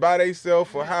just by themselves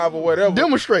or however whatever.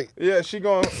 Demonstrate. Yeah, she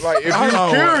gonna like if Hold you're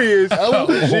on. curious, she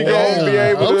gonna be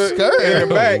able I'm to scared. in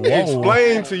the back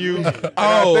explain to you. And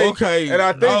Oh, I think, okay. And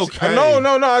I think Okay.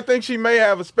 no, I think she may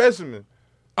have a specimen.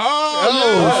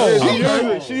 Oh,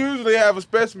 Yeah, she usually have a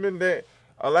specimen that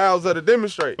allows her to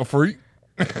demonstrate. A freak.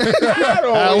 We don't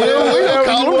call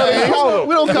them names.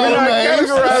 We don't call them names.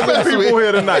 Categorizing people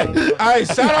here tonight. Hey,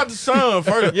 shout out to Son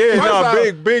first. Yeah, first no,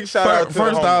 out- big shout out to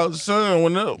First the homie. out,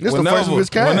 Son, This the first of its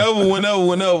kind.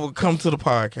 whenever come to the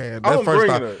podcast. That's I'm first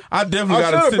bringing out. her. I definitely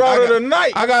I gotta should've sit. brought her I got-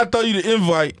 tonight. I gotta throw you the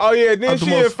invite. Oh yeah, then Of the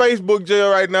she most- in Facebook jail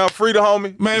right now. Free the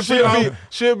homie. Man, free the homie.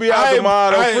 She'll be out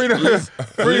tomorrow. Free the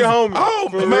homie. Oh,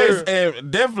 For man, real.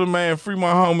 and definitely, man, free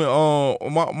my homie,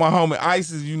 my homie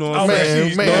Isis. You know what I'm Oh, saying? man,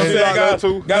 You know what I'm man. saying? I got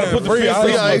to. Gotta put the Free fist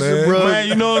Isis, up. Isis, bro. Man,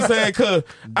 you know what I'm saying? Cause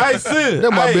Isis,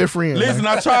 That's my hey, best friend, Listen,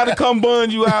 man. I tried to come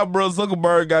bun you out, bro.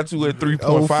 Zuckerberg got you at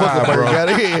 3.5, Zuckerberg bro. got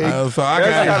it. So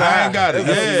I ain't got it.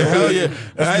 Yeah, hell yeah. Hey,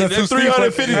 that's Hey, yo,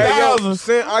 350,000.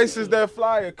 send Isis that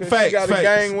flyer because she Facts, got a facts.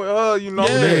 gang with her. You know,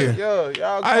 Yeah.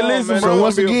 y'all. Hey, come, listen, man. bro, So It's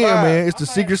once gonna be a again, vibe. man, it's the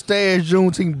Secret Stash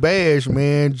Juneteenth Bash,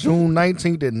 man. June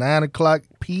 19th at 9 o'clock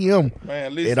p.m.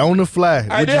 Man, listen. At On the Fly, Hey,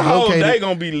 which this is whole day located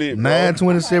gonna be lit, bro.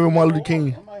 927 Martin Luther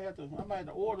King. I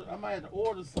might have to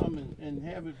order something and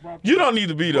have it brought. You don't need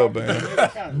to be there,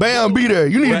 man. Bam, be there.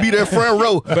 You need to be there front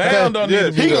row. Bam don't need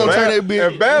to be He there. gonna turn that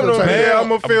bitch. If Bam don't be there, Bam- I'm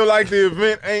gonna feel like the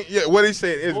event ain't. Yeah, what he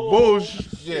said is bullshit.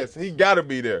 Yes, he gotta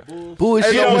be there.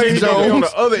 Bullshit, Ain't no way Mr. he gonna be on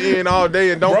Jones. the other end all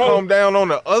day and don't Bro. come down on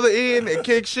the other end and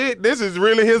kick shit. This is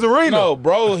really his arena. No,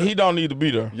 bro, he don't need to be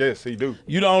there. Yes, he do.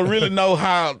 You don't really know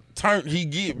how turned he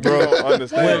get, bro. Bro,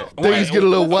 understand. Things get a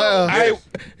little wild.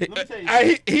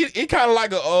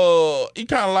 He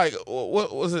kind of like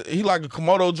what was it? He like a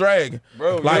Komodo dragon.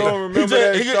 Bro, you like, don't remember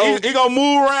that he, show? He gonna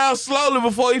move around slowly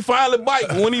before he finally bite.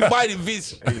 But when he bite, it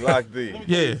vicious. He locked in.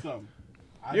 Yeah.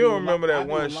 You don't remember that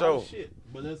one show?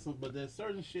 But there's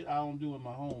certain shit I don't do in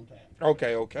my hometown.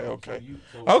 Okay. You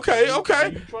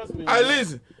trust me? Hey,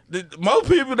 listen. Most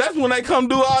people, that's when they come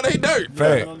do all they dirt.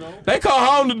 Fact. They come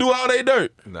home to do all they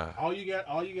dirt. Nah. All you got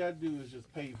to do is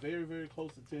just pay very, very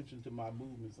close attention to my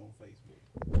movements on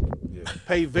Facebook. Yeah.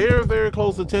 Pay very, very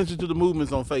close attention to the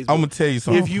movements on Facebook. I'm gonna tell you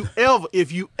something.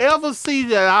 If you ever see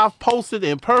that I've posted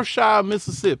in Pershire,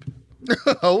 Mississippi,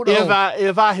 Hold on.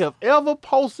 if I have ever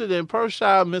posted in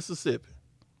Pershire, Mississippi,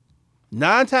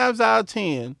 9 times out of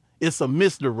 10, it's a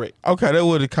misdirect. Okay, that's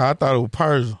what it called. I thought it was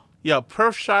Persia. Yeah,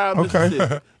 Pershire, Okay.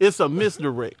 Mississippi. It's a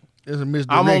misdirect. It's a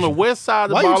misdirection. I'm on the west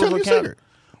side of Why you Baldwin telling your County. secret?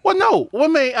 Well, no.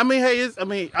 Well, hey, I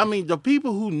mean, the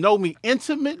people who know me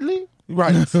intimately,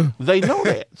 Right. they know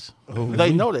that.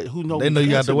 They know that. Who know? They me know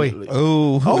you out the way. intimately.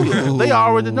 Oh, Yeah, they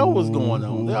already know what's going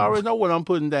on. They already know what I'm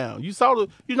putting down. You saw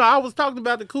I was talking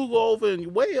about the cougar over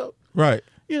in Webb. Right.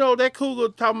 That cougar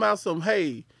talking about some,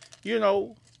 hey,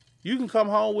 you can come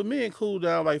home with me and cool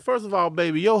down. Like, first of all,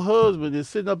 baby, your husband is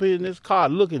sitting up here in this car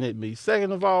looking at me.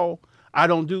 Second of all, I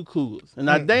don't do cougars. And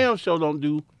I damn sure don't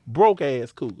do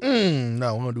broke-ass cougars.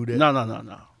 No, we don't do that. No.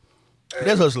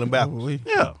 That's hustling backwards.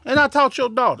 Yeah, and I taught your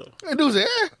daughter. That dude said,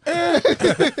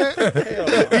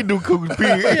 he do cougars,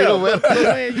 period. Yeah, You know, man. but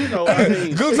man, I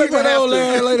mean, Go take that old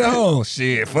lad later on.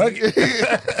 Shit, fuck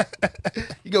it.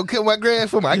 You You gonna cut my grass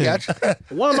for me? I got you.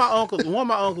 One of my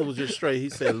uncles was just straight. He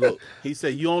said, "Look, he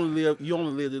said you only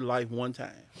live this life one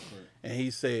time," and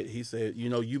he said, you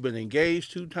know, you've been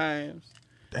engaged 2 times.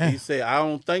 Damn. He said, I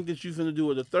don't think that you're finna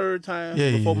do it a 3rd time.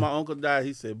 Before my uncle died,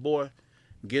 he said, boy,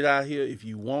 get out here if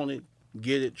you want it,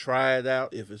 get it, try it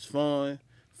out. If it's fun,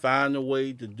 find a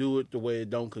way to do it the way it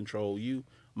don't control you.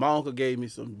 My uncle gave me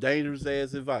some dangerous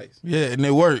ass advice. Yeah, and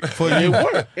it worked for you. It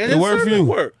worked. And it worked for you.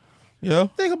 Worked. Yeah.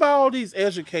 Think about all these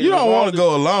educators. You don't want to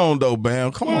go alone though,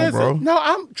 Bam. Come on, bro.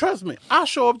 No, trust me. I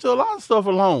show up to a lot of stuff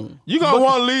alone. You gonna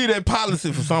want to leave that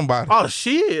policy for somebody. Oh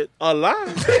shit, a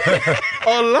lie,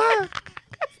 a lie.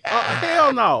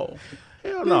 Hell no.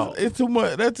 Hell no. It's too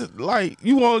much. That's like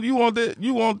you want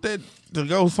that to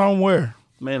go somewhere.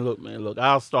 Man, look.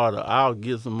 I'll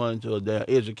give some money to a damn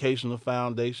educational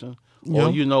foundation, or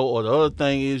or the other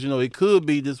thing is, it could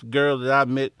be this girl that I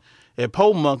met at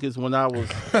Po Monkeys when I was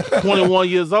 21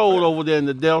 years old over there in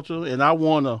the Delta, and I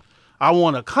won a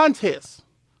contest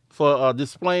for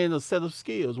displaying a set of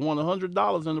skills. Won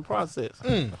 $100 in the process.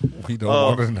 We don't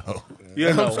want to know.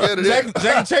 You know, Jackie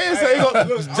Chan say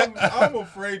I'm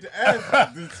afraid to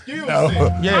ask the skill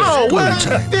set. Yeah. Oh, well,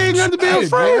 there ain't nothing to be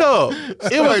afraid of.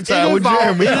 It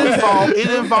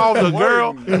involved a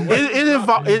girl.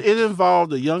 It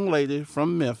involved a young lady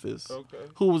from Memphis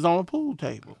who was on a pool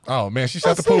table. Oh man, she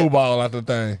shot the pool ball out the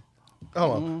thing.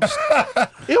 Hold on.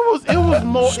 It was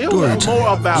more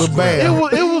about.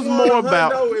 It was more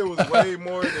about. No, it was way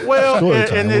more. Than Well,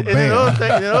 and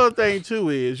the other thing too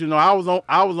is, I was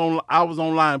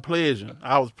online pledging.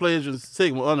 I was pledging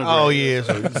Sigma undergrad. Oh yeah.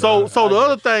 So the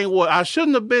other thing was, I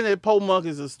shouldn't have been at Po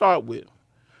Monkeys to start with,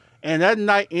 and that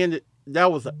night ended. That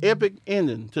was an epic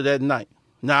ending to that night.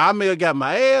 Now I may have got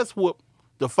my ass whooped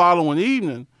the following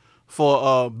evening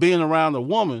for being around a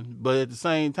woman, but at the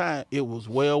same time, it was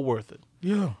well worth it.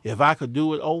 Yeah. If I could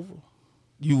do it over,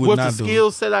 you would not do it. With the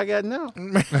skill set I got now.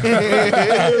 With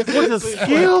the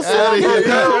skill set I got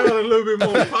now. a little bit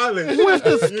more polished. With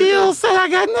the skill set I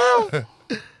got now.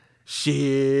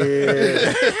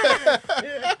 Shit.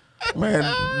 Man,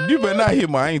 you better not hit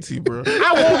my auntie, bro.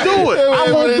 I won't do it.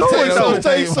 I won't do it.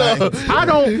 Take some. I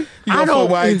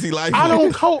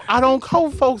don't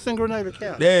coach folks in Grenada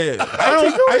County. Yeah, I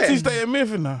don't do that. Auntie stay in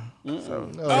Memphis now.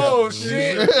 Oh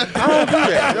shit! I don't do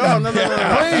that. No.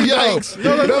 Yikes!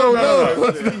 No.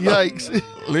 Yikes!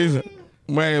 Listen,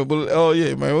 man, but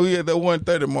man, we at that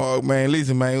 1:30 mark, man.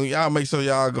 Listen, man, y'all make sure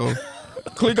y'all go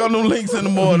click on them links in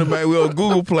the morning, man. We on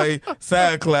Google Play,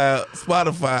 SoundCloud,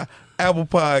 Spotify, Apple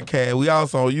Podcast. We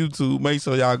also on YouTube. Make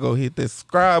sure y'all go hit that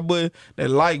subscribe button,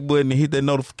 that like button, and hit that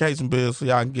notification bell so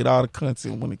y'all can get all the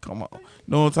content when it come out. You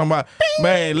know what I'm talking about?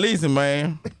 Man, listen,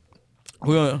 man.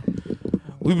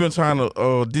 We've been trying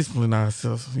to discipline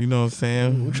ourselves. You know what I'm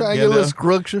saying? We're trying to get a little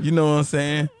structure. You know what I'm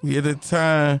saying? We at the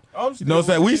time. You know what I'm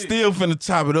saying? We still finna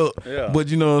chop it up. Yeah. But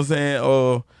you know what I'm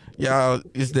saying? Y'all,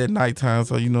 it's that nighttime,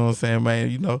 so you know what I'm saying,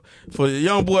 man. For the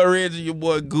young boy Reggie, your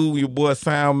boy Goo, your boy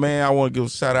Sound Man, I want to give a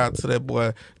shout out to that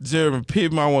boy Jeremy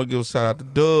Pittman. I want to give a shout out to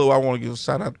Dub. I want to give a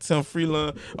shout out to Tim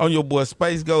Freeland. On your boy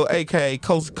Space Go, a.k.a.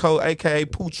 Coast to Coast, a.k.a.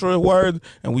 Pooh Troy Words.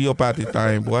 And we up out this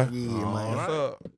thing, boy. Yeah, man. What's up?